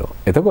පෙළඹෙනවා.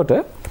 එතකොට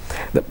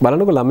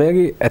බලන්නකො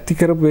ළමයාගේ ඇති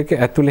කරපු එක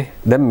ඇතුලේ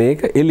දැන්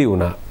මේක එළි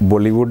වුණා.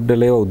 බොලිවුඩ්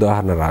වල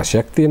උදාහරණ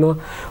රාශියක් තියෙනවා.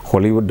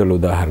 හොලිවුඩ් වල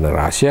උදාහරණ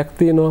රාශියක්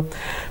තියෙනවා.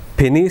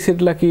 පෙනී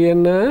සිටලා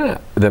කියන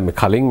දැන්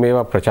කලින්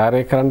මේවා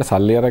ප්‍රචාරය කරන්න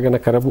සල්ලි අරගෙන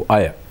කරපු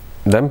අය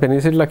දැන්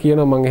පෙනී සිටලා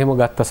කියනවා මම එහෙම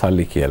ගත්ත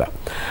සල්ලි කියලා.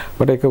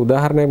 මට එක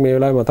උදාහරණයක් මේ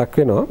වෙලාවේ මතක්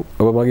වෙනවා.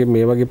 ඔබ මගේ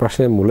මේ වගේ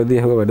ප්‍රශ්නයක් මුලදී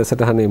අහුව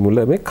වැඩසටහනේ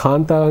මුල මේ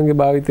කාන්තාවන්ගේ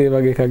භාවිතය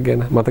වගේ එකක්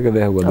ගැන මතකද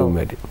අහුව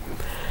දුම්මැටි.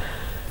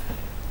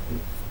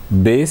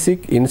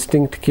 බේසික්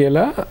ඉන්ස්ටින්ක්ට්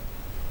කියලා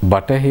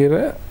බටහිර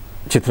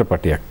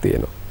චිත්‍රපටයක්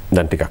තියෙනවා.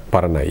 දැන් ටිකක්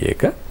පරණයි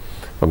ඒක.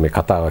 මම මේ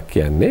කතාවක්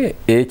කියන්නේ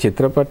ඒ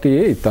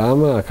චිත්‍රපටයේ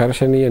ඊටාම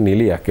ආකර්ශනීය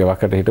නිලියක්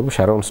එවකට හිටපු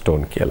ෂැරොන්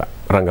ස්ටෝන් කියලා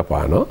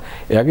රංගපානෝ.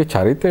 එයාගේ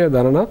චරිතය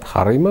දරනත්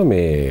හරිම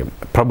මේ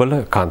ප්‍රබල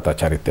කාන්තා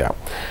චරිතයක්.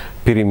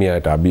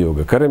 පිරිමියට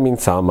අභියෝග කරමින්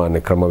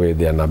සාමාන්‍ය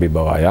ක්‍රමවේදයන්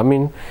අභිබවා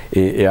යමින්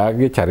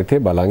එයාගේ චරිතය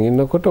බලන්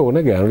ඉන්නකොට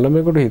ඕන ගෑනු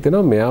ළමයෙකුට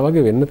හිතෙනවා මෙයා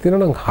වගේ වෙන්න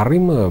තියෙනවා නම්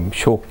හරිම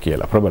ෂෝක්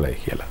කියලා ප්‍රබලයි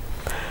කියලා.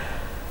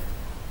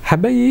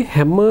 හැබැයි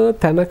හැම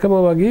තැනකම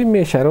වගේ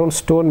මේ ෂැරොන්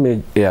ස්ටෝන් මේ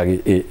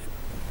එයාගේ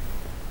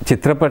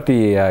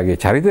චිත්‍රපටයේ එයාගේ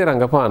චරිතය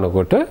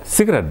රංගපානකොට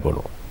සිගරට්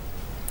බොනවා.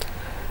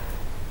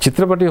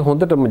 චිත්‍රපටය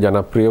හොඳටම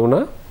ජනප්‍රිය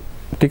වුණා.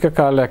 ටික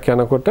කාලයක්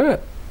යනකොට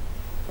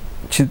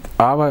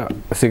ආව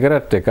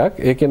සිගරට් එකක්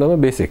ඒකේ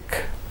නම බේසික්.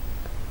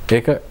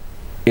 ඒක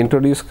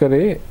ඉන්ට්‍රොඩියුස්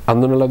කරේ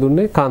අඳුනලා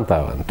දුන්නේ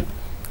කාන්තාවන්ට.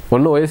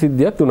 ඔන්න ඔය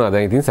සිද්ධියක් වුණා.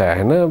 දැන් ඉතින්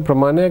සෑහෙන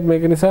ප්‍රමාණයක්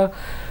මේක නිසා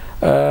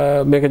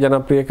මේක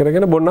ජනප්‍රිය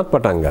කරගෙන බොන්නත්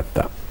පටන්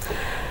ගත්තා.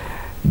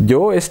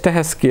 ජෝ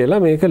එස්ටහැස් කියලා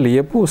මේක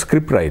ලියපු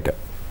ස්ක්‍රිප්ට් රයිටර්.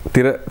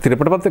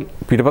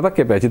 පිටපතක්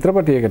එපා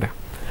චිත්‍රපටයකට.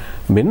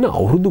 මෙන්න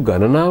අවුරුදු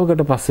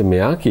ගණනාවකට පස්සේ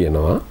මෙයා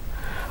කියනවා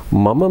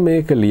මම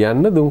මේක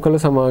ලියන්න දුම්කල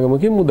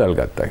සමාගමකින් මුදල්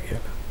ගත්තා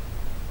කියලා.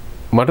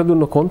 මට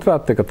දුන්න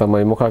කොන්ත්‍රාත් එක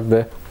තමයි මොකක්ද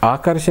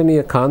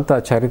ආකර්ශනීය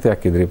කාන්තා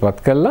චරිතයක්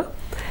ඉදිරිපත් කළා.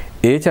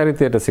 ඒ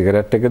චරිතයට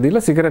සිගරට් එක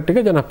දීලා සිගරට්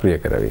එක ජනප්‍රිය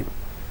කරවීම.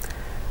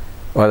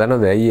 ඔයා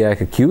දන්නවද ඇයි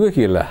ඒක කිව්වේ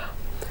කියලා?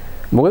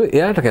 මොකද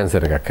එයාට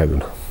කැන්සර් එකක්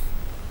හැදුණා.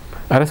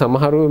 අර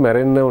සමහරව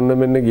මැරෙන්න ඔන්න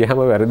මෙන්න ගියහම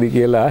වැරදි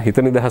කියලා හිත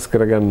නිදහස්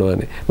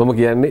කරගන්නවානේ. මම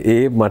කියන්නේ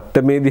ඒ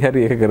මට්ටමේදී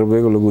හරි ඒක කරපු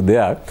එක ලොකු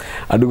දෙයක්.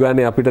 අඩු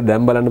ගානේ අපිට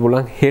දැන් බලන්න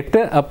පුළුවන් හෙට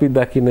අපි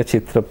දකින්න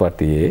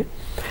චිත්‍රපටියේ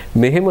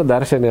මෙහෙම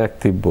දර්ශනයක්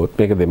තිබ්බොත්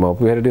මේක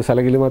දෙමව්පිය හැටියට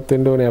සැලකිලිමත්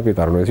වෙන්න ඕනේ. අපි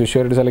තරුණ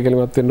ශිෂ්‍යයන්ට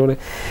සැලකිලිමත් වෙන්න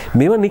ඕනේ.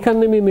 මේවා නිකන්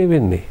නෙමෙයි මේ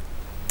වෙන්නේ.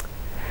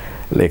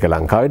 ඒක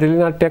ලංකාවේ ටෙලි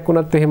නාට්‍යයක්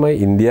වුණත් එහෙමයි.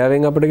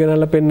 ඉන්දියාවෙන් අපිට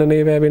ගෙනල්ලා පෙන්නන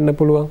ඒවා වෙන්න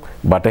පුළුවන්.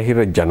 බටහිර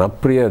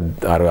ජනප්‍රිය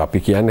අර අපි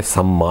කියන්නේ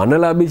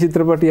සම්මානලාභී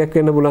චිත්‍රපටියක්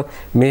වෙන්න පුළුවන්.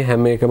 මේ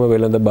හැම එකම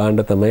වෙළඳ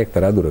භාණ්ඩ තමයි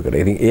එක්තරා දුරකට.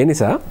 ඉතින් ඒ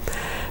නිසා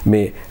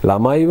මේ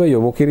ළමයිව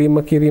යොමු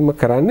කිරීම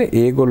කරන්නේ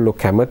ඒගොල්ලෝ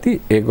කැමති.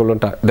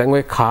 ඒගොල්ලන්ට දැන්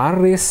ඔය car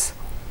raise,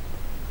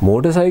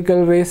 motor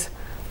cycle raise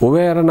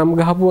ඔය අර නම්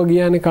ගහපුවා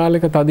ගියානේ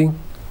කාලෙක තදින්.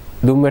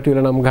 දුම් වැටි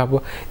වල නම්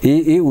ගහපුවා.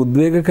 ඒ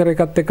උද්වේග කර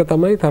එකත් එක්ක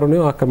තමයි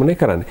තරුණයෝ ආක්‍රමණය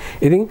කරන්නේ.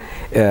 ඉතින්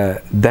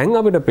දැන්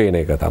අපිට පේන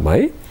එක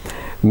තමයි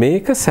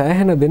මේක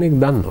සෑහෙන දෙනෙක්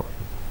දන්නවා.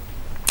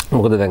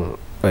 මොකද දැන්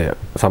ඔය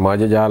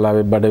සමාජ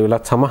ජාලාවේ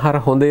බඩවිලත්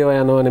සමහර හොඳ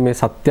ඒවා යනවනේ මේ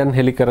සත්‍යයන්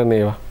හෙලි කරන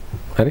ඒවා.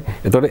 හරි.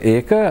 එතකොට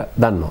ඒක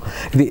දන්නවා.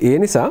 ඉතින් ඒ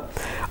නිසා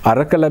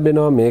අරක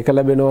ලැබෙනවා මේක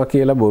ලැබෙනවා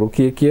කියලා බොරු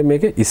කිය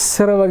මේක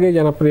ඉස්සර වගේ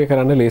ජනප්‍රිය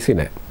කරන්න ලේසි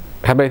නෑ.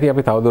 හැබැයි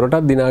අපි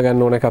තවදුරටත් දිනා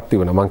ගන්න ඕන එකක්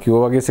තිබුණා. මං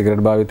කිව්වා වගේ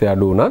සිගරට් භාවිතය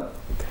අඩු වුණත්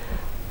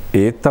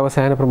ඒත් තව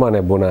සෑහෙන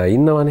ප්‍රමාණයක් බොන අය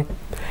ඉන්නවනේ.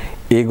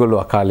 ඒගොල්ලෝ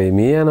අකාලේ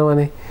මිය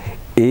යනවනේ.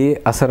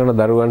 ඒ අසරණ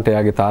දරුවන්ට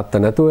එයාගේ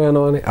තාත්තා නැතුව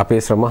යනවනේ. අපේ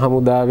ශ්‍රම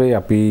හමුදාවේ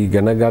අපි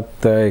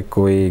ඉගෙනගත්ත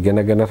එක්කෝ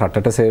ඉගෙනගෙන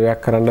රටට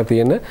සේවයක් කරන්න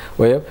තියෙන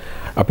ඔය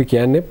අපි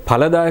කියන්නේ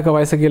ඵලදායක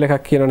වයස කියලා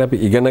එකක් කියනවනේ. අපි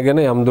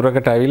ඉගෙනගෙන යම්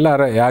දුරකට ඇවිල්ලා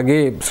අර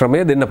එයාගේ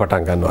ශ්‍රමය දෙන්න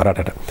පටන් ගන්නවා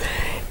රටට.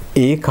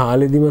 ඒ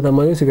කාලෙදිම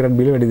තමයි සිගරට්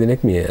බිල වැඩි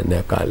දෙනෙක් මිය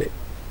යන්නේ කාලේ.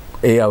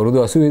 ඒ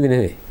අවුරුදු 80 දී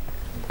නෙවෙයි.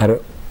 අර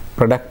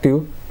ප්‍රොඩක්ටිව්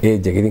ඒජ්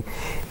එක. ඉතින්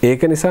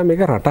ඒක නිසා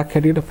මේක රටක්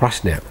හැටියට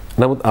ප්‍රශ්නයක්.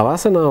 නමුත්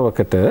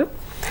අවාසනාවකට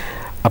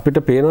අපිට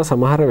පේනවා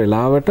සමහර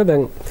වෙලාවට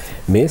දැන්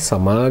මේ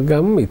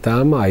සමාගම්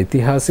ඊටාම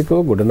ඓතිහාසිකව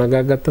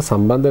ගොඩනගාගත්ත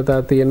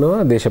සම්බන්ධතා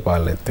තියෙනවා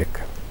දේශපාලනයත් එක්ක.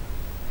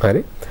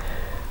 හරි?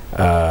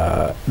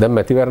 දැන්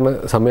මැතිවරණ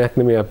සමයක්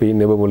නෙමෙයි අපි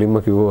ඉන්නේ ඔබ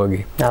මුලින්ම කිව්වා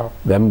වගේ.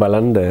 දැන්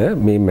බලන්න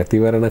මේ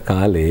මැතිවරණ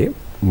කාලේ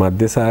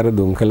මධ්‍යසාර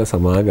දුම්කල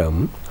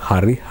සමාගම්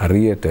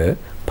හරියට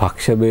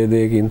පක්ෂ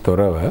ભેදයකින්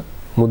තොරව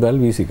මුදල්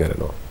වීසි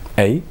කරනවා.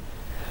 ඇයි?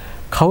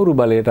 කවුරු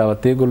බලයට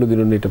આવත් ඒගොල්ලෝ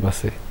දිනුන ඊට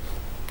පස්සේ.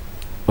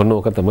 ඔන්න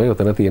ඕක තමයි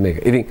උතන තියෙන එක.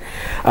 ඉතින්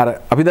අර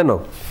අපි දන්නවා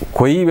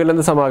කොයි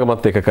වෙළඳ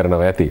සමාගමත් එක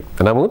කරනවා ඇති.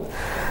 නමුත්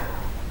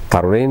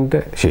තරුණයින්ට,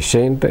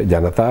 ශිෂ්‍යයින්ට,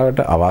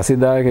 ජනතාවට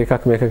අවාසිදායක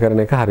එකක් මේක කරන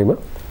එක හරිම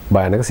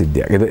භයානක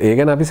සිද්ධියක්. ඒ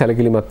ගැන අපි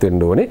සැලකිලිමත්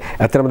වෙන්න ඕනේ.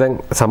 ඇත්තටම දැන්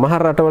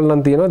සමහර රටවල්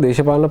නම් තියෙනවා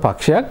දේශපාලන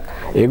පක්ෂයක්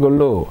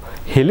ඒගොල්ලෝ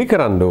හෙලි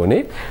කරන්න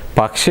ඕනේ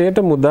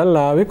පක්ෂයට මුදල්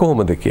ආවේ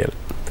කොහොමද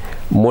කියලා.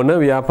 මොන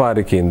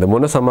ව්‍යාපාරිකයින්ද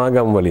මොන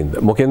සමාගම් වලින්ද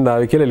මොකෙන්ද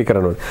ආවේ කියලා එලි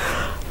කරන්න ඕනේ.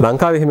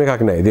 ලංකාවේ එහෙම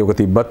එකක් නැහැ. ඉතින් ඔක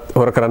තිබ්බත්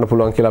හොර කරන්න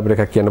පුළුවන් කියලා අපිට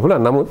එකක් කියන්න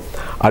පුළුවන්. නමුත්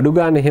අඩු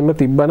ගන්න එහෙම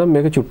තිබ්බනම්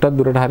මේක චුට්ටක්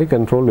දුරට හරි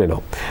කන්ට්‍රෝල්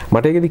වෙනවා.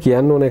 මට ඒකෙදි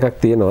කියන්න ඕන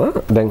එකක් තියෙනවා.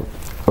 දැන්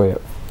ඔය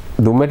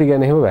දුම්මැටි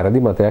ගැන එහෙම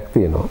වැරදි මතයක්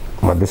තියෙනවා.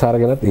 මධ්‍යසාර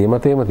ගැනත් ඒ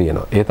මතේම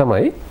තියෙනවා. ඒ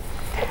තමයි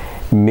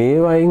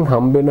මේවයින්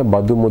හම්බෙන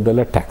බදු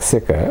මුදල ටැක්ස්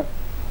එක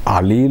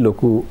අලි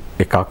ලොකු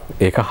එකක්.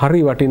 ඒක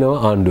හරි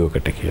වටිනවා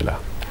ආණ්ඩුවකට කියලා.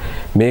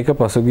 මේක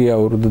පසුගිය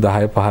අවුරුදු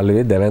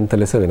 10-15 දැවැන්ත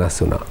ලෙස වෙනස්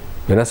වුණා.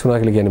 වෙනස් වුණා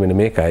කියලා කියන්නේ මෙන්න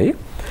මේකයි.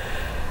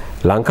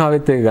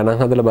 ලංකාවෙත් ඒක ගණන්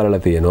හදලා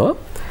බලලා තියෙනවා.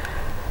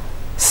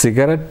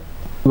 සිගරට්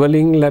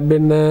වලින්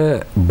ලැබෙන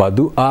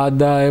බදු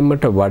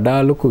ආදායමට වඩා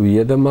ලොකු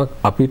වියදමක්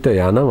අපිට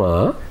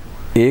යනවා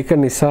ඒක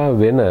නිසා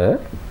වෙන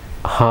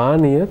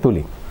හානිය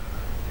තුලින්.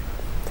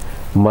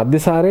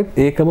 මධ්‍යසාරෙත්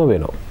ඒකම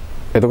වෙනවා.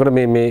 එතකොට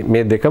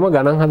මේ දෙකම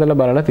ගණන් හදලා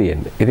බලලා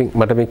තියෙන්නේ. ඉතින්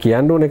මට මේ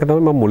කියන්න ඕන එක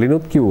තමයි මම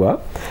මුලිනුත් කිව්වා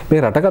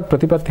මේ රටකත්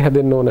ප්‍රතිපත්ති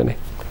හැදෙන්න ඕනනේ.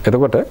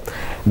 එතකොට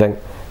දැන්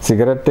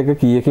සිගරට් එක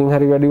කීයකින්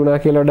හරි වැඩි වුණා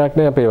කියලා වැඩක්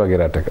නැහැ අපේ වගේ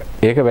රටක.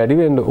 ඒක වැඩි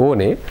වෙන්න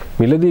ඕනේ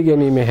මිලදී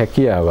ගැනීමේ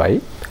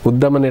හැකියාවයි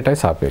උද්දමනයටයි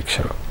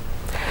සාපේක්ෂව.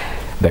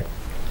 දැන්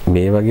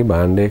මේ වගේ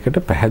භාණ්ඩයකට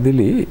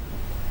පැහැදිලි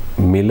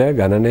මිල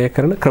ගණනය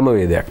කරන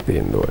ක්‍රමවේදයක්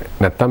තියෙන්න ඕනේ.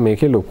 නැත්තම්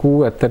මේකේ ලොකු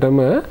ඇත්තටම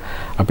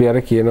අපි අර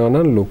කියනවා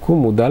නම් ලොකු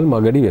මුදල්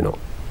මගඩි වෙනවා.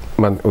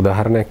 මම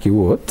උදාහරණයක්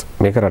කිව්වොත්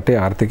මේක රටේ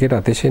ආර්ථිකයට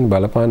අතිශයින්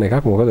බලපාන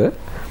එකක්. මොකද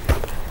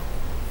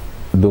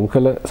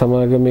දුම්කල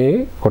සමාගමේ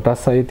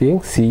කොටස් අයිතියෙන්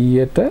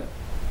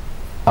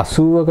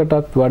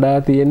 80%කටත් වඩා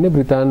තියෙන්නේ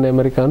බ්‍රිතාන්‍ය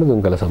ඇමරිකානු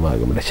දුම්කල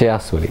සමාගමට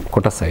ෂෙයාර්ස් වලින්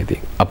කොටස්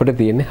අයිතියෙන්. අපිට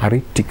තියෙන්නේ හරි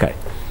ටිකයි.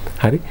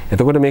 හරි.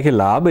 එතකොට මේකේ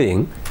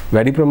ලාභයෙන්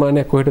වැඩි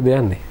ප්‍රමාණයක් කොහෙටද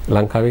යන්නේ?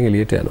 ලංකාවෙන්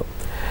එළියට යනවා.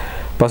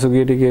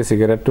 පසුගිය ටිකේ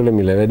සිගරට් වල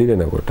මිල වැඩි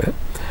වෙනකොට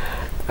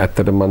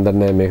ඇත්තටම මම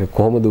දන්නේ මේක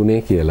කොහොමද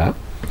උනේ කියලා.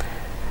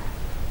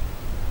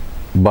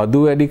 බදු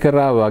වැඩි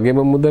කරා වගේම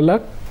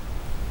මුදලක්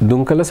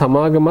දුම්කල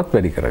සමාගමත්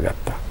වැඩි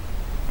කරගත්තා.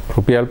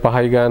 රුපියල්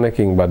 5යි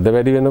ගානකින් බද්ද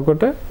වැඩි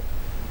වෙනකොට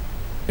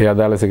ඒ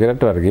අදාළ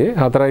සිගරට් වර්ගයේ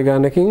 4යි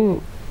ගානකින්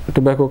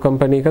ටොබැකෝ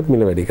කම්පැනි එකත්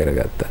මිල වැඩි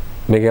කරගත්තා.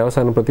 මේකේ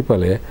අවසාන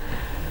ප්‍රතිඵලය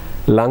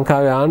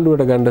ලංකාවේ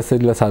ආණ්ඩුවට ගන්න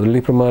සෙල්ල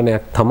සල්ලි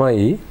ප්‍රමාණයක්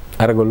තමයි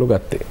අරගොල්ලෝ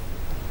ගත්තේ.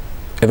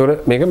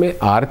 එතකොට මේක මේ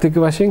ආර්ථික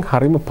වශයෙන්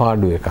හරිම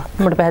පාඩු එකක්.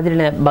 මට පැහැදිලි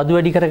නෑ බදු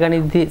වැඩි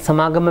කරගනිද්දී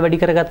සමාගම වැඩි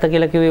කරගත්තා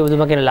කියලා කිව්වේ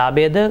ඔබතුමා කියන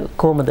ලාභයද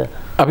කොහමද?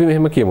 අපි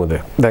මෙහෙම කියමුද?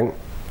 දැන්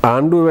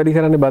ආණ්ඩුව වැඩි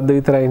කරන්නේ බද්ද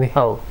විතරයිනේ.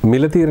 ඔව්.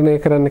 මිල තීරණය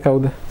කරන්නේ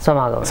කවුද?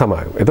 සමාගම.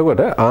 සමාගම.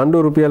 එතකොට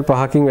ආණ්ඩුව රුපියල්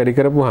 5කින් වැඩි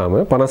කරපුවාම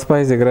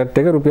 55 සිගරට්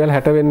එක රුපියල්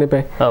 60 වෙන්න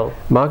එපා. ඔව්.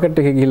 මාකට්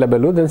එකේ ගිහිල්ලා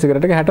බැලුවොත් දැන්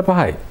සිගරට් එක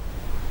 65යි.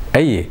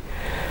 ඇයි ඒ?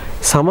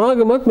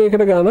 සමාගමත්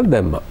මේකට ගානක්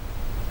දැම්මා.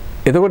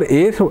 එතකොට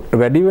ඒ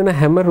වැඩි වෙන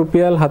හැම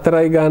රුපියල්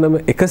 4යි ගානම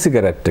එක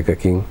සිගරට්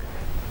එකකින්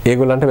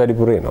ඒගොල්ලන්ට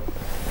වැඩිපුර එනවා.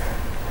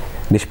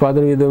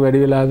 නිෂ්පාදන වියදම වැඩි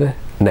වෙලාද?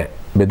 නැහැ.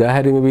 බෙදා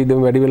හැරීම වියදම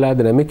වැඩි වෙලාද?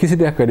 නැහැ. මේ කිසි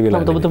දෙයක් වැඩි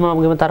වෙලා නැහැ.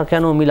 ඔබතුමාගේ තර්කය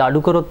අනුව මිල අඩු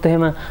කරොත්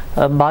එහෙම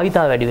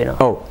භාවිතාව වැඩි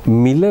වෙනවා. ඔව්.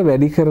 මිල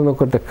වැඩි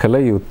කරනකොට කල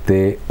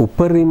යුත්තේ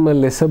උපරිම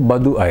ලෙස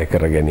බදු අය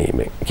කර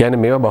ගැනීමෙන්.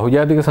 කියන්නේ මේවා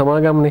බහුජාතික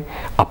සමාගම්නේ.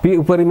 අපි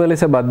උපරිම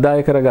ලෙස බද්ද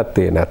අය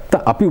කරගත්තේ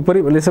නැත්නම් අපි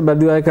උපරිම ලෙස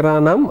බදු අය කරා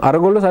නම්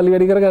අරගොල්ලෝ සල්ලි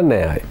වැඩි කරගන්නේ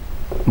නැහැ ආයේ.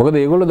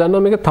 මොකද ඒගොල්ලෝ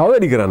දන්නවා මේක තව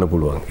වැඩි කරන්න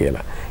පුළුවන්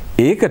කියලා.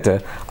 ඒකට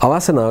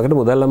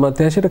අවසනාවකට මුදල්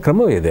අමාත්‍යාංශයට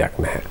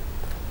ක්‍රමවේදයක් නැහැ.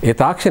 ඒ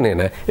තාක්ෂණය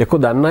නෑ. එක්ක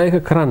දන්න අය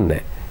ඒක කරන්නේ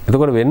නැහැ.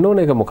 එතකොට වෙන්න ඕන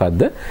එක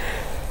මොකද්ද?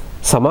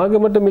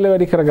 සමාගමට මිල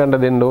වැඩි කරගන්න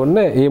දෙන්න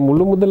ඕනේ. මේ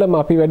මුළු මුදලම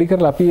අපි වැඩි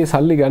කරලා අපි මේ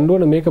සල්ලි ගන්න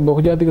ඕනේ මේක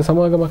බහුජාතික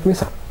සමාගමක්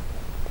නිසා.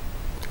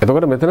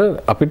 එතකොට මෙතන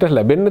අපිට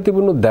ලැබෙන්න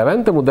තිබුණු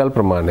දැවැන්ත මුදල්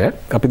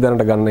ප්‍රමාණයක් අපි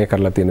දැනට ගණනය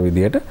කරලා තියෙන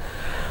විදිහට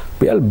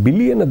රුපියල්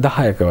බිලියන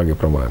 10ක වගේ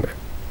ප්‍රමාණයක්.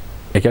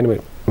 ඒ කියන්නේ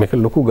මේක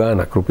ලොකු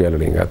ගාණක් රුපියල්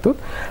වලින් ගත්තොත්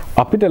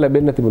අපිට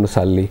ලැබෙන්න තිබුණු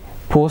සල්ලි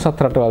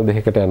පොහොසත් රටවල්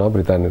දෙකකට යනවා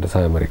බ්‍රිතාන්‍යයට සහ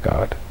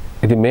ඇමරිකාවට.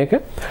 ඉතින් මේක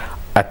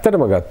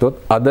ඇත්තටම ගත්තොත්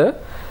අද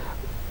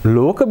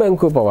ලෝක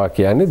බැංකුව පවා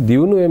කියන්නේ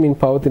දියුණු වෙමින්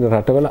පවතින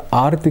රටවල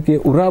ආර්ථිකය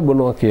උරා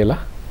බොනවා කියලා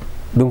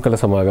දුම්කල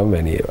සමාගම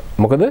වැනි ඒවා.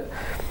 මොකද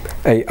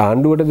ඒ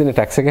ආණ්ඩුවට දෙන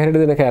ටැක්ස් එක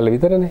හැරෙන්න දෙන කෑල්ල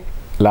විතරනේ.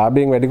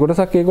 ලාභයෙන් වැඩි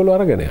කොටසක් ඒගොල්ලෝ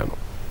අරගෙන යනවා.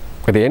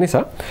 ඒ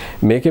නිසා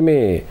මේකේ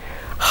මේ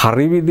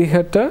හරි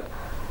විදිහට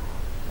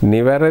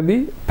නිවැරදි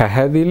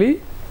පැහැදිලි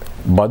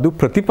බදු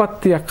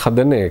ප්‍රතිපත්තියක්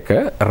හදන එක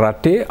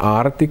රටේ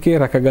ආර්ථිකය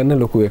රැකගන්න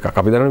ලොකු එකක්.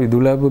 අපි දන්නවා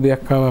විදුලි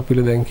දෙයක් ආවා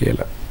අපිට දැන්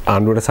කියලා.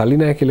 ආණ්ඩුවට සල්ලි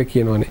නැහැ කියලා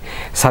කියනවනේ.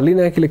 සල්ලි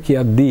නැහැ කියලා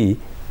කියද්දී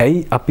ඇයි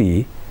අපි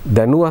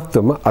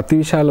දැනුවත්වම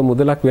අතිවිශාල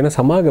මුදලක් වෙන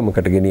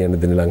සමාගමකට ගෙනියන්න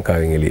දෙන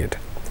ලංකාවෙන් එළියට?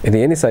 ඉතින්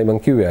ඒ නිසායි මම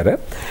කිව්වේ අර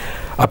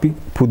අපි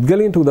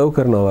පුද්ගලයන්ට උදව්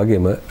කරනවා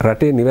වගේම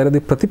රටේ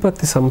නිවැරදි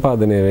ප්‍රතිපත්ති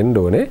සම්පාදනය වෙන්න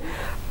ඕනේ.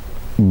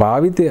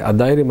 භාවිතයේ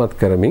අධෛර්යමත්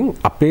කරමින්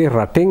අපේ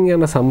රටෙන්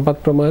යන සම්පත්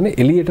ප්‍රමාණය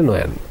එළියට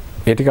නොයන්න.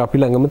 ඒ ටික අපි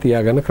ළඟම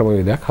තියාගන්න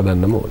ක්‍රමවේදයක්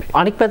හදන්නම ඕනේ.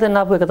 අනික් පැත්තෙන්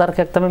ආපු එක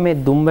තර්කයක් තමයි මේ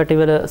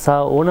දුම්බැටිවල සහ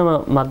ඕනම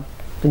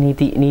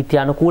නීති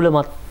අනුකූල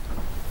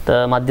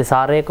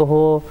මධ්‍යසාරයක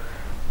හෝ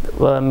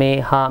මේ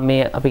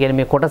අපි කියන්නේ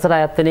මේ කොටසට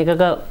අයත් වෙන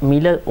එකක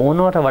මිල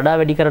ඕනවට වඩා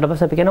වැඩි කරලා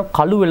පස්සේ අපි කියනවා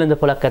කළු වෙළඳ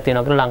පොලක් ඇති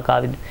වෙනවා කියලා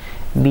ලංකාවේ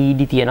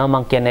බීඩි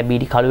තියෙනවා. මම කියන්නේ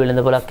බීඩි කළු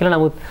වෙළඳ පොලක් කියලා.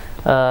 නමුත්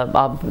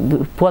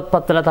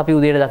පුවත්පත්වලත් අපි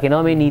උදේට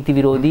දකිනවා මේ නීති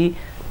විරෝධී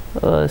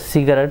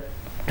සිගරට්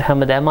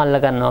හැමදාම අල්ල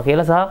ගන්නවා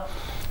කියලා. සහ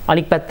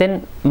අනික් පැත්තෙන්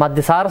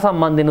මධ්‍යසාර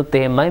සම්බන්ධෙනුත්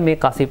එහෙමයි මේ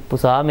කසිප්පු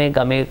සහ මේ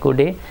ගමේ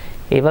කුඩේ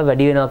ඒවා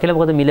වැඩි වෙනවා කියලා.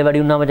 මොකද මිල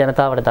වැඩි වුණාම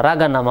ජනතාවට දරා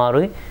ගන්න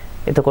අමාරුයි.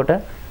 එතකොට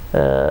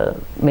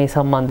මේ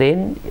සම්බන්ධයෙන්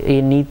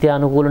ඒ නීති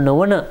අනුකූල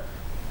නොවන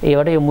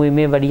ඒවට යොමු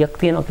වීමේ වැඩියක්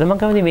තියෙනවා කියලා මම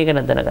කැමතියි මේක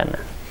නැද්ද දැනගන්න.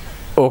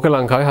 ඕක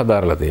ලංකාවේ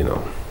හදාරලා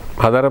තියෙනවා.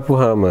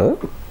 හදාරපුවාම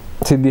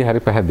සිද්ධිය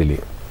හරි පැහැදිලි.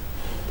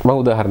 මම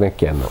උදාහරණයක්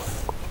කියන්නම්.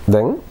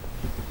 දැන්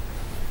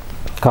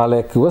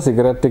කාලයක් කිව්වා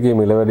සිගරට් එකේ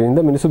මිල වැඩි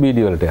නිසා මිනිස්සු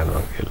බීඩි වලට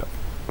යනවා කියලා.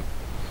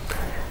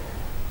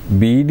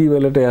 බීඩි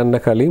වලට යන්න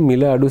කලින්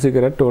මිල අඩු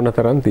සිගරට් ඕන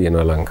තරම්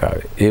තියෙනවා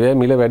ලංකාවේ. ඒවැ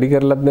මිල වැඩි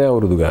කරලත් නෑ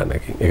අවුරුදු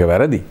ගානකින්. ඒක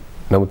වැරදි.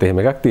 නමුත් එහෙම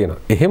එකක් තියෙනවා.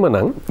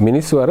 එහෙමනම්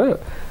මිනිස්සු අර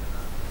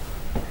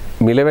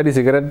මිල වැඩි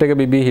සිගරට් එක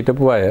බිබී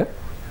හිටපු අය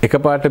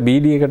එකපාරට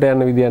බීඩි එකට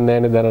යන්න විදියක්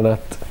නැහැ නේ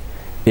දැනනත්.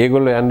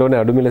 ඒගොල්ලෝ යන්න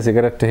ඕනේ අඩු මිල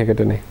සිගරට්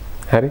එකකටනේ.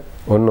 හරි?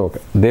 ඔන්න ඕක.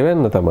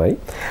 දෙවන්න තමයි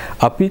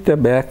අපිට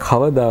බෑ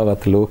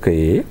කවදාවත්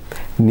ලෝකයේ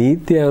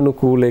නීති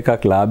අනුකූල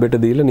එකක්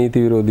ලාභයට දීලා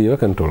නීති විරෝධීව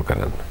කන්ට්‍රෝල්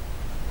කරන්න.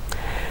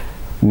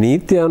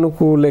 නීති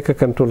අනුකූල එක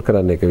කන්ට්‍රෝල්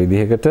කරන්න එක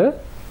විදිහකට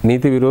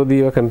නීති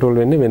විරෝධීව කන්ට්‍රෝල්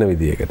වෙන්නේ වෙන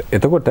විදියකට.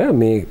 එතකොට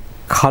මේ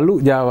කළු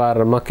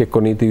ජාවාරමක් එක්ක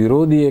නීති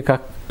විරෝධී එකක්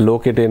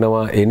ලෝකෙට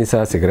එනවා. ඒ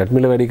නිසා සිගරට්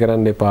මිල වැඩි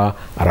කරන්න එපා,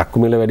 අරක්කු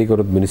මිල වැඩි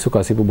කරොත් මිනිස්සු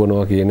කසිපු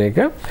බොනවා කියන එක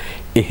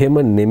එහෙම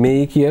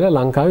නෙමෙයි කියලා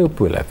ලංකාවේ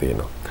ඔප්පු වෙලා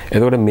තියෙනවා.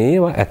 එතකොට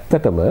මේවා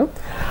ඇත්තටම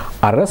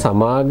අර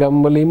සමාගම්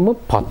වලින්ම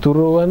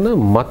පතුරවන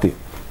මති.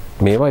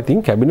 මේවා ඉතින්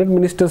කැබිනට්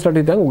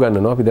මිනිස්ටර්ස්ලාට ඉතින්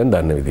උගන්වනවා අපි දැන්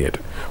දන්න විදියට.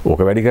 ඕක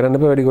වැඩි කරන්න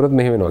එපා, වැඩි කරොත්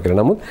මෙහෙම වෙනවා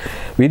කියලා. නමුත්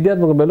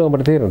විද්‍යාත්මක බැලුවම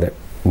අපිට තේරෙනවා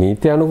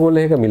නීති අනුකූල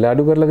එක මිල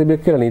අඩු කරලා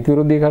තිබෙක් කියලා නීති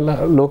විරෝධී කරලා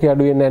ලෝකෙ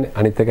අඩු වෙන්නේ නැහැ.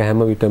 අනිත් එක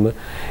හැම විටම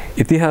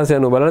ඉතිහාසය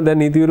අනුව බලන දැන්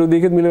නීති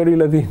විරෝධීකෙත් මිල වැඩි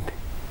වෙලා තියෙන්නේ.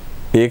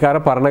 ඒක අර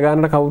පරණ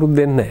ගානට කවුරුත්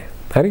දෙන්නේ නැහැ.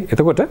 හරි?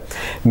 එතකොට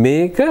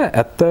මේක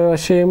ඇත්ත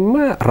වශයෙන්ම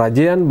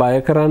රජයන් බය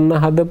කරන්න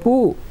හදපු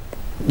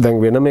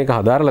දැන් වෙන මේක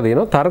හදාරලා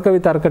දෙනවා තර්ක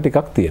විතර්ක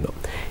ටිකක් තියෙනවා.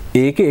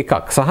 ඒකේ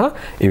එකක් සහ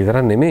ඒ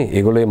විතරක් නෙමෙයි.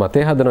 ඒගොල්ලෝ මේ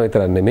මතය හදනවා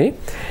විතරක් නෙමෙයි.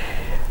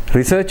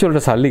 රිසර්ච්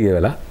වලට සල්ලි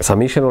ගෙවලා,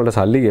 සමීක්ෂණ වලට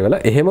සල්ලි ගෙවලා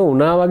එහෙම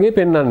වුණා වගේ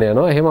පෙන්වන්න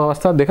යනවා. එහෙම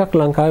අවස්ථා දෙකක්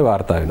ලංකාවේ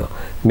වාර්තා වෙනවා.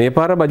 මේ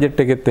පාර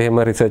බජට් එකෙත්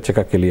එහෙම රිසර්ච්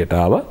එකක් එළියට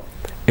ආවා.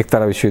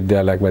 එක්තරා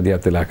විශ්වවිද්‍යාලයක්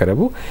මැදිහත් වෙලා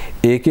කරපු.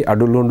 ඒකේ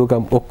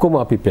අඩුලොඬුකම් ඔක්කොම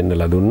අපි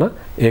පෙන්නලා දුන්නා.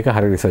 ඒක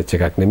හරි රිසර්ච්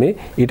එකක් නෙමෙයි.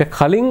 ඊට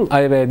කලින්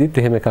අයවැයදිත්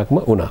එහෙම එකක්ම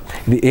වුණා.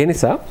 ඉතින් ඒ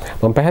නිසා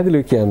මම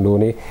පැහැදිලිව කියන්න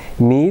ඕනේ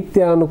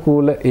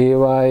නීත්‍යානුකූල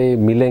ඒවායේ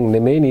මිලෙන්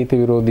නෙමෙයි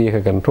නීති විරෝධී එක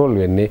කන්ට්‍රෝල්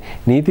වෙන්නේ.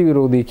 නීති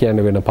විරෝධී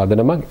කියන්නේ වෙන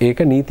පදනමක්. ඒක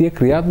නීතිය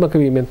ක්‍රියාත්මක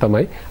වීමෙන්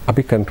තමයි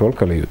අපි කන්ට්‍රෝල්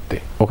කළ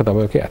යුත්තේ. ඕක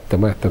තමයි ඔකේ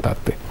ඇත්තම ඇත්ත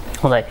තත්ත්වය.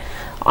 හොඳයි.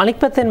 අනික්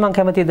පැත්තෙන් මම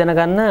කැමතියි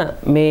දැනගන්න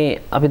මේ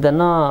අපි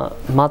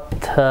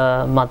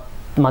දන්නවා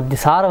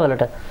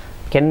මධ්‍යසාරවලට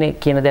කියන්නේ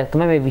කියන දෙයක්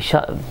තමයි මේ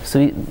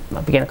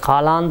අපි කියන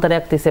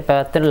කාලාන්තරයක් තිස්සේ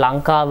පැවැත්වෙන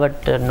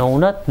ලංකාවට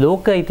නොවුනත්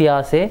ලෝක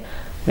ඉතිහාසයේ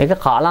මේක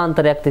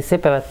කාලාන්තරයක් තිස්සේ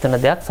පැවැත්වෙන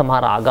දෙයක්.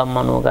 සමහර ආගම්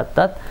අනුව ගත්තත්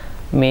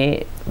මේ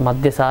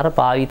මධ්‍යසාර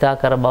භාවිතා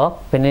කර බවක්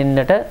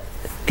පෙනෙන්නට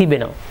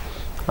තිබෙනවා.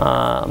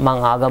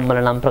 මම ආගම් වල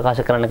නම්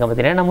ප්‍රකාශ කරන්න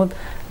කැමති නැහැ. නමුත්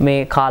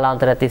මේ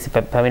කාලාන්තරයක්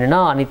තිස්සේ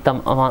පැමිණෙනවා. අනිත්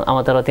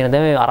අමතරව තියෙන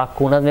දේ මේ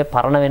අරක්කු උනත් මේ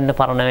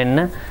පරණ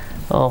වෙන්න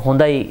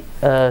හොඳයි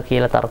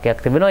කියලා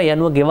තර්කයක් තිබෙනවා. ඒ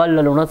අනුව ගෙවල්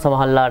වල උනත්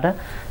සමහරලාට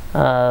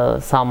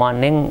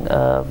සාමාන්‍යයෙන්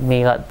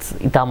මේක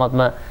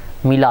ඉතාමත්ම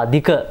මිල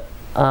අධික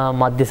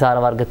මධ්‍යසාර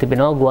වර්ග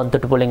තිබෙනවා.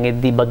 ගුවන්තොටුපොළෙන්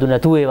එද්දී බදු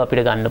නැතුව ඒවා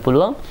අපිට ගන්න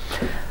පුළුවන්.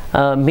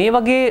 මේ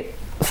වගේ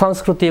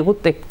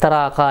සංස්කෘතියකුත්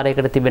එක්තරා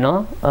ආකාරයකට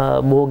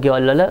තිබෙනවා බොහෝ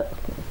ගෙවල් වල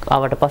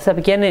ආවට පස්සේ.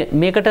 අපි කියන්නේ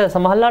මේකට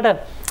සමහරලාට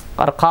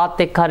අර කාත්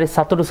එක්ක හරි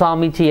සතුටු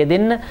සාමිචිය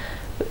යෙදෙන්න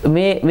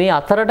මේ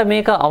අතරට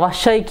මේක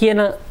අවශ්‍යයි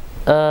කියන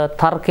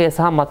තර්කය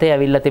සහ මතය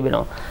ඇවිල්ලා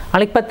තිබෙනවා.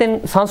 අනික් පැත්තෙන්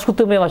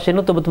සංස්කෘතිමය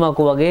වශයෙන් ඔබතුමා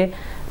කෝ වගේ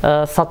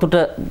සතුට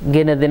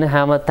ගෙන දෙන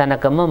හැම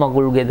තැනකම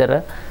මගුල් ගෙදර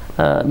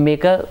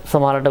මේක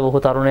සමහරට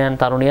බොහෝ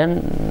තරුණයන්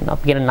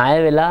අපි කියන ණය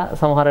වෙලා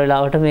සමහර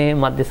වෙලාවට මේ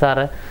මධ්‍යසාර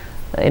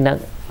එන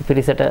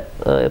පිරිසට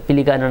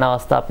පිළිගන්නන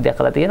අවස්ථා අපි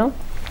දැකලා තියෙනවා.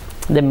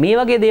 දැන් මේ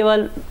වගේ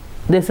දේවල්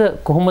දෙස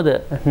කොහොමද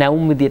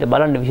නැවුම් විදියට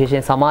බලන්න,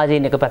 විශේෂයෙන්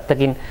සමාජයෙන් එක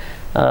පැත්තකින්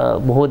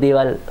බොහෝ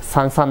දේවල්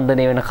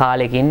සංසන්දනය වෙන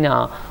කාලෙකින්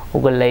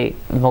ඔයගොල්ලෝ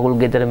මගුල්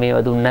ගෙදර මේව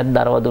දුන්නේ නැද්ද,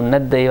 අරව දුන්නේ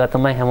නැද්ද, ඒවා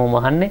තමයි හැමෝම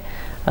අහන්නේ.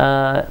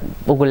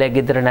 ඔයගොල්ලෝ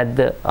ගෙදර නැද්ද,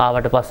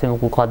 ආවට පස්සේ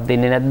මොකක්වත්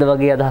දෙන්නේ නැද්ද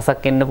වගේ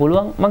අදහසක් එන්න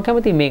පුළුවන්. මම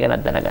කැමතියි මේක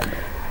නැත් දැනගන්න.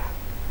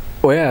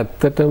 ඔය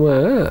ඇත්තටම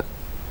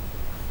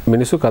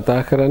මිනිස්සු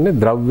කතා කරන්නේ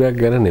ද්‍රව්‍යයක්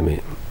ගැන නෙමෙයි.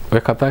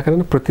 ඔය කතා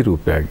කරන්නේ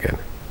ප්‍රතිරූපයක් ගැන.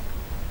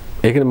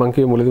 ඒකනේ මම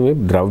කිව්වේ මුලදී මේ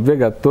ද්‍රව්‍ය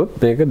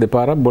ගත්තොත් මේක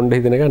දෙපාරක් බොණ්ඩ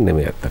හිතන එක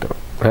නෙමෙයි ඇත්තටම.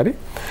 හරි?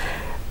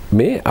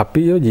 මේ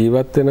අපි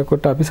ජීවත්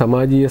වෙනකොට අපි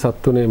සමාජීය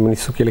සත්තුනේ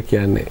මිනිස්සු කියලා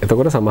කියන්නේ.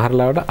 එතකොට සමහර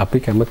ලාවට අපි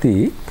කැමති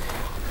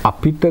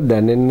අපිට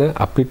දැනෙන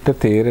අපිට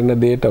තේරෙන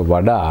දෙයට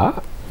වඩා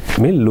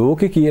මේ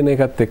ලෝකේ කියන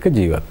එකත් එක්ක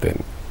ජීවත් වෙන්න.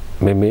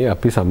 මේ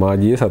අපි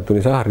සමාජීය සත්තු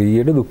නිසා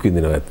හරියට දුක්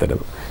විඳිනවා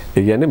ඇත්තටම.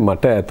 ඒ කියන්නේ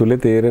මට ඇතුලේ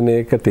තේරෙන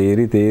එක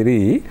තේරි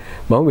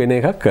මම වෙන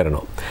එකක්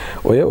කරනවා.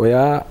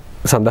 ඔයා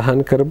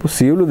සඳහන් කරපු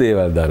සියලු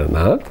දේවල්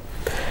දරනත්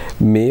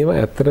මේවා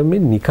ඇත්තටම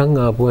නිකන්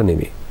ආපුවා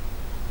නෙමෙයි.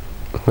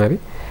 හරි?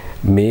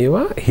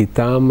 මේවා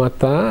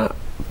හිතාමතා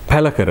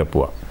පැල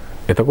කරපුවා.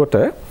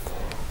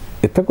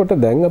 එතකොට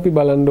දැන් අපි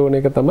බලන්න ඕන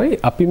එක තමයි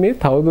අපි මේ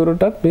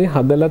තවදුරටත් මේ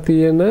හදලා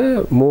තියෙන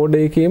මෝඩ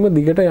එකේම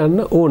දිගට යන්න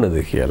ඕනද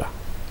කියලා.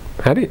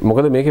 හරි?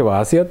 මොකද මේකේ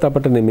වාසියත්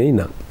අපට නෙමෙයි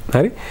නං.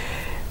 හරි?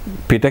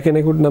 පිට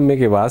කෙනෙකුට නම්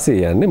මේකේ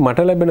වාසිය යන්නේ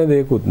මට ලැබෙන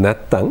දේකුත්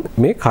නැත්තම්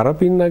මේ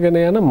කරපින්නගෙන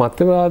යන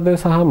මතවාද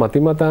සහ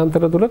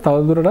මතිමතාන්තර තුල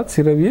තවදුරටත්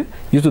සිරවිය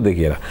යුතුද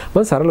කියලා.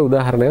 මම සරල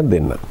උදාහරණයක්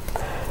දෙන්නම්.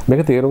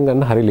 මේක තේරුම්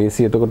ගන්න හරි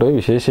ලේසියි. එතකොට ඔය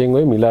විශේෂයෙන්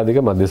ඔය මිලාදික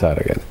මධ්‍යසාර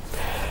ගැන.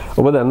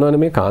 ඔබ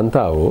දන්නවනේ මේ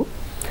කාන්තාවෝ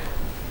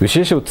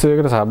විශේෂ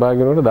උත්සවයකට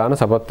සහභාගී වෙනකොට දාන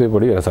සපත්තුවේ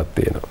පොඩි වෙනසක්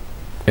තියෙනවා.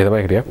 ඒ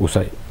තමයි ටිකක්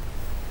උසයි.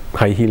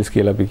 හයි හීල්ස්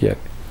කියලා අපි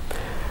කියන්නේ.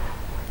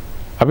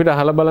 අපිට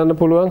අහලා බලන්න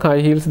පුළුවන්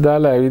හයි හීල්ස්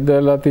දාලා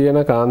ඇවිදලා තියෙන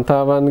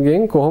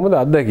කාන්තාවන්ගෙන් කොහොමද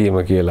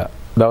අත්දැකීම කියලා.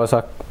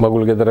 දවසක්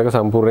මගුල් ගෙදරක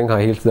සම්පූර්ණයෙන්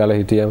හයි හීල්ස් දාලා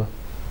හිටියම.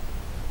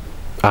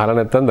 අහලා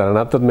නැත්තම්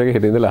දැනනත්තත් මේක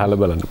හිටින් ඉඳලා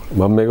අහලා බලන්න.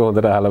 මම මේක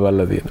හොඳට අහලා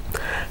බලලා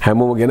තියෙනවා.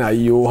 හැමෝම කියන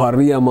අයියෝ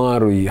හරි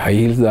අමාරුයි. හයි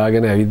හීල්ස්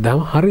දාගෙන ඇවිද්දාම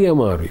හරි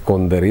අමාරුයි.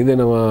 කොන්ද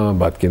රිදෙනවා,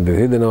 බත් කෙන්ද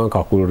රිදෙනවා,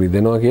 කකුල්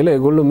රිදෙනවා කියලා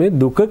ඒගොල්ලෝ මේ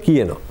දුක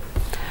කියනවා.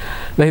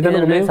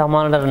 නැහිතන මේ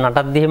සමානට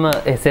නටද්දි එහෙම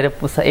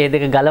සෙරප්පු ඒ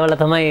දෙක ගලවලා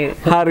තමයි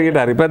හරියට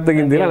හරි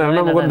පැත්තකින් දාලා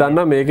නන්න මොකද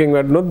දන්නා මේකෙන්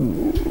වැටුනොත්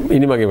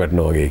ඉනිමගේ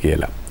වැටෙනවා වගේ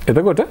කියලා.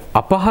 එතකොට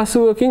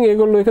අපහසුවකින්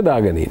ඒගොල්ලෝ ඒක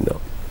දාගෙන ඉන්නවා.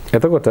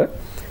 එතකොට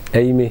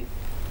ඇයි මේ?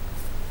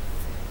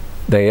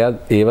 දැන්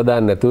ඒව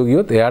දාන්න නැතුව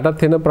ගියොත්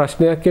එයාටත් එන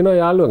ප්‍රශ්නයක් එනවා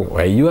යාළුවන්ගේ.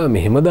 අයියෝ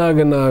මෙහෙම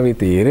දාගෙන ආවේ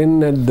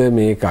තේරෙන්නේ නැද්ද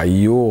මේක?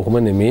 අයියෝ ඔහොම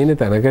නෙමෙයිනේ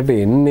තැනකට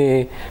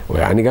එන්නේ.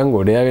 ඔයා නිකන්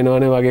ගොඩයා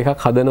වෙනවනේ වගේ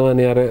එකක්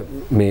හදනවනේ අර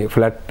මේ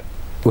ෆ්ලැට්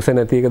උස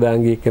නැති එක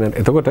දාන් ගිය කෙනාට.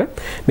 එතකොට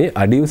මේ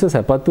අඩි උස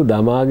සැපත්තු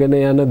දමාගෙන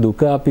යන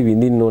දුක අපි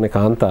විඳින්න ඕනේ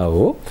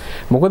කාන්තාවෝ.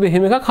 මොකද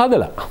එහෙම එකක්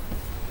හදලා.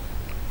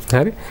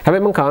 හරි.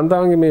 හැබැයි මම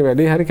කාන්තාවන්ගේ මේ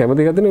වැඩේ හරි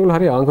කැමති ගතිනේ. ඒගොල්ලෝ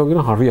හරි ආංකව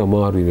කියන හරි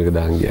අමාරුයි මේක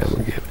දාන් ගියාම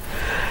කියලා.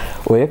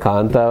 ඔය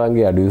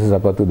කාන්තාවන්ගේ අඩි උස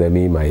සැපත්තු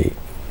දැමීමයි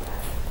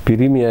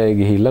පිරිමි අය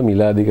ගිහිල්ලා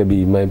මිලාදික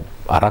බීමයි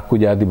අරක්කු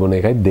ಜಾති බොන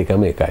එකයි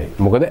දෙකම එකයි.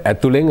 මොකද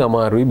ඇතුලෙන්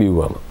අමාරුයි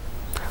බිව්වම.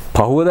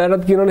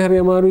 පහුවදාටත් කියනවනේ හරි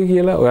අමාරුයි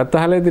කියලා. ඔයත්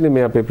අහලා ඉතිනේ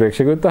මේ අපේ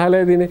ප්‍රේක්ෂකයොත්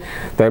අහලා ඉතිනේ.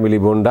 තැඹිලි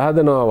බොණ්ඩ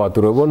හදනවා,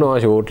 වතුර බොනවා,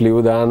 ෂෝට් ලිව්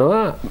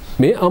දානවා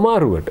මේ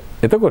අමාරුවට.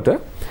 එතකොට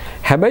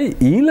හැබැයි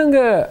ඊළඟ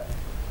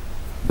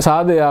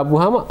සාදේ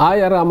ආපුවාම ආය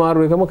අර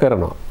අමාරු එකම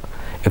කරනවා.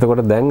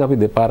 එතකොට දැන් අපි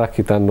දෙපාරක්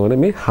හිතන්න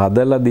ඕනේ මේ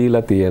හදලා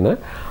දීලා තියෙන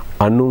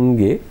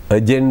අනුන්ගේ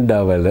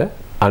ඇජෙන්ඩා වල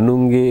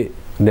අනුන්ගේ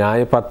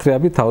න්‍යාය පත්‍රය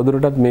අපි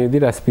තවදුරටත් මේ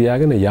විදිහට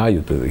රැස්පියාගෙන යා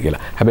යුතුද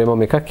කියලා. හැබැයි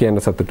මම එකක් කියන්න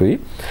සතුටුයි.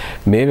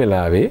 මේ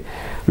වෙලාවේ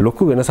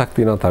ලොකු වෙනසක්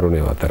තියෙනවා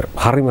තරුණයෝ අතර.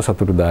 හරිම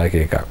සතුටුදායක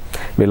එකක්.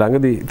 මේ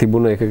ළඟදී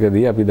තිබුණ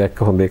එකකදී අපි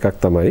දැක්ක හොඳ එකක්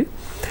තමයි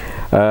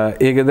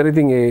ඒ ගෙදර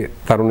ඉතින් ඒ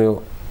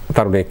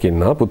තරුණයෙක්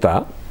ඉන්නවා පුතා.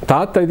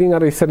 තාත්තා ඉතින්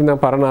අර ඉස්සර ඉඳන්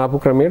පරණ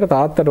ආපු ක්‍රමයට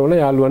තාත්තට ඕන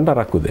යාළුවන්ට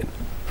අරක්කු දෙන්න.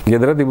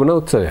 ගෙදර තිබුණ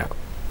උත්සවයක්.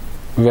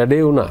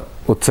 වැඩේ වුණා.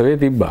 උත්සවේ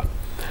තිබ්බා.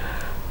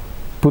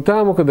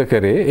 පුතා මොකද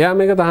කරේ? එයා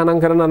මේක තහනම්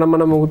කරන්න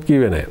අනම්මන මොකුත්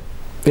කිව්වේ නැහැ.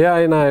 එයා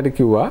එන අයට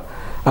කිව්වා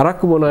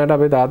අරක්කු බොන අයට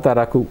අපේ තාත්තා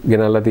අරක්කු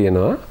ගෙනල්ලා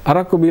තියෙනවා.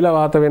 අරක්කු බීලා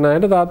වාත වෙන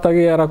අයට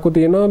තාත්තාගේ අරක්කු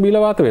තියෙනවා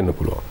බීලා වාත වෙන්න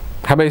පුළුවන්.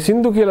 හැබැයි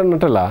සින්දු කියලා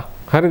නටලා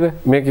හරිද?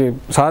 මේකේ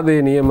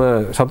සාදේ නියම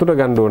සතුට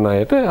ගන්න ඕන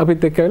අයට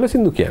අපිත් එක්ක ඇවිල්ලා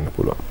සින්දු කියන්න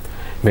පුළුවන්.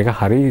 මේක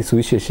හරි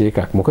සුවිශේෂී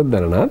එකක්. මොකද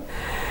දන්නවද?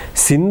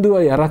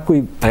 සින්දුවයි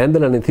අරක්කුයි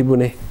ඇඳලානේ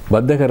තිබුණේ.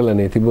 බද්ධ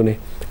කරලානේ තිබුණේ.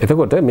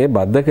 එතකොට මේ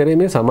බද්ධ කරේ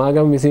මේ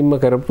සමාගම් විසින්ම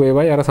කරපු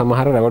ඒවායි අර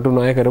සමහර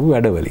රැවටුණු අය කරපු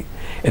වැඩවලින්.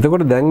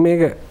 එතකොට දැන්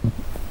මේක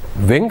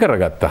වෙන්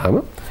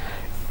කරගත්තාම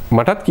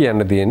මටත්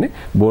කියන්න තියෙන්නේ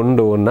බොණ්ඩ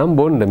ඕනම්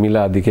බොණ්ඩ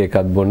මිලාදික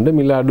එකත් බොණ්ඩ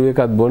මිලාඩු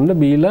එකත් බොණ්ඩ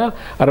බීලා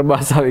අර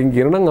භාෂාවෙන්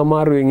කියනනම්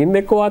අමාරුවෙන් ඉන්න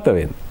එක්ක වාත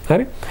වෙන්න.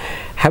 හරි?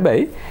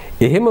 හැබැයි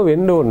එහෙම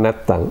වෙන්න ඕනේ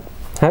නැත්තම්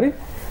හරි?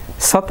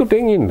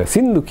 සතුටෙන් ඉන්න.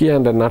 සින්දු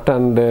කියන්න,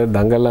 නටන්න,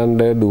 දඟලන්න,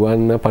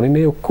 දුවන්න,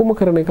 පණිනේ ඔක්කොම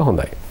කරන එක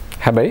හොඳයි.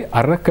 හැබැයි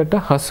අරකට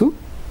හසු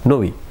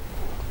නොවි.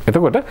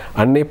 එතකොට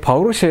අන්නේ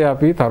පෞරුෂය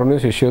අපි තරුණ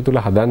ශිෂ්‍යයෝ තුල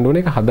හදන්න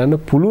ඕනේ. ඒක හදන්න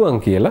පුළුවන්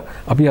කියලා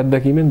අපි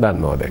අත්දැකීමෙන්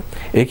දන්නවා දැන්.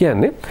 ඒ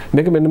කියන්නේ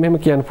මේක මෙන්න මෙහෙම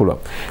කියන්න පුළුවන්.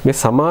 මේ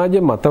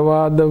සමාජ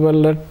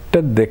මතවාදවලට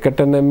දෙකට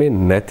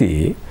නැමෙන්නේ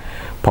නැති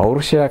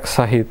පෞරුෂයක්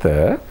සහිත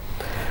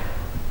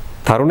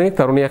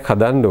තරුණියක්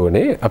හදන්න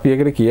ඕනේ. අපි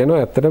ඒකට කියනවා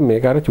ඇත්තට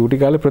මේක අර චූටි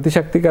කාලේ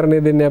ප්‍රතිශක්තිකරණය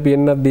දෙන්නේ අපි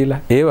එන්නත් දීලා.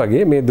 ඒ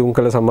වගේ මේ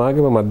දුම්කල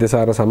සමාගම,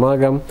 මධ්‍යසාර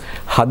සමාගම්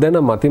හදන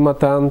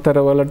මතිමතාන්තර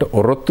වලට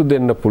ඔරොත්තු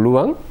දෙන්න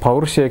පුළුවන්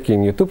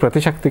පෞරුෂයකින් යුතු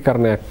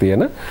ප්‍රතිශක්තිකරණයක්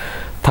තියෙන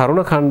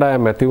තරුණ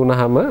කණ්ඩායම් ඇති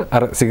වුණාම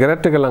අර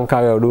සිගරට් එක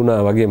ලංකාවේ අඩු වුණා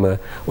වගේම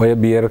ඔය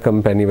බියර්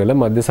කම්පැනි වල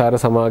මධ්‍යසාර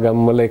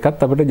සමාගම් වල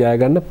එකත් අපිට ජය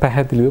ගන්න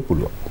පැහැදිලිව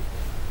පුළුවන්.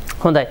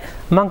 හොඳයි.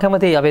 මම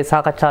කැමති අපේ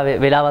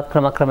සාකච්ඡාවේ වේලාවත්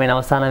ක්‍රමක්‍රමයෙන්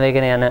අවසාන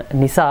වෙගෙන යන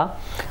නිසා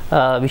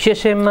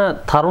විශේෂයෙන්ම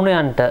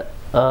තරුණයන්ට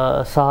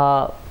සහ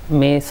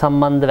මේ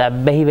සම්බන්ධව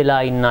ඇබ්බැහි වෙලා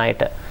ඉන්න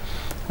අයට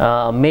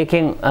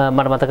මේකෙන්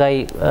මට මතකයි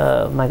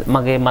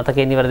මගේ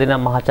මතකයේ නිවැරදි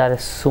නම් මහාචාර්ය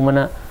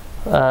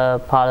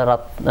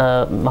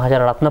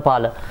මහාචාර්ය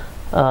රත්නපාල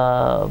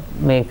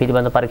මේ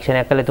පිළිබඳ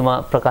පරීක්ෂණයක් කළා. එතුමා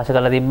ප්‍රකාශ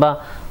කළා තිබ්බා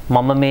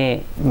මම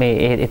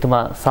මේ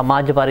එතුමා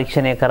සමාජ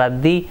පරීක්ෂණය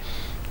කරද්දී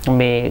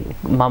මේ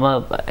මම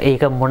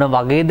ඒක මොන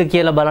වගේද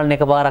කියලා බලන්න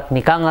එකපාරක්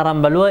නිකන්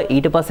අරන් බැලුවා.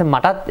 ඊට පස්සේ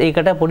මටත්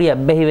ඒකට පොඩි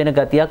ඇබ්බැහි වෙන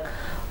ගතියක්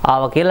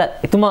ආවා කියලා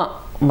එතුමා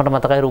මට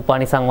මතකයි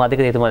රූපානි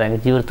සංවාදිකේ එතුමා දැන්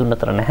ජීවිතුන්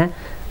අතර නැහැ.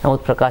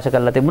 නමුත් ප්‍රකාශ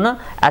කරලා තිබුණා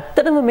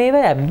ඇත්තටම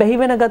මේවා ඇබ්බැහි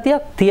වෙන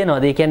ගතියක් තියෙනවා.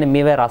 ඒ කියන්නේ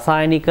මේවා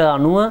රසායනික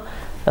අණුව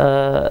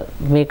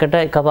මේකට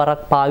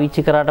එකපාරක්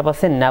පාවිච්චි කරාට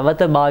පස්සේ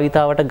නැවත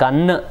භාවිතාවට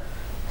ගන්න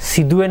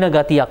සිදුවෙන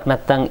ගතියක්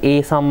නැත්තම් ඒ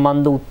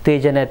සම්බන්ධ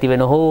උත්තේජන ඇති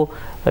වෙන හෝ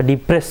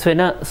ડિප්‍රෙස්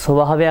වෙන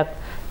ස්වභාවයක්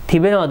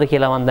තිබෙනවද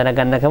කියලා මම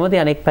දැනගන්න කැමතියි.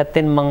 අනෙක්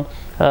පැත්තෙන් මම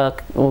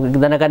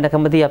දැනගන්න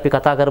කැමතියි අපි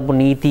කතා කරපු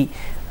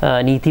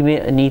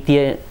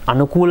නීතිය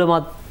අනුකූල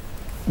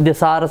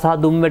මද්‍යසාර සහ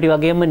දුම්වැටි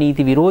වගේම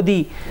නීති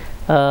විරෝධී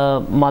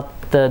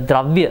මත්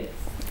ද්‍රව්‍ය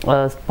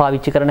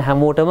පාවිච්චි කරන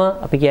හැමෝටම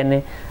අපි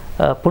කියන්නේ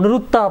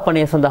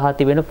පුනරුත්ථාපනය සඳහා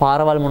තිබෙන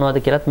පාරවල්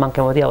මොනවද කියලාත් මම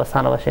කැමතියි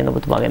අවසාන වශයෙන්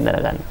ඔබතුමාගෙන්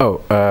දැනගන්න. ඔව්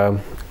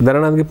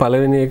දරණන්ගේ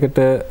පළවෙනි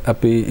එකට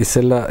අපි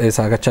ඉස්සෙල්ලා ඒ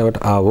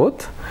සාකච්ඡාවට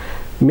ආවොත්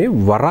මේ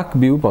වරක්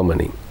බිව්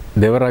පමණින්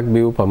දෙවරක්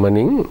බිව්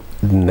පමණින්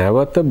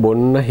නැවත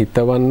බොන්න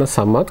හිතවන්න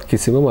සමත්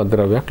කිසිම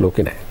මද්ද්‍රව්‍යයක්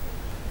ලෝකේ නැහැ.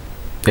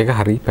 ඒක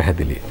හරි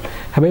පැහැදිලි.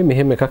 හැබැයි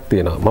මෙහෙම එකක්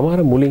තියෙනවා. මම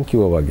අර මුලින්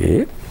කිව්වා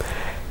වගේ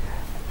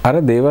අර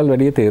දේවල්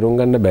වැඩි තේරුම්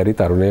ගන්න බැරි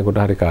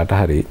තරුණයෙකුට හරි කාට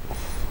හරි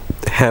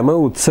හැම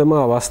උත්සම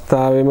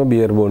අවස්ථාවෙම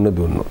බියර් බොන්න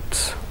දුන්නොත්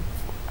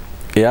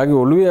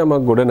එයාගේ ඔළුවේ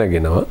යමක් ගොඩ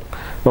නැගෙනවා.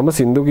 මම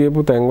සින්දු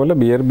කියපු තැන්වල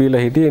බියර්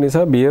බීලා හිටියේ ඒ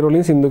නිසා බියර්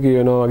වලින් සින්දු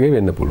කියනවා වගේ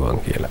වෙන්න පුළුවන්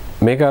කියලා.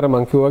 මේක අර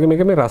මං කිව්වා වගේ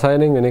මේක මේ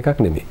රසායනෙන් වෙන එකක්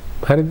නෙමෙයි.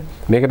 හරිද?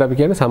 මේකට අපි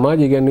කියන්නේ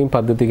සමාජ ඉගැන්වීම්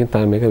පද්ධතියකින්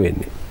තමයි මේක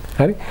වෙන්නේ.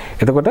 හරි.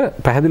 එතකොට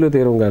පැහැදිලිව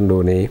තේරුම් ගන්න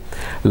ඕනේ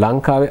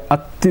ලංකාවේ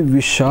අති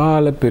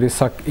විශාල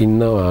පිරිසක්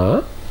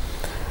ඉන්නවා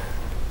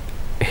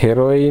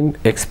හෙරොයින්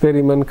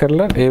එක්ස්පෙරිමන්ට්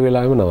කරලා ඒ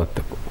වෙලාවෙම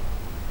නවත්තපු.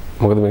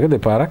 මොකද මේක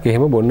දෙපාරක්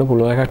එහෙම බොන්න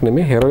පුළුවන් එකක්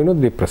නෙමෙයි. හෙරොයිනුත්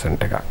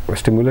ඩිප්‍රෙසන්ට් එකක්.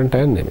 ස්ටිමියුලන්ට්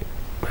එකක් නෙමෙයි.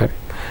 හරි.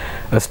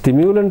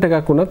 ස්ටිමියුලන්ට්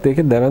එකක් වුණත්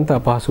ඒකේ දැවන්ත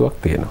අපහසුාවක්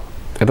තියෙනවා.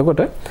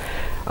 එතකොට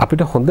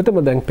අපිට හොඳටම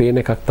දැන් පේන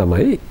එකක්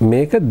තමයි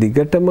මේක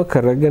දිගටම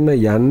කරගෙන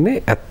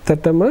යන්නේ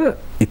ඇත්තටම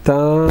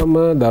ඊටාම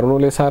දරුණු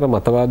ලෙසාර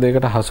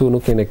මතවාදයකට හසු වුණු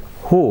කෙනෙක්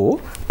හෝ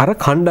අර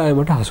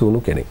කණ්ඩායමට හසු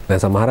වුණු කෙනෙක්. දැන්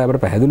සමහර අය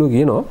අපිට පැහැදිලිව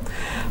කියනවා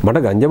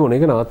මට ගංජා බොන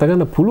එක නවත්ත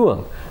ගන්න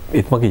පුළුවන්.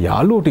 ඒත් මගේ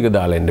යාළුවෝ ටික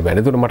දාලා එන්න බෑ.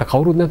 ඒතකොට මට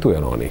කවුරුත් නැතුව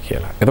යනවනේ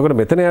කියලා. එතකොට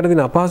මෙතන යට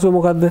දින අපහසුව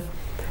මොකද්ද?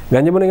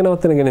 ගංජා බොන එක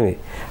නවත්තන එක නෙමෙයි.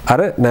 අර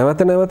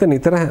නැවත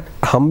නිතර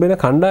හම්බෙන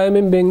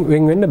කණ්ඩායමෙන්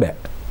වෙන් වෙන්න බෑ.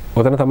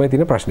 ඔතන තමයි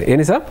තියෙන ප්‍රශ්නේ. ඒ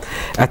නිසා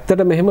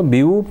ඇත්තට මෙහෙම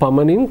බිව්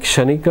පමණින්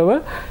ක්ෂණිකව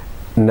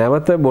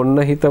නැවත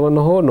බොන්න හිතවන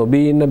හෝ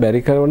නොබී ඉන්න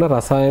බැරි කරන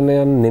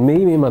රසායනයන්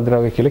නෙමෙයි මේ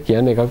මද්ද්‍රව්‍ය කියලා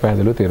කියන්නේ එකක්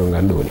පැහැදිලිව තේරුම්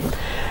ගන්න ඕනේ.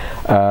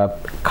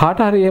 කාට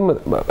හරි එහෙම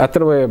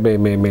ඇත්තටම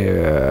මේ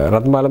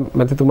රත්මාල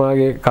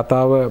මැතිතුමාගේ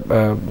කතාව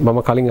මම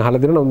කලින්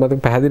අහලා දෙනවා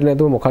මම පැහැදිලි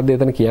නැතුව මොකක්ද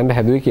එතන කියන්න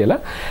හැදුවේ කියලා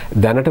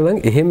දැනට නම්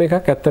එහෙම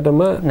එකක්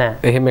ඇත්තටම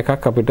එහෙම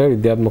එකක් අපිට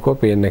විද්‍යාත්මකව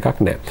පේන්න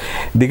එකක් නැහැ.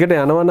 දිගට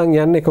යනවා නම්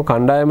යන්නේ එක්ක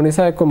කණ්ඩායම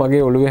නිසා එක්ක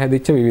මගේ ඔළුවේ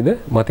හැදිච්ච විවිධ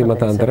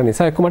මතිමතාන්තර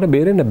නිසා එක්ක මට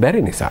බේරෙන්න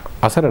බැරි නිසා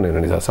අසරණ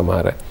වෙන නිසා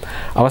සමහර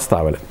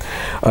අවස්ථාවල.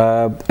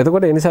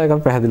 එතකොට ඒ නිසා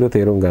එකක් පැහැදිලිව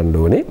තේරුම් ගන්න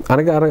ඕනේ.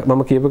 අනික අර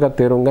මම කියපු එකක්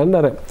තේරුම්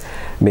ගන්න අර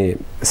මේ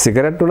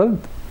සිගරට්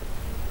උනත්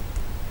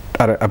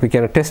අර අපි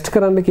කියන ටෙස්ට්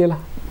කරන්න කියලා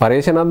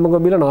පරීක්ෂණාත්මකව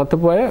බිල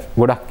නවත්තපු අය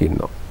ගොඩක්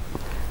ඉන්නවා.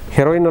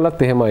 හෙරොයින්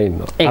වලත් එහෙමයි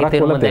ඉන්නවා. අරක්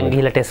වල දැන්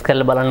ගිහලා ටෙස්ට්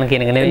කරලා බලන්න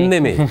කියන එක නෙවෙයි.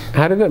 නෙමෙයි.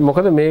 හරිද?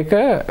 මොකද මේක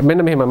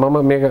මෙන්න මෙහෙම මම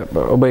මේක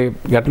ඔබේ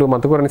ගැටලුව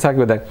මතු කරන නිසා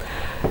කිව්වා දැන්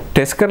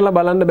ටෙස්ට් කරලා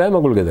බලන්න බෑ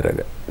මගුල්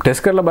ගෙදරක.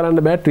 ටෙස්ට් කරලා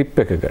බලන්න බෑ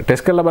ට්‍රිප් එකක.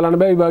 ටෙස්ට් කරලා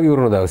බලන්න බෑ විභාගය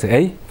උරුණ දවසේ.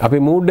 ඇයි?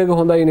 අපි මූඩ් එක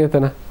හොඳයි නේ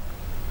එතන.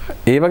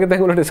 ඒ වගේ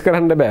තැන් වල ටෙස්ට්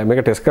කරන්න බෑ.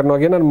 මේක ටෙස්ට් කරනවා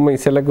කියන මම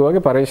ඉස්සෙල්ලා කිව්වා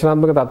වගේ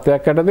පරීක්ෂණාත්මක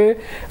තත්ත්වයක් යටතේ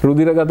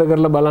රුධිරගත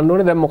කරලා බලන්න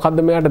ඕනේ දැන්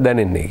මොකද්ද මෙයාට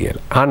දැනෙන්නේ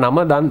කියලා. නම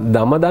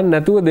දන්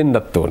නැතුව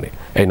දෙන්නත් ඕනේ.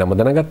 ඒ නම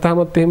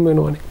දැනගත්තාමත් එහෙම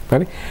වෙනවනේ.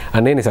 හරි.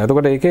 අනේ නිසා.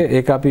 එතකොට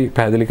ඒක අපි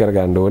පැහැදිලි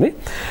කරගන්න ඕනේ.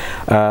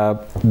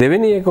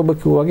 දෙවෙනි එක ඔබ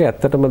කිව්වා වගේ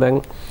ඇත්තටම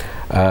දැන්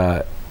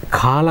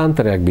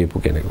කාලාන්තරයක් බීපු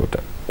කෙනෙකුට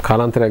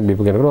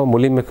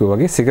මුලින්ම කිව්වා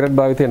වගේ සිගරට්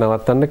භාවිතය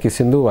නවත්තන්න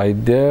කිසිදු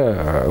වෛද්‍ය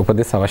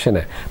උපදෙස් අවශ්‍ය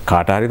නැහැ.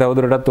 කාට හරි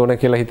තවදුරටත් ඕන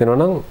කියලා හිතෙනවා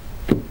නම්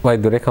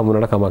වෛද්‍යවරයෙක්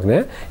හමුනට කමක්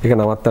නැහැ. ඒක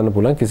නවත්තන්න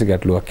පුළුවන් කිසි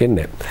ගැටලුවක්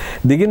එන්නේ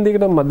නැහැ. දිගින්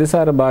දිගටම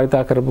මද්යසාර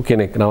භාවිතා කරපු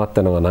කෙනෙක්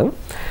නවත්තනවා නම්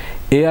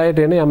ඒ අයට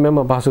එන යම්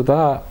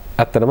අපහසුතා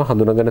ඇත්තටම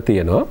හඳුනගෙන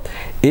තියෙනවා.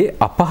 ඒ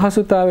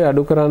අපහසුතාවය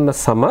අඩු කරන්න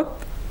සමත්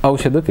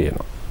ඖෂධ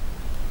තියෙනවා.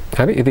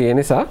 හරි. ඉතින් ඒ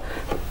නිසා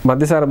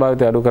මද්යසාර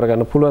භාවිතය අඩු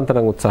කරගන්න පුළුවන්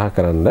තරම් උත්සාහ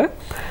කරන්න.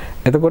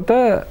 එතකොට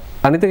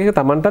අනිත් එක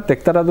තමන්ටත්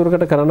එක්තරා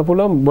දුරකට කරන්න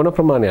පුළුවන් බොන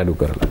ප්‍රමාණය අඩු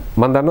කරලා.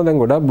 මම දන්නවා දැන්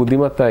ගොඩාක්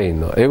බුද්ධිමත් අය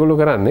ඉන්නවා. ඒගොල්ලෝ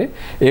කරන්නේ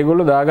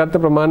ඒගොල්ලෝ දාගත්ත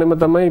ප්‍රමාණයම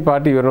තමයි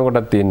පාටි ඉවරන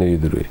කොටත් තියෙන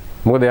විදුරුවේ.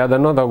 මොකද එයා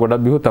දන්නවා තව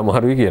ගොඩක් බිහුත්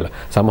අමාරුයි කියලා.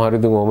 සමහර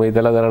විදුන් ඕම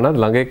ඉදලා දරනත්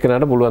ළඟ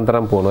එක්කනට පුළුවන්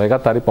තරම් පොනවා.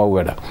 ඒකත් හරි පව්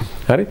වැඩක්.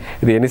 හරි.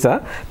 ඉතින් ඒ නිසා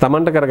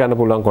තමන්ට කරගන්න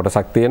පුළුවන්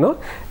කොටසක් තියෙනවා.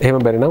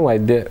 එහෙම බැරි නම්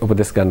වෛද්‍ය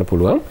උපදෙස් ගන්න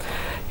පුළුවන්.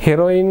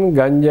 හෙරොයින්,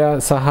 ගංජා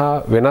සහ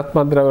වෙනත්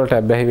මත්ද්‍රව්‍ය වලට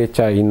ඇබ්බැහි වෙච්ච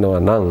අය ඉන්නවා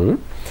නම්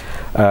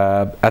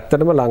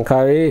ඇත්තටම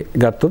ලංකාවේ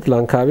ගත්තොත්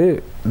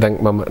ලංකාවේ දැන්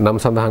මම නම්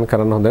සඳහන්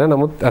කරන්න හොඳ නැහැ.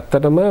 නමුත්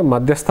ඇත්තටම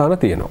මධ්‍යස්ථාන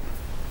තියෙනවා.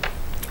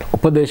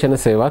 උපදේශන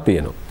සේවා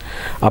තියෙනවා.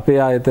 අපේ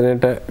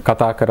ආයතනයට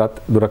කතා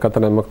කරත්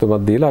දුරකථන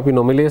ඇමතුමක් දීලා අපි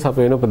නොමිලේ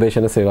සපයන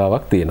උපදේශන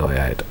සේවාවක් තියෙනවා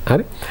එයාට.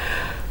 හරි.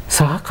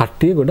 සහ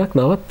කට්ටිය ගොඩක්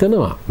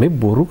නවත්තනවා. මේ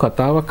බොරු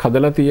කතාවක්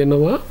හදලා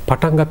තියෙනවා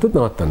පටන් ගත්තොත්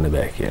නවත්තන්න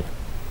බෑ කියලා.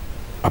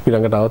 අපි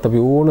ළඟට આવත් අපි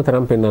ඕන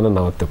තරම් පෙන්වන්න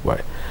නවත්තපු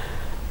අය.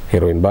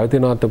 හෙරොයින් භාවිතය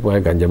නවත්තපු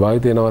අය, ගංජා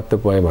භාවිතය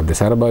නවත්තපු අය,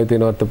 මද්යසාර භාවිතය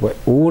නවත්තපු අය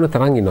ඕන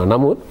තරම් ඉන්නවා.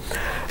 නමුත්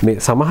මේ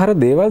සමහර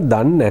දේවල්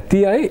දන්නේ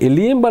නැති අය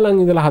එළියෙන් බලන්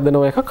ඉඳලා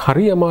හදනවා එකක්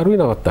හරි අමාරුයි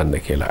නවත්තන්න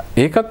කියලා.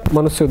 ඒකත්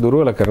මිනිස්සු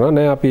දුර්වල කරනවා.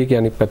 නෑ අපි ඒක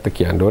අනිත් පැත්ත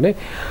කියන්න ඕනේ.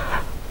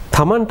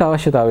 Tamanට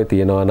අවශ්‍යතාවය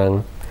තියෙනවා නම්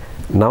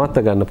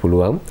නවත්ත ගන්න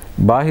පුළුවන්.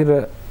 බාහිර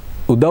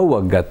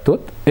උදව්වක්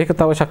ගත්තොත් ඒක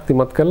තව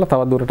ශක්තිමත් කරලා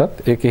තව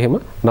දුරටත් ඒක එහෙම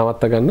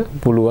නවත්ත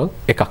ගන්න පුළුවන්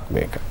එකක්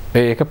මේක.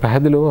 ඒක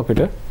පැහැදිලිවම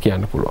අපිට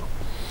කියන්න පුළුවන්.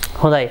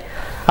 හොඳයි.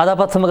 අද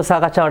අපත් සමග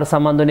සාකච්ඡාවට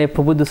සම්බන්ධ වුණේ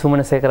පුබුදු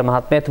සුමනසේකර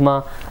මහත්මයා. එතුමා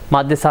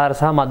මද්යසාර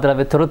සහ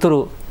මද්ද්‍රව්‍ය තොරතුරු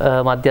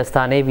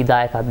මධ්‍යස්ථානයේ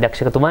විධායක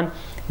අධ්‍යක්ෂකතුමන්.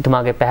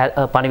 එතුමාගේ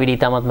පණිවිඩය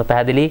ඉතාමත්ම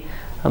පැහැදිලි.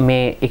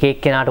 මේ එක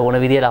එක්කෙනාට ඕන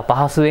විදියට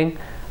අපහසුවෙන්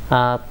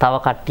තව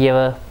කට්ටියව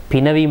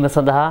පිනවීම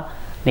සඳහා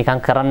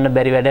නිකන් කරන්න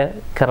බැරි වැඩ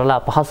කරලා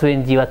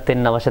අපහසුවෙන් ජීවත්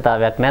වෙන්න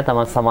අවශ්‍යතාවයක් නැහැ.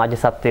 තමන් සමාජ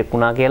සත්වයක්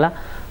වුණා කියලා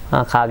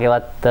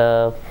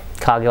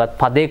කාගේවත්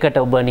පදයකට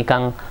ඔබ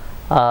නිකන්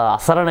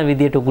අසරණ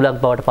විදියට උගුලක්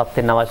බවට පත්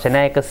වෙන්න අවශ්‍ය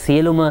නැහැ. ඒක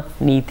සියලුම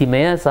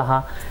නීතිමය සහ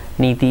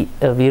නීති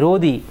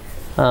විරෝධී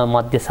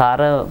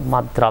මද්යසාර,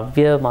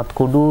 මත්ද්‍රව්‍ය,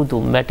 මත්කුඩු,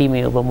 දුම්වැටි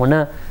මේ ඔබ මොන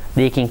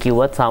දෙයකින්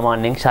කිව්වත්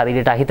සාමාන්‍යයෙන්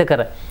ශරීරයට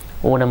අහිතකර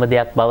ඕනම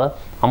දෙයක් බව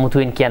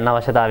අමුතුවෙන් කියන්න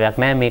අවශ්‍යතාවයක්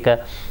නැහැ. මේක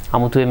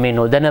අමුතුවෙන් මේ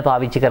නොදැන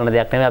පාවිච්චි කරන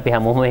දෙයක් නෙවෙයි. අපි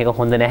හැමෝම මේක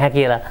හොඳ නැහැ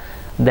කියලා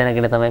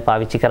දැනගෙන තමයි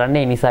පාවිච්චි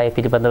කරන්නේ. ඒ නිසා ඒ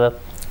පිළිබඳව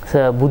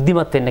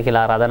බුද්ධිමත් වෙන්න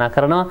කියලා ආරාධනා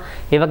කරනවා.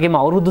 ඒ වගේම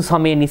අවුරුදු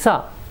 9 නිසා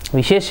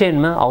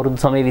විශේෂයෙන්ම අවුරුදු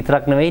සමය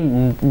විතරක් නෙවෙයි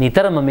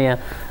නිතරම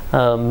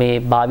මේ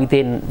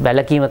භාවිතයෙන්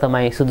වැළකීම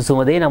තමයි සුදුසුම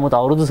දේ. නමුත්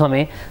අවුරුදු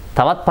සමයේ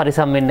තවත්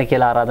පරිසම් වෙන්න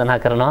කියලා ආරාධනා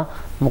කරනවා.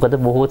 මොකද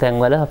බොහෝ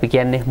තැන්වල අපි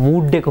කියන්නේ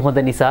මූඩ් එක හොඳ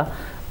නිසා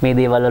මේ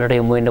දේවල් වලට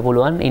යොමු වෙන්න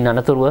පුළුවන්. ඉන්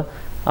අනතුරුව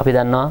අපි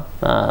දන්නවා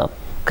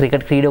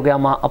ක්‍රිකට්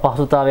ක්‍රීඩකයාම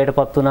අපහසුතාවයට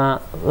පත් වුණා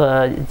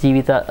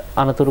ජීවිත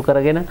අනතුරු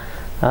කරගෙන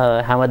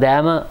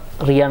හැමදාම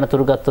රිය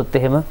අනතුරු ගත්තොත්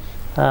එහෙම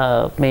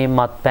මේ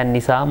මත්පැන්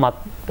නිසා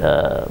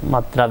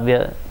මත්ද්‍රව්‍ය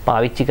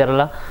පාවිච්චි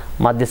කරලා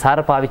මද්‍යසාර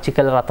පාවිච්චි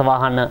කළ රථ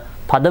වාහන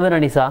පදවන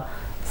නිසා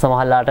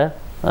සමහරලාට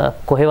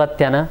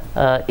කොහෙවත් යන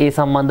ඒ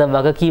සම්බන්ධ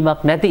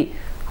වගකීමක් නැති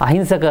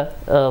අහිංසක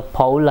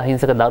පවුල්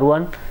අහිංසක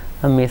දරුවන්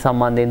මේ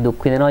සම්බන්ධයෙන්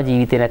දුක් විඳිනවා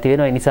ජීවිතේ නැති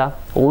වෙනවා. ඒ නිසා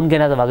ඔවුන්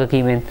ගැන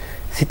වගකීමෙන්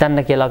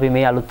සිතන්න කියලා අපි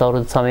මේ අලුත්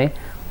අවුරුදු සමයේ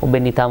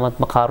ඔබෙන්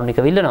ඉතාමත්ම කාරුණික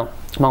විල්ලනවා.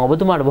 මම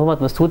ඔබතුමාට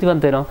බොහොමත්ම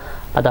ස්තුතිවන්ත වෙනවා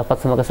අද අපත්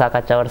සමග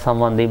සාකච්ඡාවට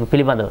සම්බන්ධ වීම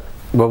පිළිබඳව.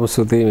 බොහොම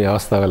ස්තුතියි මේ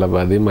අවස්ථාව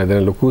ලබා දීම. මම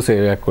දැන් ලොකු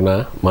සේවයක් වුණා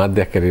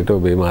මාධ්‍යයක් හැටියට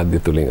ඔබේ මාධ්‍ය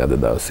තුලින් අද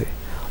දවසේ.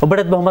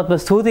 ඔබටත් බොහොමත්ම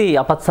ස්තුතියි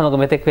අපත් සමග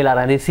මෙතෙක් වෙලා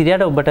රැඳී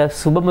සිටියට. ඔබට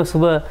සුබම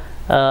සුබ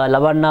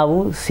ලබන්නා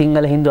වූ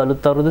සිංහල හින්දු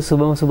අලුත් අවුරුදු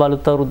සුබම සුබ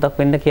අලුත් අවුරුද්දක්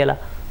වෙන්න කියලා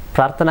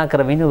ප්‍රාර්ථනා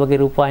කරමින් ඔබගේ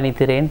රූපවාහිනී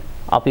තිරයෙන්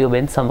අපි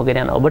ඔබෙන්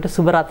සමගගෙන යන ඔබට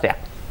සුබ රාත්‍රියක්.